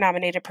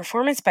Oscar-nominated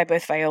performance by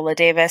both Viola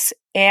Davis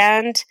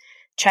and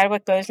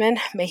Chadwick Boseman,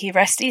 may he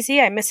rest easy.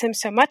 I miss him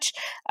so much.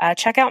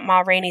 Check out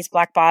Ma Rainey's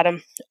Black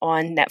Bottom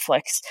on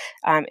Netflix.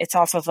 It's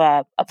off of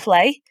a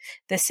play,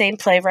 the same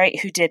playwright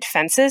who did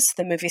Fences,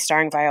 the movie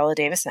starring Viola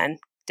Davis and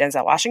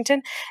Denzel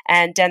Washington.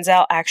 And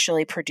Denzel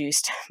actually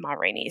produced Ma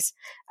Rainey's.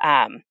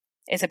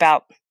 It's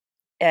about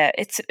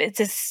it's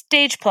a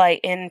stage play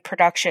in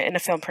a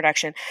film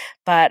production,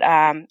 but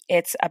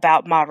it's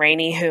about Ma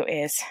Rainey, who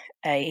is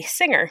a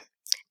singer,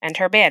 and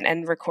her band,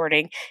 and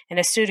recording in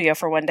a studio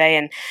for one day,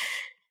 and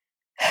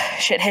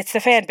shit hits the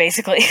fan,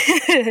 basically.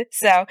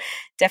 So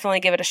definitely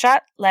give it a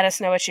shot. Let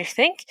us know what you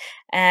think,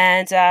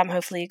 and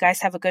hopefully you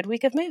guys have a good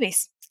week of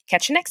movies.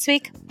 Catch you next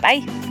week.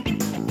 Bye.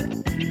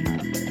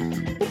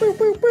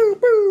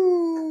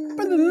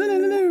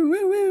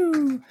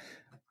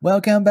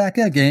 Welcome back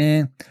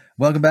again.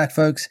 Welcome back,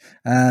 folks.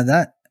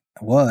 That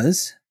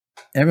was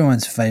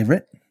everyone's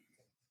favorite,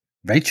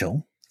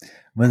 Rachel,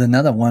 with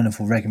another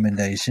wonderful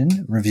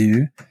recommendation,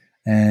 review,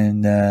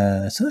 and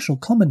social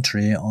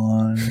commentary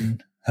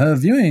on her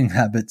viewing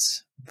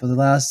habits for the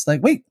last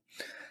week.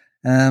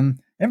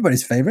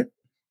 Everybody's favorite.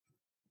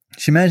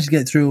 She managed to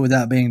get through it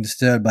without being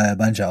disturbed by a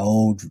bunch of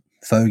old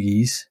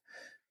fogies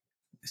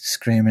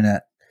screaming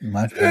at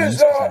microphones.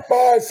 It's not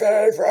my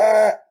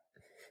favorite.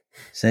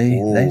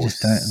 See, they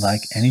just don't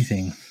like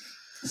anything.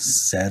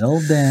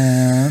 Settle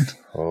down.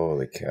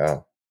 Holy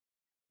cow.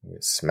 You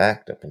get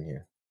smacked up in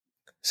here.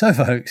 So,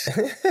 folks,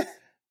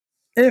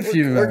 if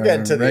you we're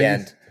getting to the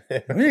end.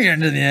 We're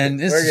getting to the end.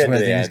 This is where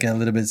things get a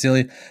little bit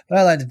silly. But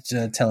I like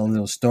to tell a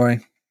little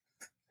story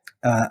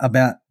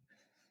about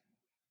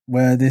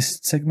where this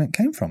segment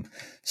came from.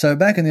 So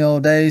back in the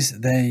old days,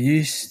 they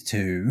used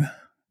to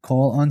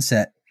call on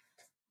set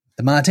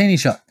the martini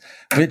shot,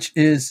 which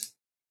is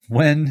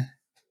when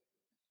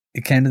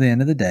it came to the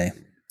end of the day.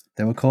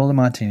 They would call the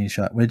martini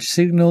shot, which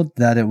signaled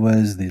that it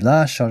was the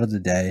last shot of the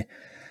day,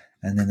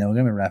 and then they were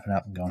going to be wrapping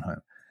up and going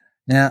home.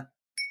 Now,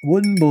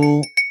 Wooden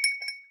Bull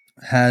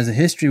has a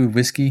history with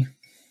whiskey,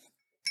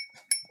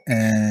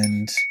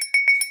 and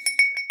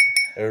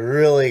a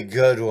really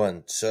good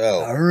one, too.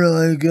 A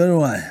really good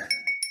one.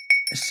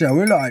 So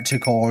we like to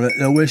call it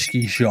the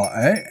whiskey shot,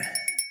 eh?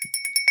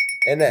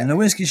 And the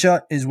whiskey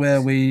shot is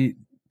where we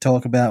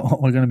talk about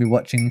what we're going to be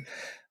watching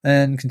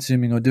and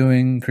consuming or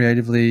doing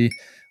creatively,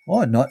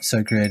 or not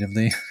so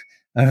creatively,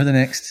 over the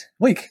next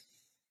week.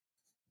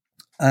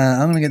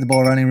 I'm going to get the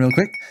ball running real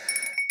quick.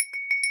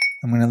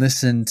 I'm going to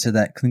listen to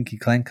that clinky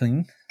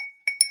clankling.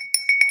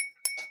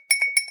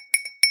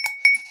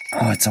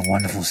 Oh, it's a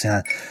wonderful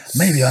sound.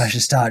 Maybe I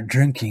should start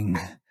drinking.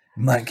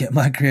 Might get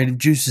my creative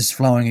juices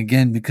flowing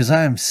again, because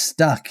I am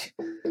stuck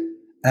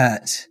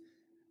at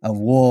a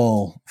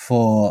wall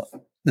for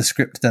the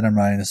script that I'm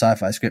writing, the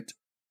sci-fi script.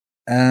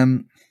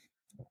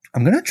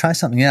 I'm going to try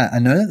something out. I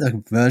know that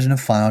the version of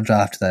Final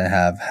Draft that I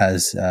have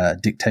has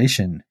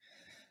dictation.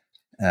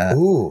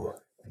 Ooh.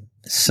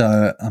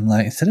 So I'm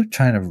like, instead of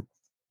trying to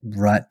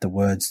write the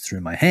words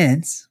through my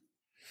hands,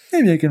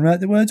 maybe I can write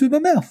the words with my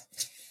mouth.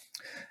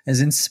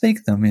 As in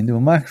speak them into a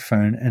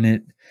microphone and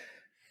it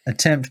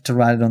attempt to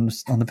write it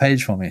on the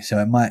page for me. So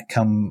it might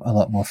come a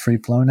lot more free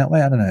flowing that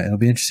way. I don't know. It'll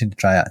be interesting to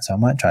try out. So I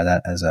might try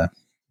that as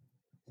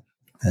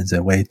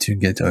a way to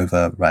get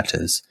over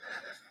writer's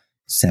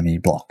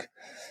semi-block.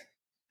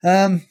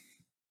 I'm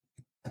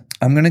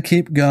going to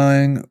keep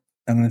going.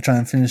 I'm going to try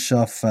and finish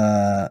off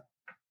the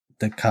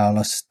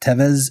Carlos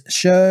Tevez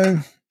show.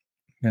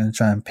 I'm going to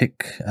try and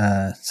pick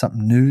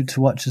something new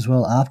to watch as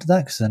well after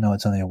that because I know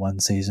it's only a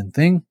one-season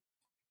thing.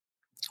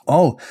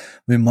 Oh,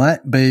 we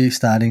might be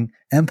starting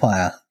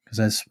Empire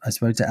because I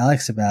spoke to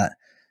Alex about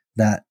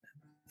that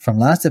from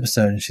last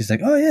episode and she's like,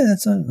 oh, yeah,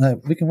 that's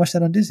we can watch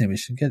that on Disney. We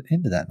should get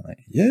into that. I'm like,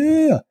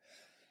 yeah.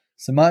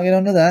 So I might get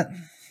onto that.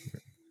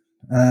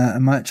 I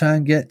might try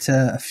and get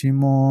a few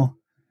more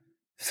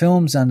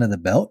films under the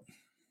belt.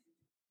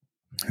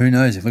 Who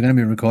knows? If we're going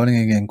to be recording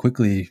again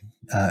quickly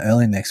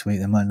early next week,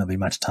 there might not be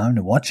much time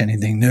to watch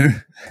anything new.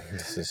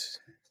 This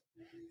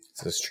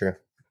is true.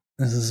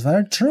 This is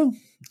very true.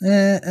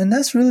 And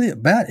that's really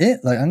about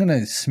it. Like, I'm going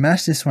to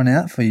smash this one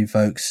out for you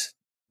folks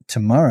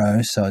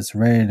tomorrow so it's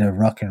ready to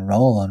rock and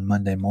roll on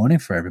Monday morning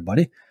for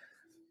everybody.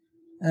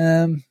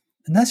 And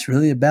that's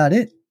really about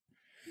it.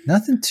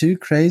 Nothing too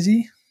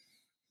crazy.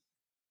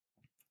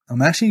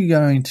 I'm actually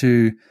going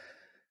to,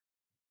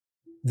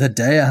 the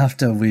day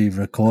after we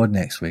record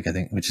next week, I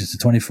think, which is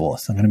the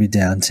 24th, I'm going to be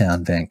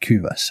downtown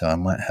Vancouver. So I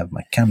might have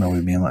my camera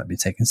with me. I might be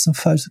taking some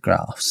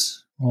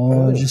photographs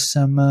or just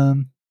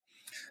some,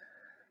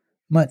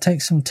 might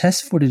take some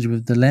test footage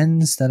with the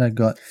lens that I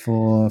got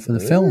for the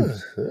film.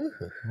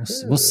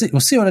 We'll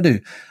see what I do.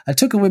 I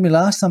took it with me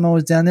last time I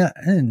was down there.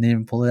 I didn't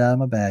even pull it out of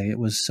my bag. It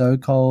was so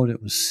cold.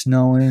 It was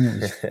snowing.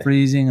 It was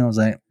freezing. I was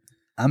like,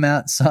 I'm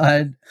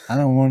outside. I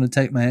don't want to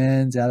take my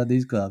hands out of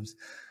these gloves.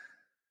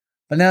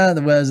 But now that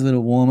the weather's a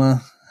little warmer,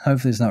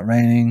 hopefully it's not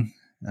raining.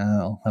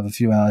 I'll have a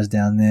few hours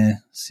down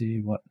there, see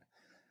what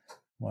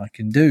I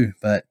can do.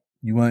 But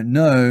you won't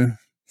know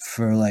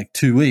for like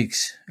 2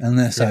 weeks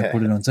unless I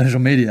put it on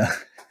social media.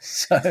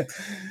 So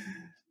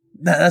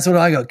that's what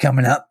I got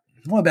coming up.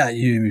 What about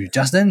you,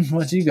 Justin?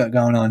 What you got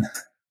going on?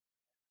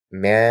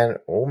 Man,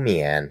 oh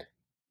man.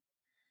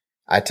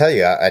 I tell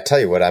you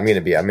what, I'm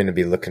going to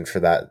be looking for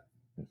that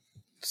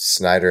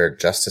Snyder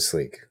Justice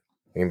League.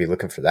 I'm going to be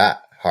looking for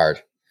that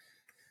hard.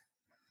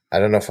 I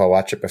don't know if I'll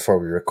watch it before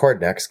we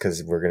record next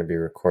because we're going to be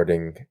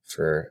recording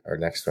for our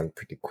next one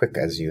pretty quick,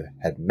 as you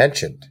had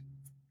mentioned.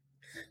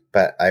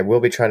 But I will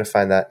be trying to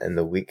find that in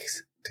the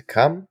weeks to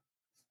come.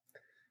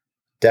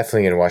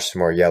 Definitely going to watch some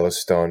more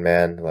Yellowstone,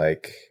 man.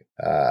 Like,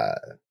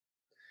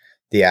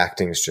 the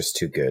acting is just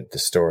too good. The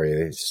story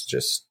is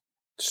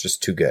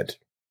just too good.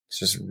 It's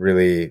just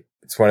really,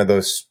 it's one of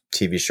those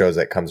TV shows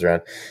that comes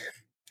around.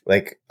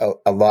 Like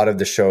a lot of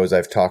the shows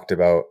I've talked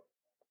about,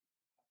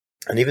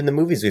 and even the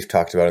movies we've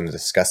talked about in the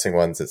discussing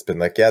ones, it's been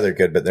like, yeah, they're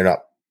good, but they're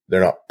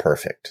not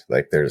perfect.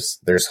 Like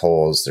there's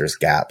holes, there's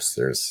gaps,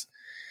 there's,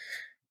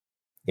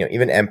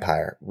 even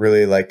Empire.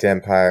 Really liked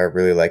Empire,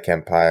 really like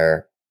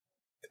Empire.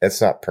 It's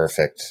not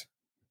perfect,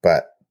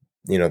 but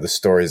the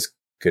story's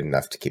good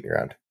enough to keep me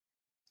around.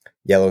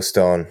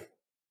 Yellowstone,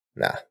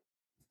 nah.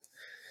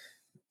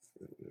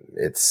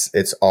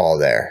 It's all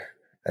there.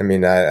 I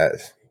mean, I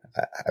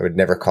would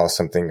never call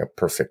something a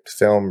perfect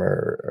film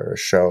or a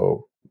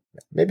show.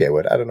 Maybe I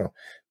would. I don't know.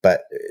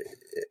 But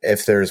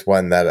if there's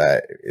one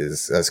that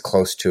is as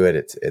close to it,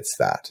 it's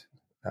that.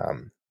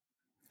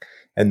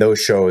 And those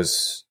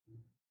shows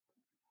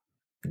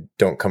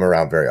don't come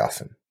around very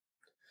often.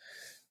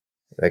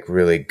 Like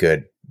really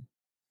good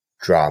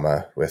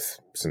drama with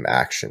some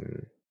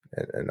action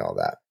and all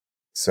that.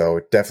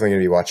 So definitely going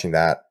to be watching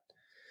that.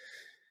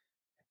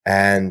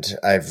 And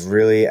I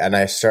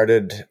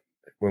started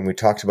when we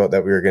talked about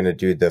that we were going to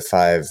do the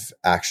 5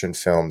 action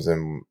films,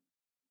 and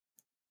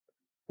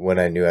when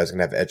I knew I was going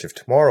to have Edge of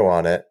Tomorrow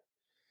on it,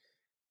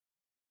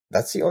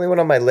 that's the only one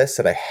on my list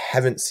that I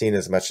haven't seen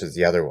as much as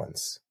the other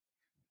ones.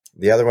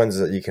 The other ones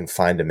that you can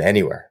find them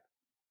anywhere.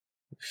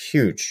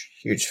 Huge,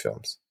 huge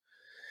films.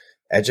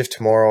 Edge of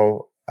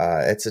Tomorrow,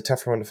 it's a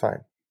tougher one to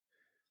find.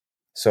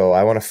 So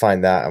I want to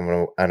find that. I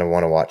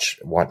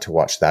want to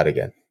watch that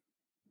again.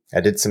 I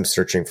did some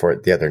searching for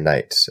it the other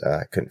night.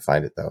 I couldn't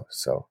find it though.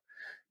 So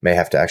may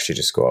have to actually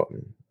just go out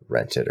and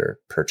rent it or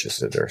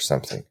purchase it or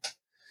something.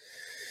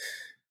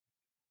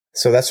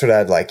 So that's what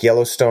I'd like.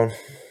 Yellowstone,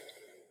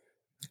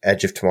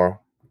 Edge of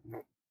Tomorrow.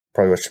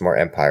 Probably watch some more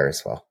Empire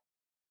as well.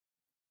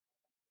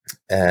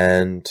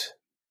 And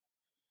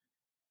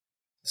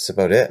that's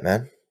about it,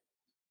 man.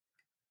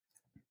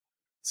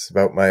 It's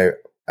about I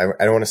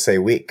don't want to say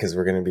week because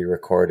we're going to be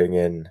recording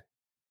in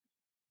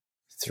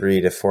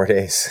 3 to 4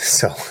 days.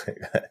 So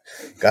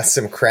got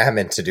some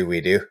cramming to do, we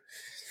do.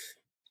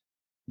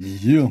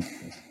 You.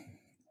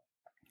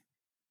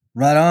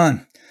 Right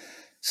on.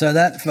 So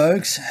that,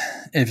 folks,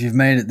 if you've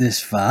made it this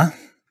far,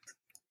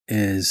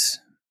 is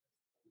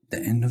the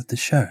end of the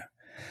show.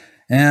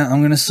 And I'm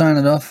going to sign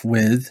it off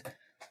with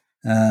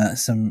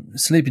some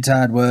sleepy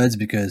tired words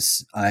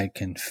because I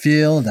can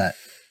feel that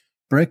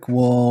brick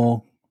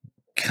wall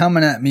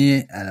coming at me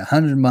at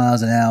 100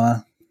 miles an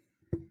hour,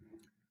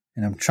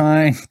 and I'm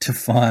trying to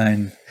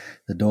find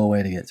the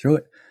doorway to get through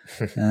it.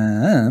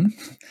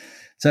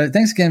 So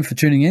thanks again for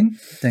tuning in.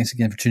 Thanks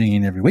again for tuning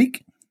in every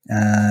week.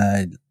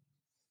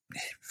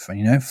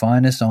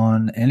 Find us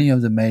on any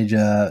of the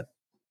major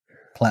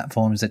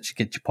platforms that you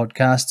get your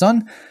podcasts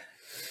on.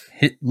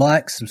 Hit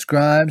like,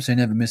 subscribe so you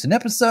never miss an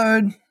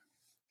episode.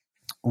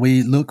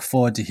 We look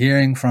forward to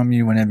hearing from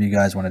you whenever you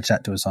guys want to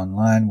chat to us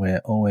online.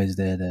 We're always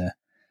there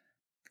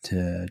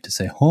to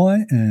say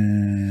hi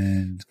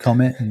and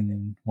comment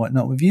and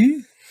whatnot with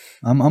you.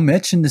 I'm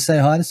itching to say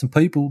hi to some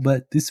people,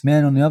 but this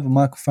man on the other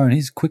microphone,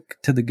 he's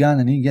quick to the gun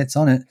and he gets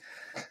on it.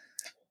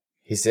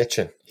 He's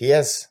itching. He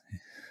is.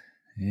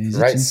 He's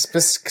right,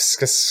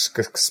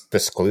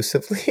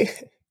 exclusively.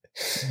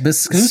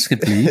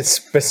 Exclusively.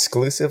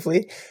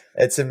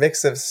 It's a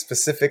mix of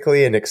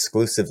specifically and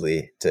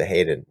exclusively to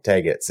Hayden.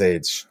 Tag it. Say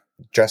it's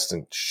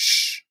Justin.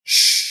 Shh.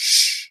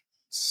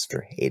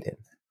 Mr. Hayden.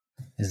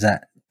 Is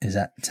that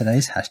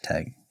today's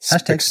hashtag?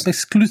 Hashtag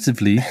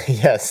exclusively.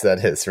 Yes,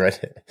 that is.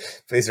 Write it.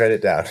 Please write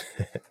it down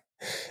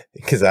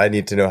because I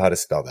need to know how to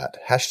spell that.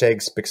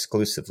 Hashtag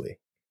exclusively.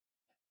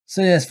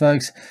 So yes,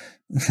 folks,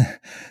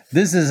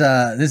 this is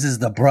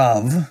the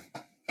bruv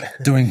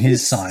doing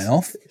his sign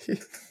off.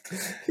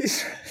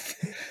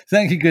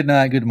 Thank you. Good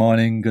night. Good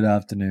morning. Good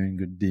afternoon.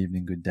 Good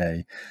evening. Good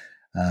day.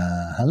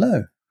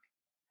 Hello.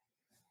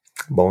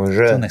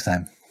 Bonjour. Until next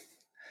time.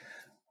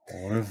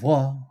 Au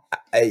revoir.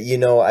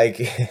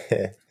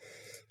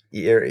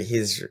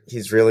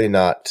 He's really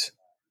not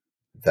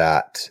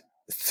that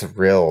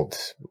thrilled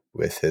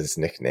with his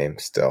nickname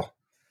still.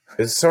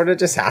 It sort of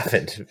just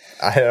happened.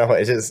 I don't know.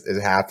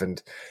 It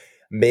happened.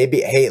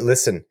 Maybe. Hey,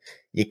 listen.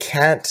 You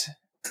can't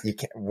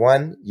pick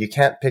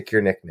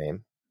your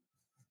nickname.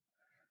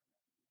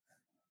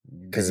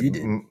 Because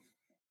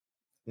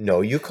no,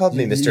 you called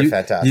me Mr.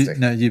 Fantastic.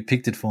 You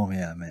picked it for me.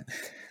 I meant.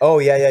 Oh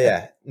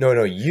yeah.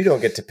 No, you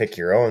don't get to pick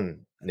your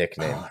own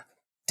nickname. Oh,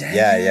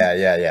 damn.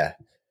 Yeah.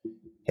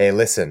 Hey,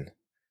 listen.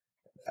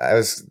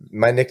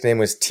 My nickname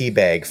was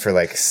Teabag for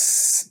it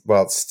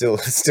still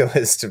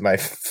is to my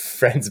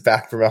friends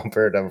back from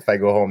Alberta. If I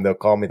go home, they'll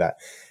call me that.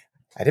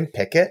 I didn't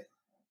pick it.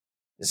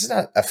 This is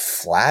not a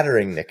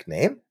flattering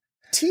nickname.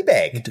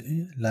 Teabag. Do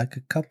you like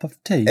a cup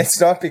of tea?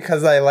 It's not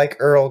because I like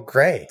Earl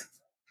Grey.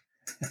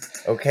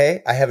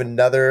 Okay, I have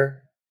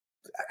another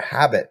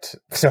habit.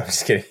 No, I'm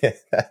just kidding.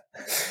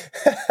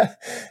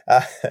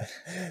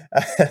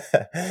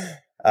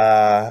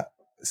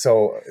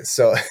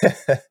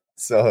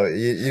 So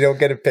you don't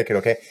get to pick it.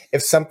 Okay,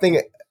 if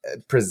something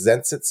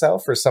presents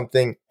itself or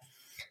something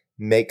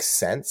makes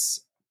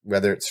sense,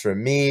 whether it's for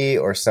me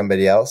or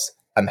somebody else,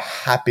 I'm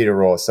happy to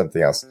roll with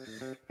something else.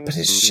 But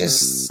it's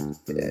just,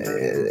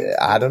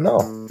 I don't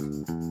know.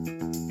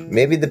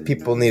 Maybe the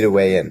people need to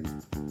weigh in.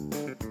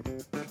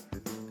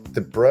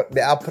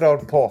 I'll put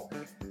out a poll.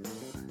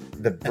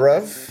 The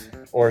bruv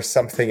or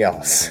something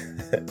else.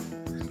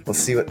 We'll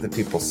see what the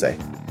people say.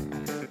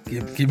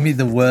 Give me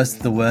the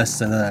worst,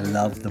 so that I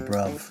love the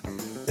bruv.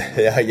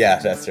 yeah,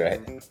 that's right.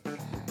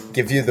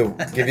 Give you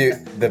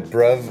the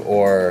bruv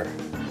or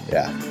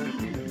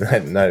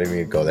not even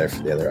gonna go there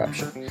for the other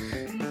option.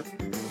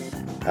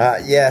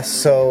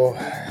 So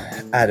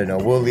I don't know.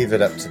 We'll leave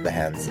it up to the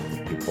hands of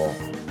the people.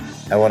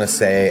 I want to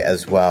say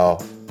as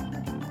well,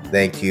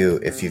 thank you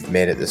if you've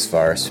made it this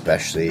far,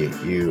 especially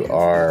you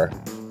are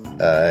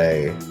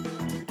a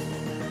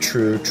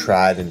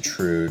tried and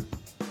true,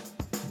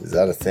 is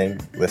that a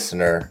thing?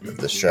 Listener of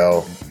the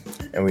show.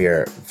 And we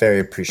are very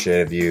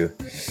appreciative of you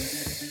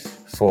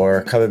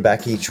for coming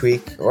back each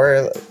week, or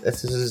if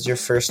this is your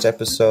first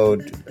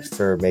episode,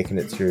 for making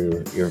it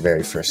through your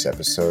very first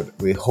episode.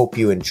 We hope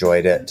you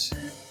enjoyed it.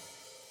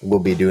 We'll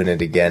be doing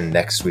it again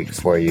next week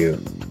for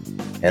you,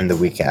 and the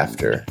week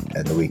after,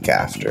 and the week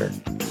after,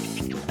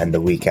 and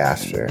the week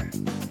after,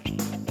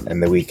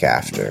 and the week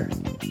after,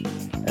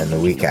 and the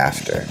week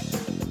after,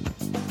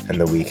 and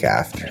the week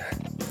after,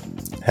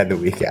 and the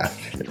week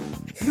after.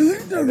 I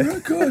think the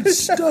record's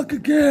stuck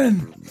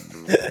again.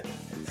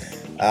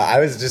 I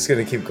was just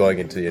going to keep going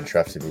until you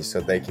interrupted me,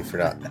 so thank you for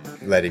not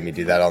letting me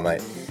do that all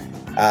night.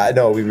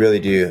 No, we really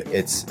do.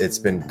 It's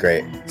been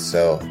great.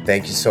 So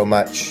thank you so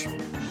much.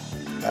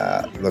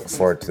 Look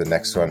forward to the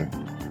next one.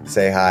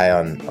 Say hi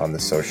on the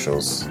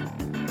socials.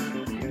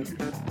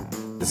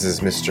 This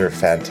is Mr.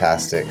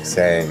 Fantastic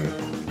saying...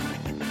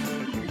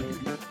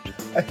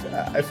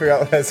 I forgot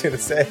what I was going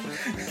to say.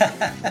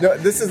 No,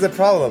 this is the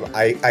problem.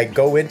 I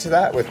go into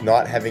that with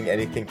not having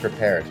anything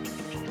prepared.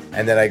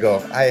 And then I go,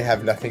 I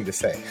have nothing to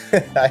say.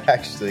 I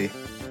actually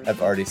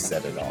have already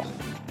said it all.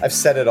 I've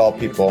said it all,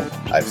 people.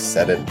 I've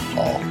said it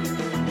all.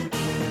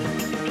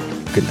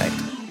 Good night.